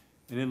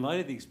 And in light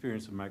of the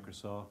experience of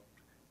Microsoft,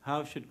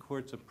 how should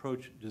courts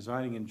approach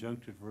designing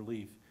injunctive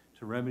relief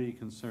to remedy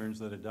concerns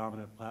that a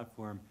dominant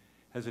platform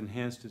has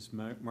enhanced its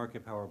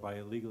market power by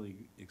illegally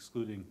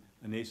excluding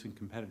a nascent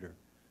competitor?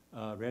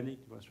 Randy,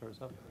 do you want to start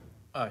us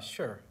off?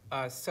 Sure.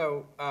 I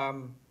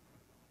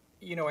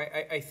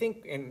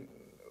think, and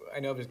I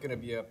know there's going to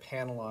be a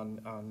panel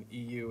on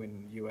EU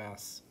and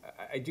US.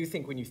 I do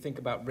think when you think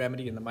about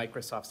remedy in the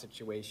Microsoft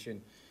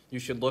situation, you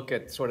should look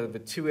at sort of the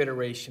two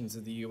iterations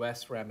of the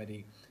US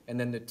remedy and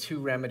then the two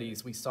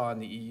remedies we saw in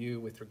the EU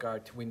with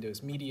regard to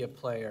Windows Media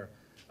Player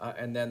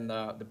and then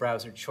the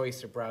browser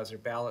choice or browser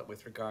ballot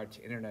with regard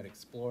to Internet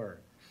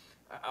Explorer.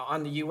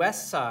 On the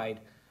US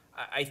side,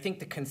 I think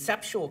the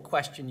conceptual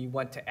question you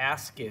want to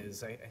ask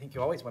is, I think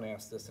you always want to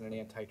ask this in an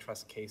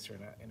antitrust case or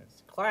in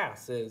a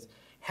class, is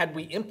had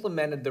we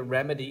implemented the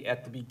remedy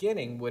at the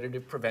beginning, would it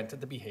have prevented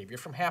the behavior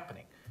from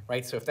happening,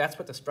 right? So if that's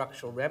what the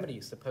structural remedy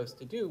is supposed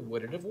to do,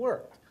 would it have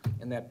worked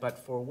in that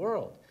but-for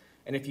world?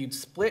 And if you'd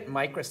split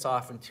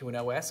Microsoft into an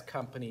OS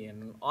company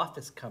and an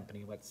Office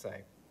company, let's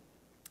say,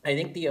 I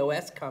think the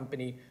OS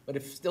company would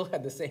have still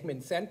had the same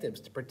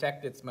incentives to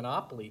protect its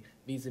monopoly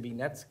vis-a-vis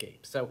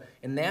Netscape. So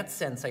in that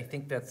sense, I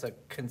think that's a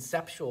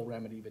conceptual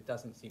remedy that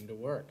doesn't seem to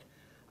work.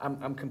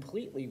 I'm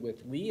completely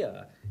with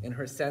Leah in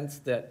her sense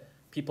that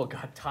people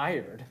got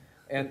tired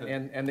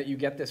and that you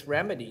get this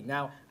remedy.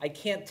 Now, I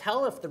can't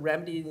tell if the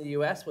remedy in the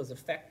US was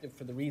effective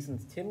for the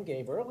reasons Tim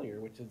gave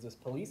earlier, which is this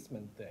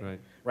policeman thing,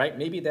 right?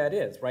 Maybe that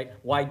is, right?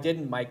 Why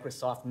didn't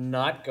Microsoft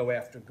not go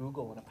after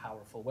Google in a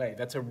powerful way?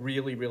 That's a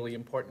really, really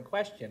important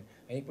question.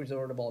 I think we're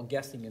sort of all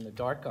guessing in the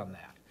dark on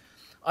that.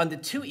 On the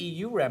two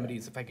EU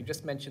remedies, if I could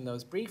just mention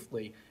those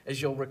briefly,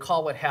 as you'll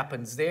recall what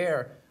happens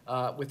there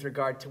with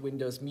regard to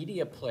Windows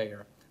Media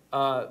Player,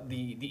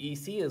 the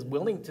EC is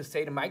willing to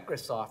say to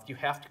Microsoft, you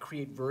have to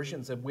create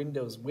versions of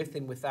Windows with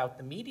and without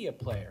the media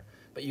player,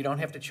 but you don't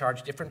have to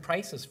charge different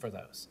prices for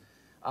those.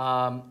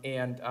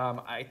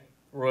 I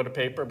wrote a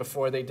paper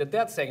before they did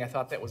that saying I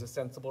thought that was a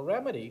sensible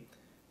remedy.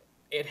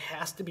 It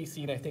has to be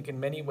seen, I think, in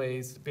many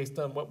ways, based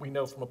on what we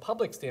know from a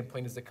public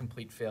standpoint, as a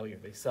complete failure.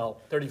 They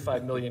sell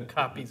 35 million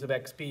copies of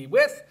XP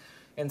with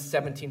and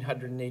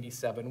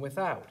 1,787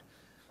 without.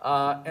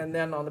 And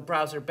then on the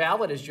browser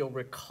ballot, as you'll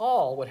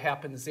recall, what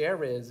happens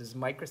there is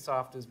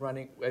Microsoft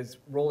is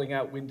rolling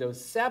out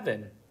Windows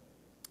 7.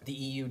 The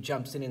EU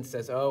jumps in and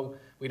says, oh,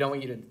 we don't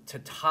want you to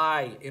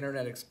tie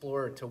Internet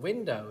Explorer to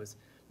Windows.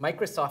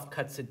 Microsoft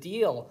cuts a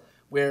deal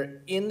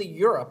where in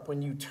Europe,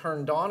 when you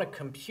turned on a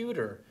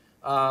computer,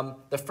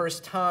 the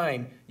first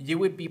time, you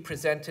would be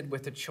presented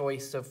with a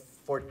choice of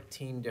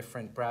 14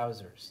 different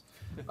browsers.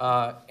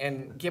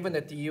 And given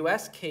that the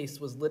US case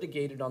was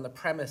litigated on the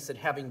premise that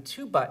having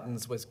two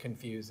buttons was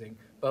confusing,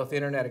 both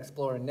Internet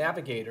Explorer and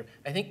Navigator,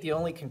 I think the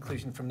only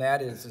conclusion from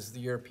that is the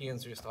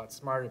Europeans are just a lot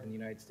smarter than the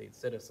United States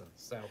citizens.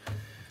 So,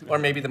 or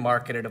maybe the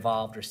market had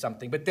evolved or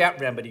something, but that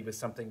remedy was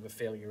something of a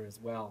failure as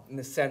well, in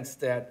the sense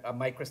that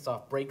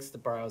Microsoft breaks the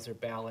browser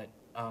ballot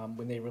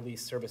when they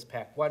release Service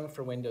Pack 1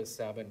 for Windows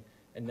 7,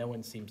 and no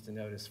one seems to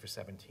notice for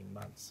 17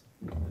 months.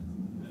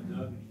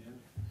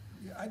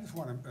 I just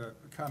want to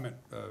comment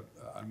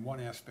on one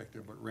aspect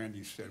of what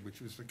Randy said,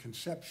 which was the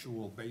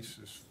conceptual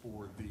basis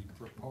for the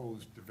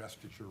proposed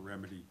divestiture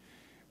remedy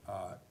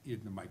in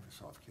the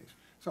Microsoft case.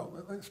 So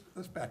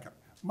let's back up.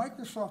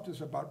 Microsoft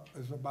is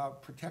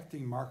about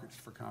protecting markets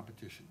for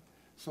competition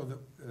so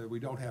that we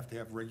don't have to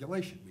have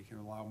regulation. We can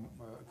allow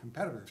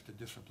competitors to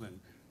discipline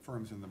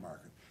firms in the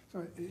market.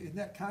 So in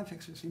that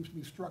context, it seems to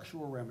me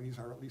structural remedies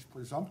are at least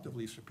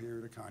presumptively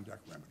superior to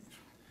conduct remedies.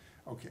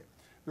 Okay,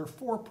 there are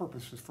four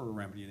purposes for a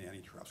remedy in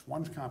antitrust.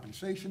 One's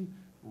compensation,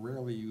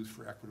 rarely used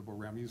for equitable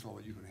remedies, although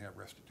you can have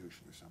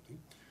restitution or something.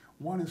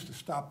 One is to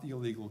stop the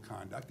illegal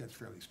conduct, that's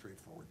fairly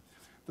straightforward.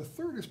 The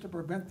third is to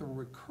prevent the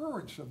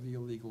recurrence of the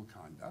illegal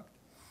conduct,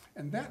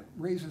 and that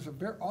raises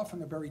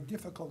often a very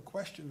difficult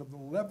question of the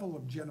level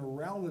of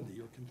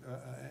generality or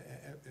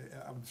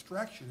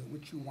abstraction at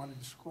which you want to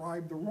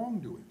describe the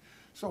wrongdoing.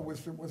 So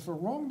was the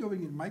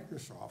wrongdoing in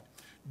Microsoft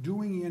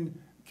doing in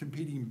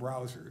competing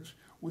browsers?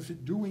 Was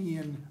it doing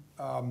in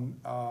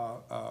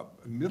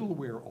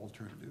middleware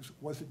alternatives?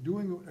 Was it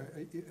doing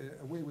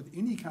away with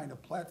any kind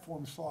of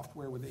platform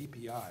software with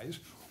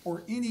APIs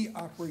or any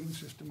operating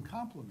system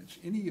complements,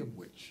 any of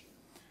which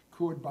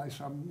could, by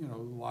some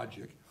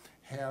logic,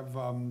 have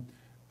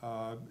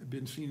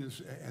been seen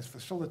as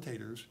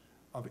facilitators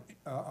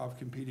of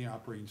competing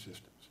operating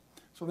systems?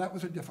 So that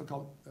was a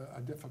difficult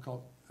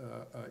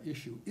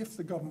issue if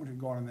the government had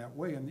gone in that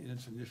way in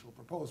its initial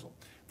proposal.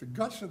 The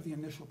guts of the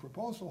initial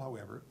proposal,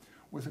 however,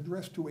 was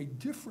addressed to a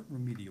different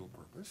remedial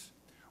purpose,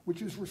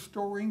 which is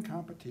restoring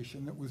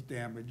competition that was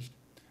damaged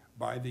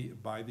by the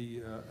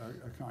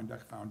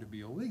conduct found to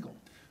be illegal.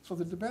 So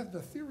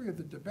the theory of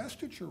the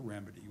divestiture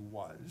remedy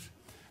was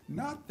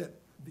not that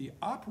the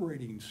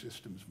operating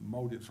system's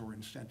motives or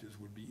incentives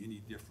would be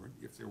any different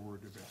if there were a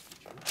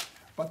divestiture,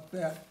 but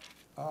that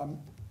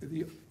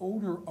the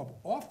owner of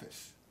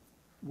Office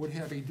would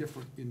have a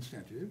different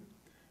incentive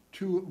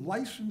to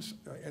license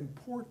and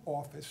port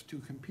Office to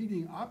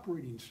competing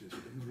operating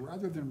systems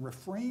rather than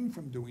refrain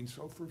from doing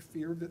so for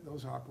fear that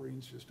those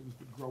operating systems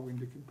would grow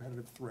into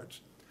competitive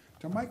threats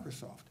to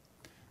Microsoft.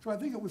 So I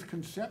think it was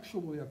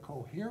conceptually a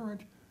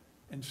coherent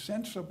and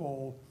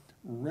sensible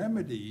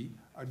remedy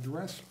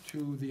addressed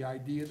to the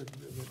idea that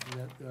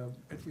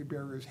entry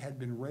barriers had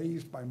been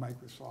raised by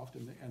Microsoft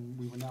and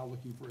we were now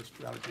looking for a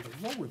strategy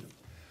to lower them.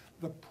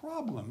 The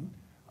problem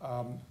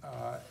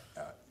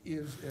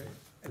is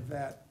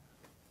that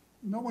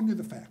no one knew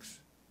the facts.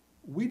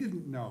 We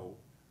didn't know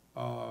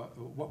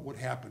what would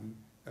happen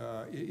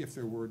if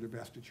there were a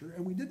divestiture,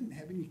 and we didn't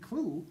have any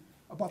clue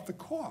about the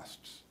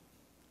costs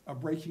of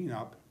breaking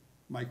up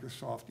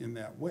Microsoft in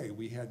that way.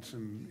 We had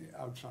some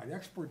outside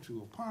experts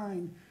who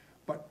opined,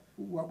 but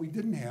what we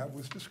didn't have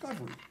was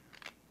discovery.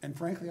 And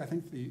frankly, I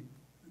think the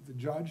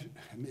judge,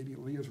 and maybe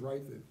Leah's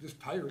right, just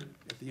tired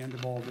at the end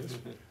of all this,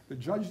 the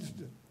judge's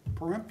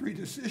peremptory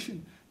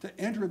decision to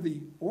enter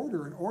the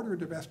order and order a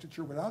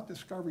divestiture without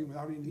discovery,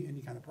 without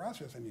any kind of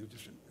process, I mean, it was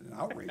just an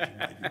outrage in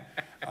my view,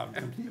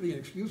 completely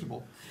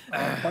inexcusable.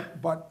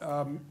 But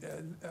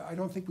I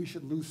don't think we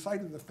should lose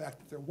sight of the fact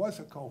that there was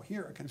a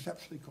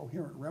conceptually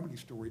coherent remedy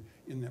story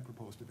in that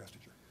proposed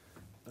divestiture.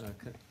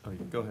 Okay. Oh,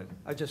 go ahead.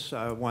 I just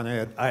want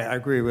to add, I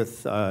agree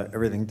with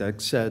everything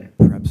Doug said,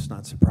 perhaps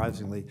not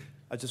surprisingly.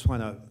 I just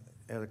want to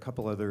add a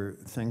couple other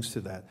things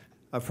to that.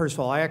 First of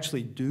all, I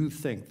actually do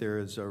think there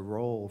is a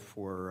role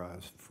for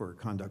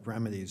conduct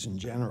remedies in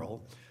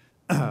general,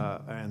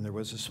 and there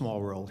was a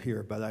small role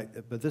here.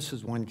 But this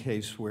is one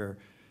case where,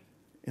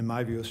 in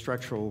my view, a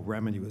structural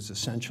remedy was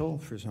essential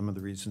for some of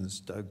the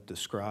reasons Doug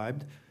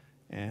described.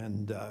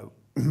 And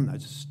I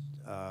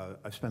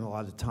spent a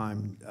lot of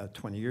time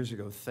 20 years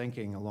ago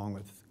thinking, along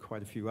with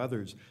quite a few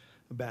others,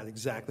 about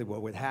exactly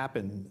what would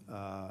happen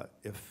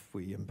if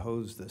we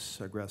imposed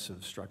this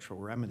aggressive structural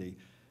remedy.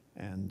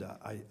 And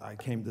I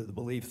came to the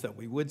belief that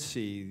we would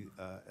see,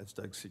 as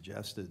Doug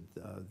suggested,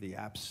 the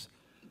apps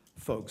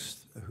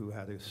folks who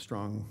had a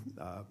strong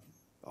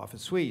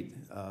Office suite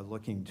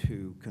looking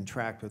to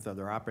contract with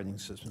other operating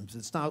systems.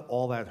 It's not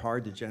all that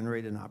hard to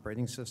generate an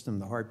operating system.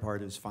 The hard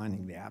part is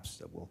finding the apps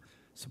that will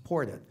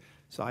support it.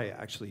 So I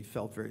actually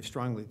felt very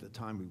strongly at the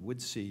time we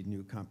would see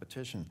new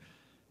competition,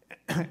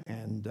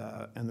 and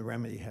the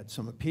remedy had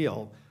some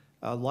appeal.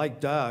 Like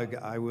Doug,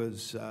 I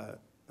was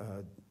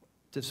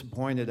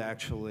disappointed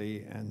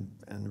actually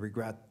and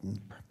regret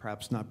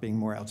perhaps not being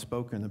more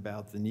outspoken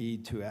about the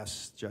need to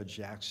ask Judge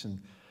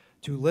Jackson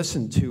to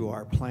listen to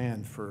our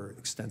plan for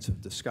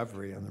extensive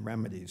discovery on the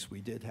remedies.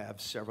 We did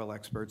have several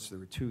experts. There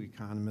were two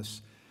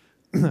economists,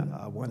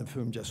 one of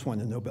whom just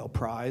won a Nobel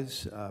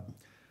Prize,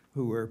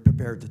 who were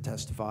prepared to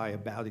testify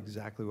about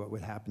exactly what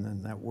would happen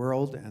in that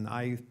world. And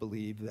I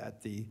believe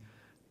that the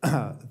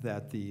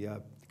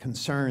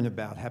concern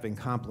about having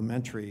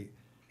complementary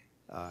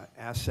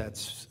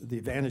assets, the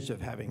advantage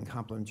of having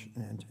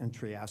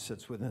complementary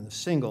assets within a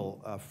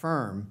single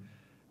firm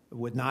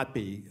would not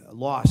be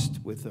lost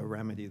with a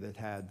remedy that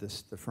had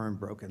the firm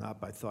broken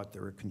up. I thought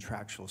there were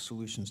contractual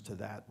solutions to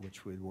that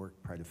which would work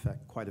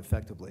quite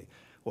effectively.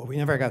 Well, we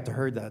never got to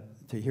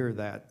hear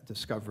that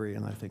discovery,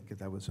 and I think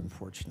that was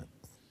unfortunate.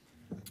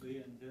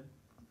 Leah and Jim?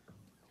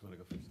 You want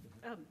to go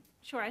first?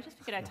 Sure, I just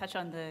figured I'd touch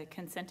on the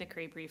consent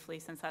decree briefly,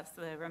 since that's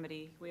the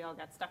remedy we all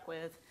got stuck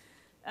with.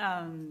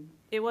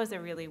 It was a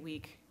really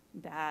weak,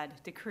 bad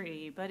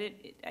decree, but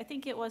I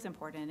think it was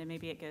important, and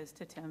maybe it goes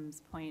to Tim's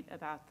point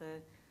about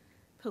the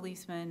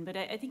policeman, but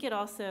I think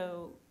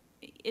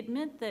it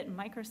meant that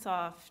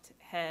Microsoft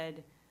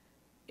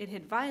it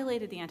had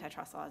violated the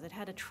antitrust laws. It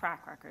had a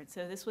track record.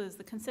 So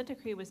the consent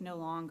decree was no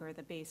longer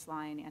the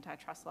baseline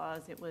antitrust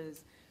laws. It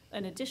was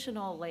an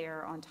additional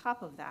layer on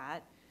top of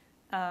that,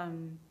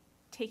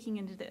 taking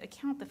into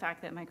account the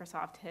fact that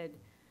Microsoft had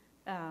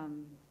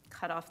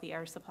cut off the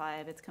air supply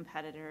of its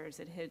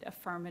competitors. It had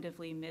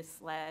affirmatively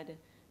misled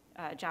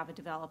Java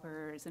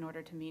developers in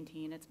order to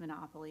maintain its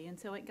monopoly. And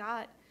so it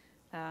got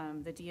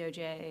the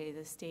DOJ,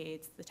 the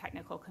states, the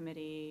technical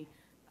committee,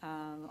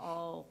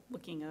 all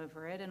looking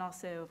over it, and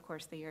also, of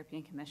course, the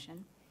European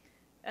Commission.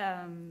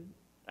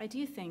 I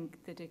do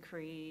think the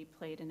decree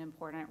played an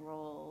important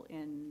role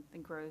in the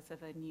growth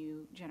of a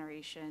new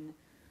generation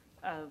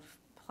of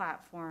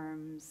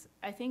platforms.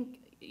 I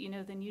think,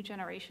 the new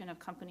generation of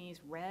companies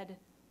read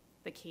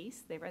the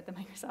case, they read the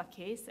Microsoft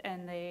case,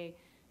 and they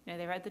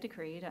read the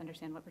decree to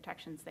understand what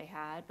protections they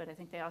had, but I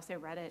think they also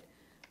read it,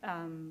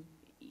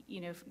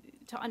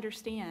 to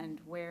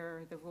understand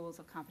where the rules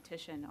of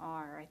competition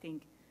are. I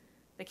think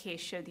the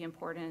case showed the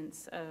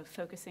importance of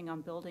focusing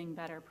on building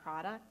better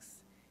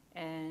products,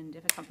 and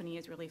if a company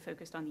is really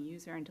focused on the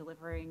user and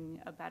delivering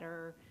a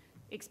better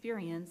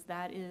experience,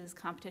 that is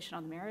competition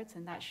on the merits,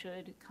 and that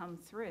should come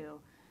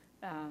through.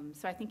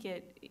 So I think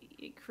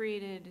it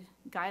created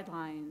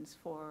guidelines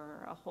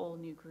for a whole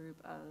new group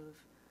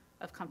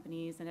of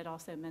companies, and it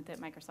also meant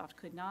that Microsoft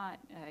could not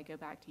go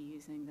back to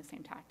using the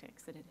same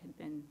tactics that it had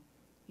been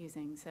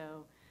using.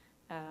 So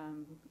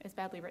as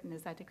badly written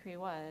as that decree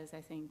was,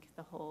 I think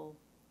the whole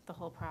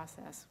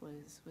process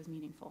was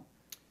meaningful.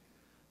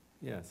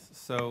 Yes.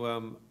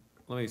 So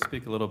let me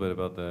speak a little bit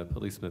about the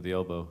policeman at the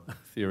elbow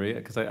theory,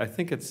 because I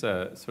think it's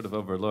sort of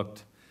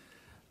overlooked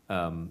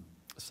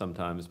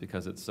sometimes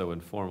because it's so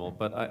informal.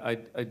 But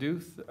I do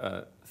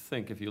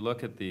think if you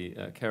look at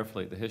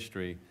carefully at the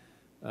history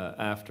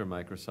after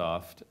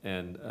Microsoft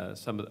and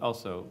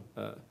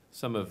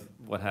some of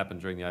what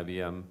happened during the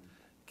IBM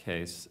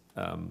case,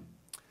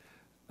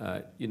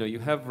 you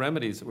have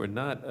remedies that were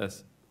not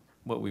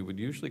what we would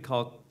usually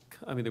call,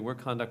 they were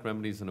conduct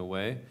remedies in a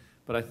way,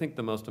 but I think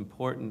the most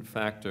important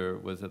factor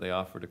was that they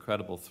offered a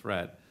credible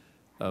threat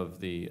of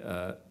the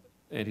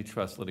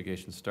antitrust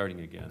litigation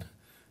starting again,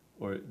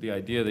 or the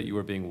idea that you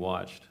were being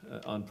watched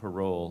on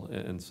parole,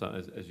 and so,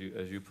 as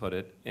you put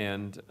it.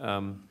 And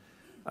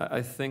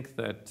I think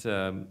that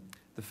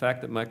the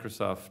fact that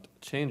Microsoft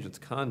changed its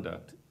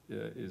conduct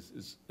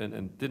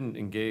and didn't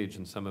engage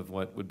in some of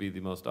what would be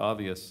the most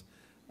obvious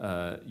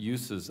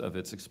uses of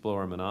its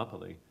Explorer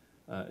monopoly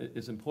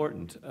is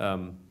important.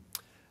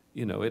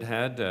 It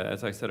had,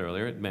 as I said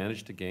earlier, it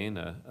managed to gain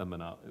a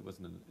monopoly.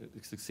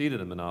 It succeeded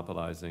in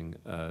monopolizing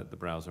the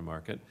browser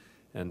market,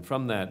 and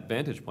from that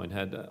vantage point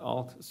had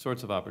all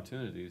sorts of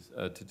opportunities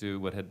to do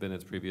what had been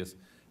its previous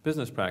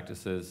business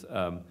practices.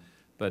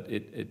 But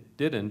it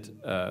didn't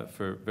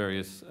for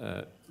various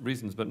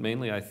reasons. But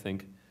mainly, I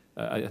think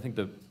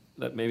that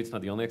maybe it's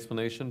not the only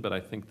explanation, but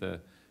I think the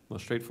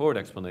most straightforward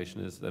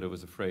explanation is that it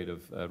was afraid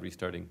of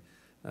restarting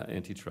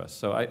antitrust.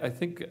 So I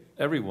think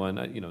everyone,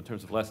 in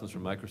terms of lessons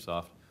from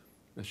Microsoft,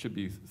 should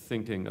be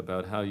thinking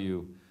about how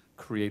you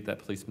create that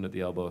policeman at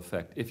the elbow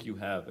effect if you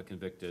have a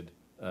convicted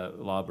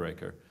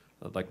lawbreaker,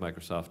 like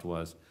Microsoft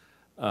was.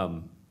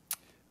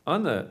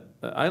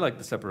 I like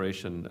the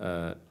separation,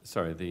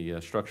 the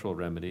structural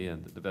remedy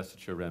and the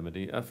divestiture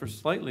remedy for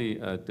slightly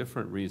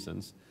different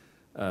reasons.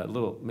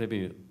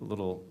 Maybe a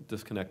little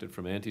disconnected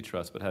from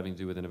antitrust, but having to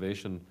do with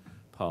innovation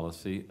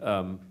policy.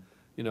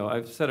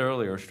 I've said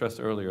earlier, stressed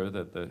earlier,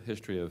 that the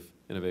history of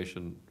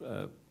innovation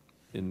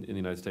in the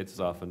United States is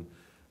often,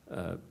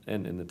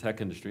 and in the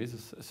tech industries,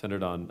 is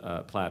centered on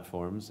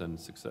platforms and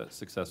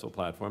successful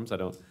platforms. I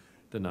don't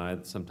deny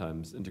that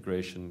sometimes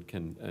integration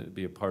can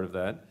be a part of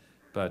that.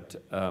 But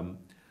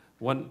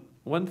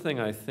one thing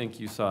I think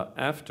you saw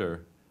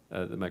after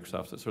the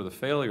Microsoft, sort of the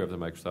failure of the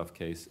Microsoft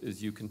case,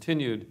 is you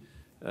continued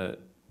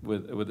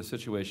with a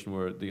situation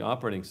where the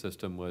operating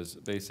system was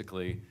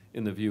basically,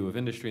 in the view of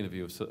industry, in the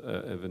view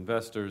of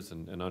investors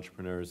and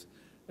entrepreneurs,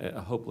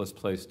 a hopeless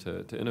place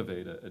to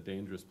innovate, a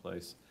dangerous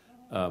place.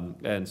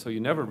 And so you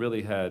never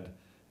really had,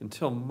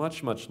 until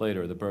much, much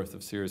later, the birth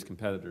of serious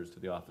competitors to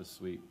the Office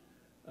suite.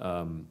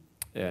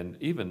 And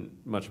even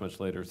much, much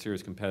later,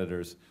 serious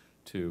competitors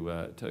to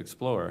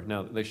Explorer.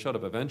 Now, they showed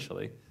up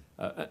eventually,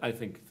 I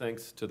think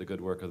thanks to the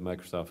good work of the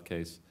Microsoft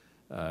case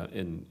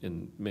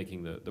in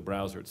making the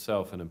browser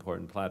itself an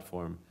important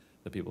platform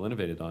that people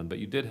innovated on. But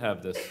you did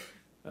have this,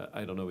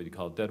 I don't know what you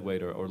call it,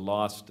 deadweight or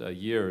lost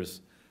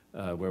years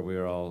where we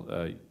were all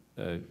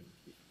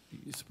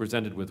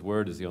presented with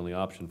Word as the only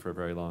option for a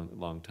very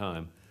long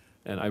time.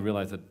 And I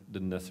realize that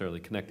didn't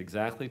necessarily connect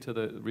exactly to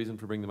the reason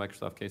for bringing the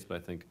Microsoft case, but I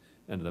think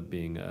ended up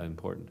being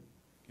important.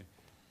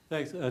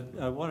 Thanks.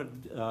 I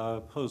wanted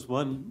to pose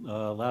one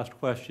last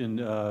question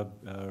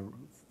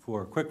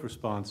for a quick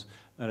response,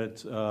 and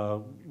it's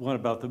one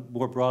about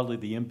more broadly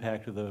the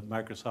impact of the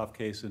Microsoft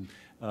case.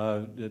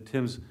 And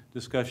Tim's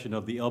discussion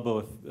of the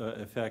elbow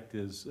effect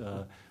is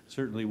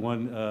certainly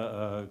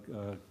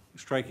one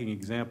striking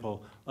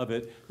example of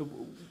it.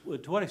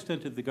 To what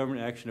extent did the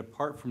government action,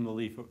 apart from the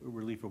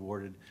relief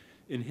awarded,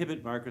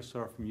 inhibit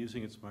Microsoft from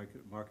using its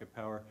market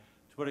power?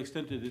 To what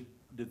extent did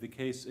the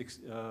case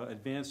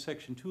advance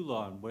Section 2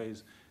 law in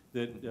ways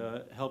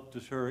that help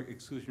deter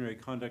exclusionary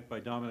conduct by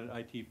dominant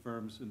IT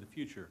firms in the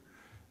future?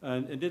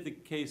 And did the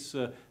case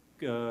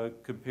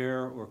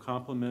compare or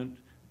complement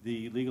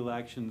the legal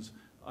actions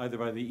either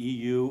by the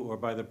EU or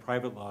by the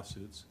private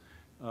lawsuits?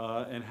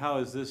 And how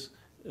has this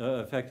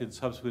affected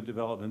subsequent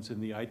developments in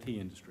the IT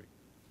industry?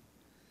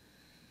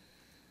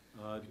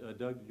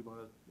 Doug, did you want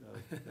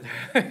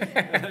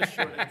to?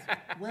 Short answer.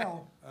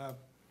 Well,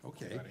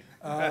 okay.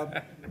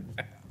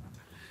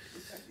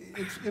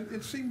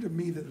 It seemed to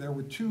me that there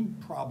were two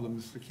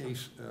problems the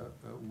case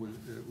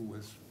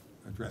was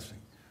addressing.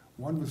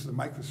 One was the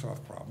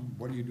Microsoft problem.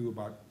 What do you do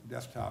about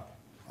desktop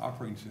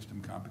operating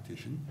system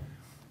competition?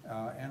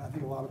 And I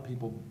think a lot of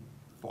people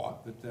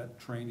thought that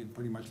train had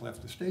pretty much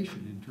left the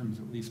station in terms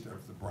at least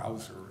of the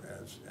browser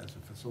as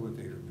a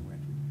facilitator of new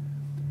entry.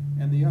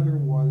 And the other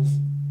was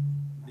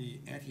the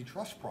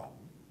antitrust problem,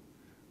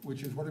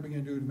 which is what are we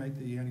going to do to make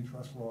the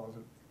antitrust laws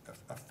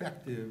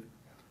effective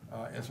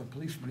as a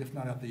policeman, if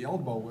not at the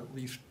elbow, at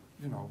least,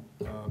 you know,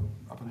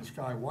 up in the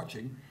sky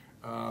watching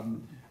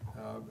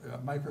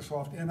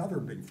Microsoft and other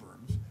big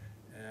firms.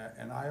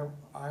 And I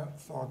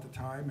thought at the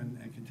time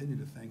and continue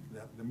to think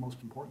that the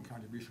most important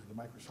contribution of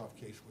the Microsoft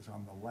case was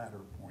on the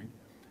latter point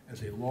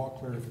as a law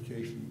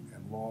clarification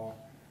and law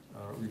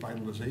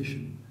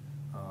revitalization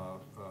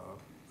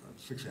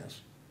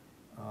success.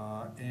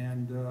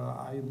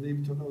 I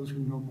leave to those who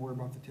know more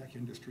about the tech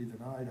industry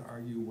than I to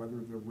argue whether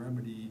the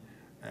remedy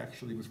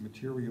actually was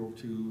material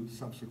to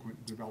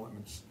subsequent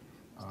developments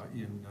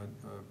in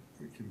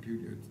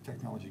computer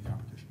technology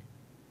competition.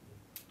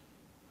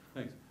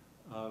 Thanks.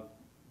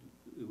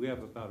 We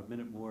have about a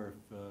minute more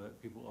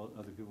if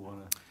other people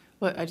want to.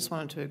 Well, I just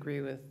wanted to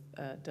agree with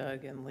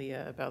Doug and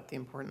Leah about the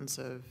importance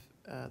of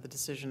the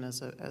decision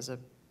as a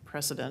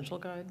precedential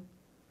guide.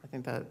 I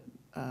think that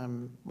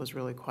was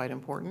really quite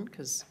important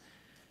because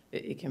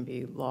it can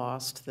be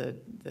lost that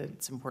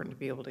it's important to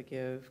be able to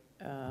give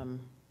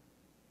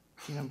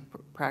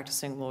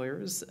practicing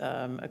lawyers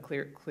a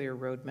clear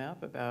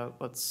roadmap about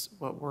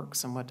what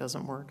works and what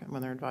doesn't work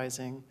when they're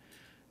advising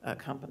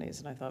companies.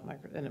 And I thought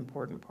an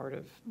important part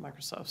of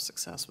Microsoft's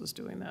success was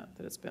doing that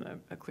it's been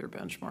a clear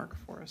benchmark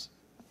for us.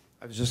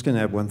 I was just going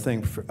to add one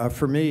thing.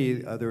 For me,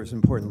 there was an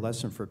important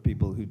lesson for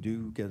people who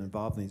do get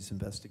involved in these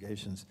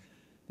investigations.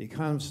 The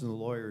economists and the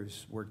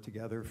lawyers work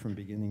together from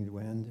beginning to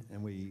end,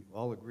 and we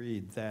all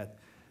agreed that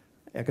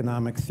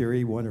economic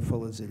theory,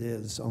 wonderful as it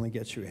is, only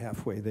gets you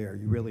halfway there.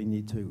 You really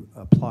need to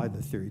apply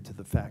the theory to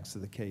the facts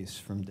of the case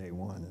from day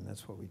one, and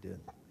that's what we did.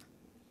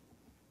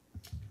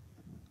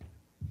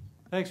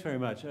 Thanks very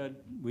much.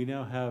 We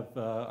now have,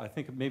 I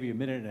think, maybe a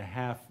minute and a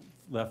half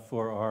left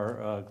for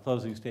our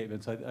closing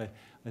statements. I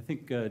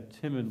think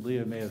Tim and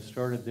Leah may have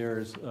started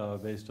theirs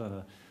based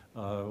on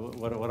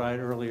what I had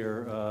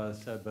earlier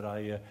said, but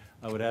I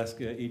would ask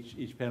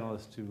each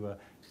panelist to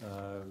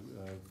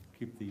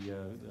keep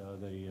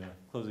the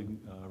closing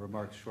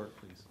remarks short,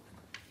 please.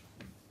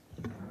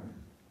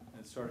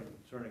 And starting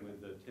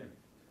with Tim.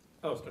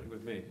 Oh, starting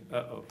with me.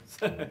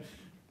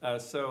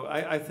 So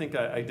I think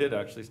I did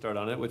actually start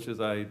on it, which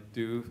is I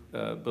do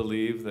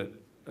believe that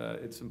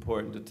it's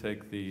important to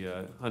take the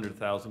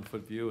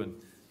 100,000-foot view and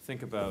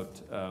think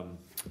about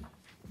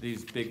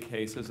these big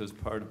cases as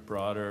part of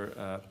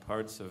broader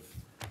parts of,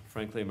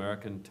 frankly,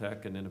 American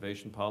tech and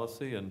innovation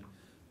policy. And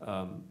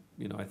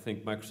I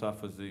think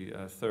Microsoft was the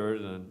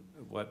third, and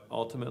what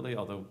ultimately,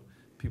 although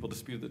people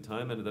dispute at the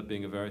time, ended up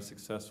being a very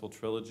successful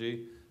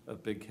trilogy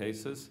of big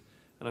cases.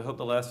 And I hope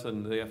the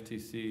lesson the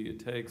FTC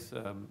takes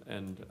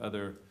and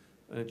other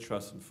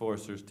antitrust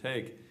enforcers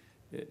take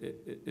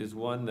is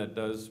one that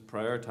does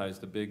prioritize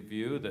the big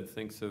view, that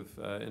thinks of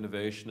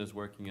innovation as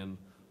working in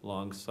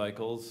long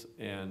cycles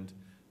and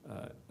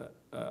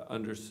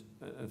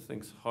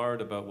thinks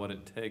hard about what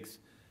it takes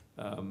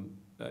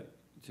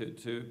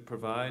to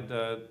provide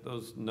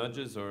those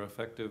nudges or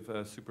effective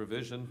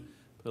supervision,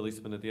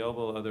 policemen at the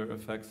elbow, other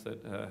effects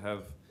that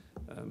have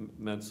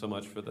meant so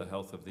much for the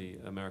health of the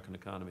American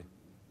economy.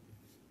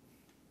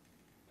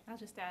 I'll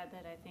just add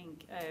that I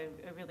think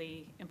a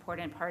really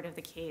important part of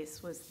the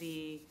case was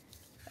the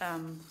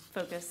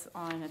focus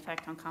on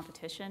effect on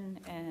competition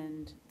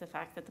and the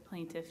fact that the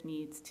plaintiff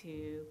needs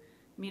to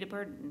meet a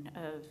burden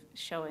of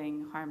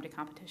showing harm to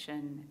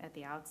competition at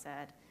the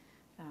outset.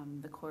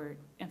 The court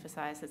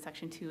emphasized that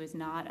Section 2 is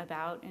not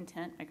about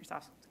intent.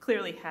 Microsoft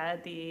clearly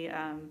had the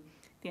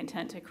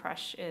intent to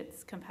crush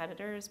its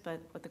competitors,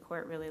 but what the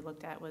court really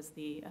looked at was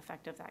the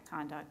effect of that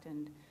conduct,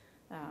 and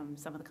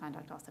some of the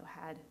conduct also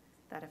had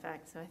that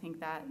effect. So I think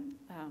that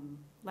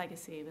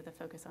legacy with a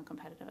focus on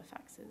competitive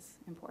effects is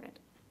important.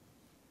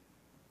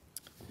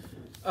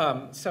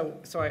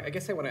 So I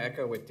guess I want to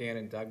echo what Dan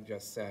and Doug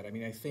just said. I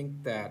mean, I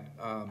think that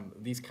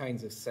these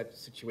kinds of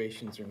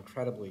situations are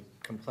incredibly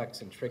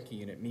complex and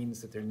tricky, and it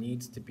means that there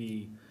needs to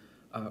be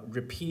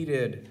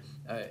repeated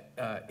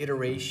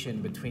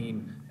iteration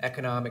between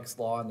economics,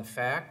 law, and the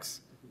facts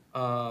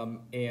I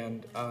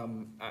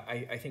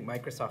think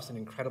Microsoft's an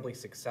incredibly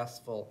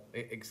successful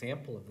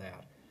example of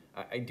that.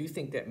 I do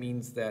think that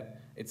means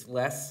that it's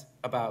less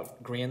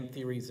about grand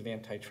theories of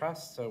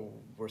antitrust, so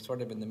we're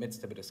sort of in the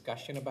midst of a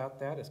discussion about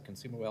that. Is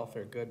consumer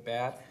welfare good,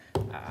 bad?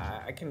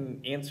 I can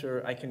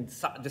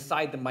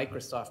decide the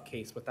Microsoft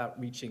case without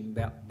reaching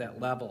that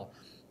level,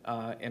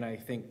 and I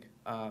think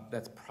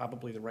that's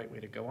probably the right way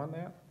to go on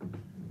that.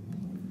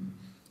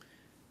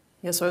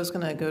 Yeah, so I was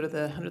going to go to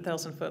the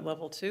 100,000-foot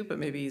level too, but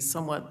maybe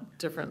somewhat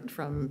different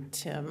from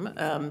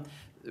Tim,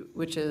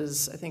 which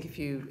is, I think if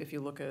you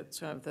look at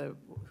sort of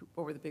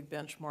what were the big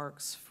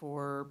benchmarks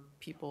for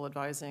people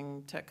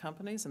advising tech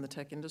companies in the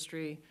tech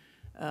industry,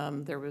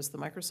 there was the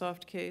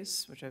Microsoft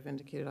case, which I've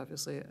indicated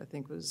obviously I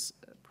think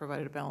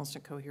provided a balanced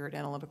and coherent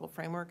analytical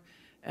framework.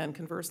 And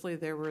conversely,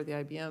 there were the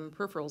IBM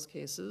peripherals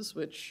cases,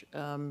 which,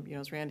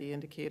 as Randy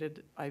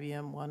indicated,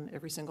 IBM won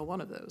every single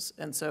one of those.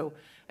 And so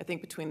I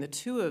think between the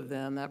two of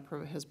them, that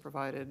has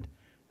provided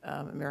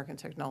American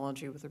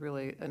technology with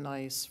a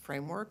nice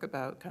framework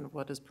about kind of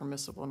what is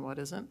permissible and what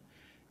isn't.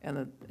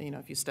 And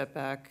if you step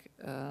back,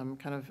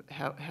 kind of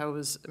how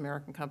is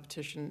American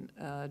competition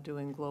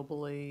doing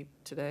globally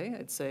today?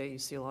 I'd say you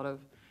see a lot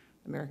of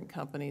American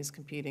companies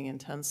competing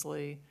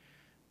intensely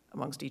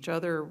amongst each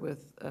other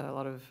with a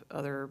lot of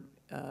other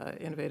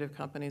innovative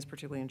companies,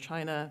 particularly in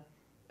China.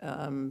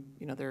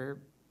 There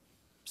are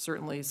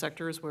certainly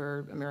sectors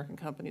where American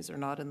companies are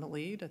not in the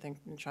lead. I think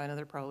in China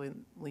they're probably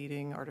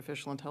leading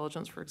artificial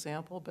intelligence, for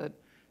example, but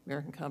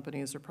American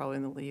companies are probably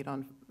in the lead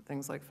on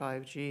things like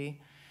 5G.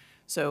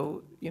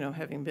 So,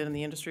 having been in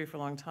the industry for a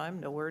long time,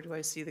 nowhere do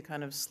I see the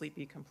kind of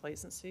sleepy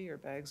complacency or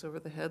bags over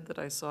the head that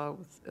I saw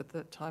at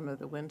the time of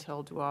the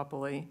Wintel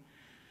duopoly.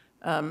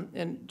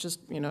 And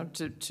just,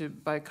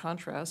 by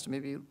contrast,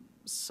 maybe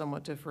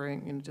somewhat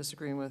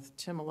disagreeing with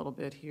Tim a little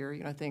bit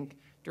here, I think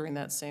during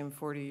that same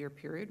 40-year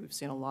period, we've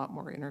seen a lot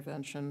more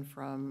intervention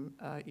from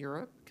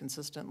Europe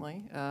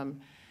consistently.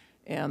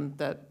 And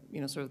that,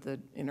 sort of the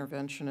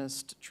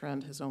interventionist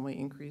trend has only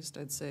increased,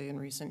 I'd say, in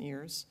recent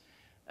years.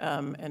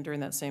 And during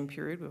that same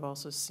period, we've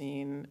also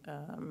seen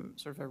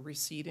sort of a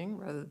receding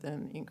rather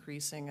than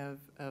increasing of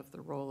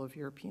the role of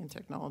European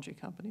technology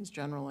companies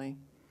generally.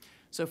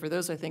 So for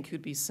those, I think,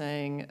 who'd be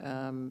saying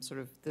sort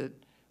of that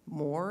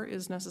more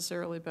is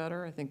necessarily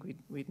better, I think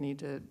we'd need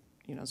to,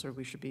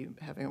 we should be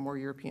having a more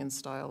European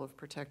style of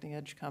protecting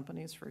edge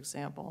companies, for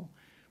example,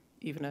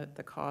 even at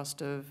the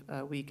cost of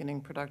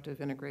weakening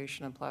productive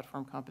integration and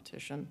platform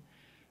competition.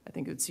 I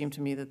think it would seem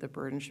to me that the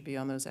burden should be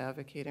on those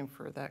advocating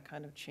for that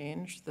kind of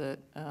change, that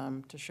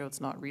to show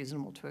it's not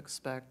reasonable to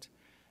expect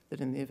that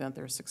in the event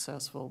they're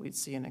successful, we'd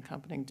see an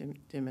accompanying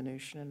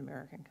diminution in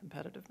American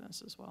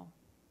competitiveness as well.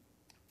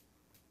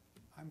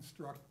 I'm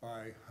struck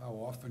by how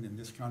often in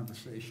this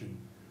conversation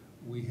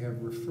we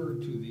have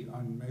referred to the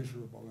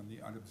unmeasurable and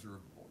the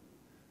unobservable.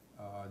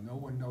 No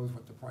one knows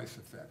what the price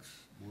effects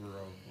were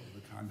of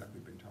the conduct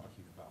we've been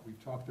talking about.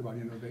 We've talked about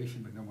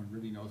innovation, but no one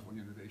really knows when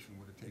innovation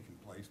would have taken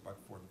place but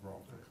for the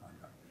wrongful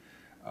conduct.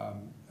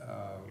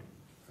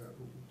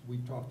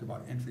 We've talked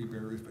about entry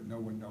barriers, but no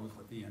one knows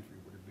what the entry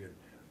would have been.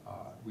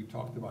 We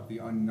talked about the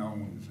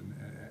unknowns and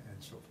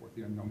so forth,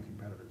 the unknown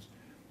competitors.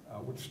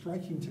 What's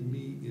striking to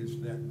me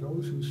is that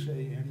those who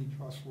say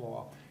antitrust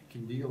law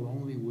can deal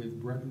only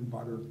with bread and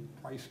butter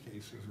price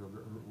cases or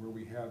where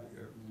we have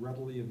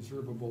readily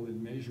observable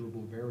and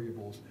measurable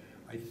variables,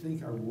 I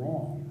think are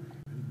wrong.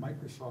 And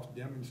Microsoft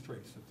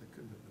demonstrates that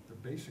the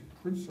basic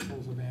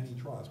principles of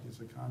antitrust, is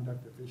the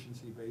conduct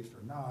efficiency based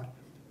or not,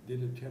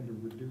 did it tend to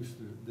reduce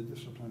the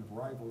discipline of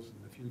rivals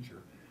in the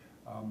future,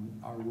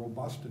 are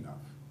robust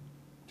enough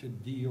to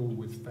deal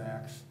with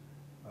facts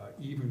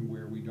even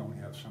where we don't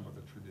have some of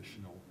the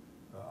traditional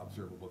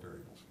observable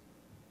variables.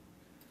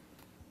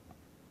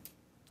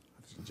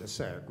 Just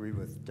say I agree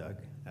with Doug,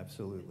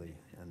 absolutely.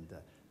 And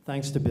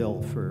thanks to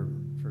Bill for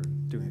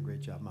doing a great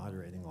job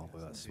moderating all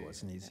of us. It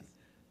wasn't easy.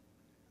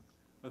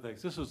 Well,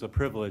 thanks. This was a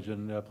privilege,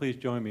 and please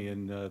join me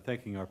in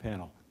thanking our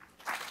panel.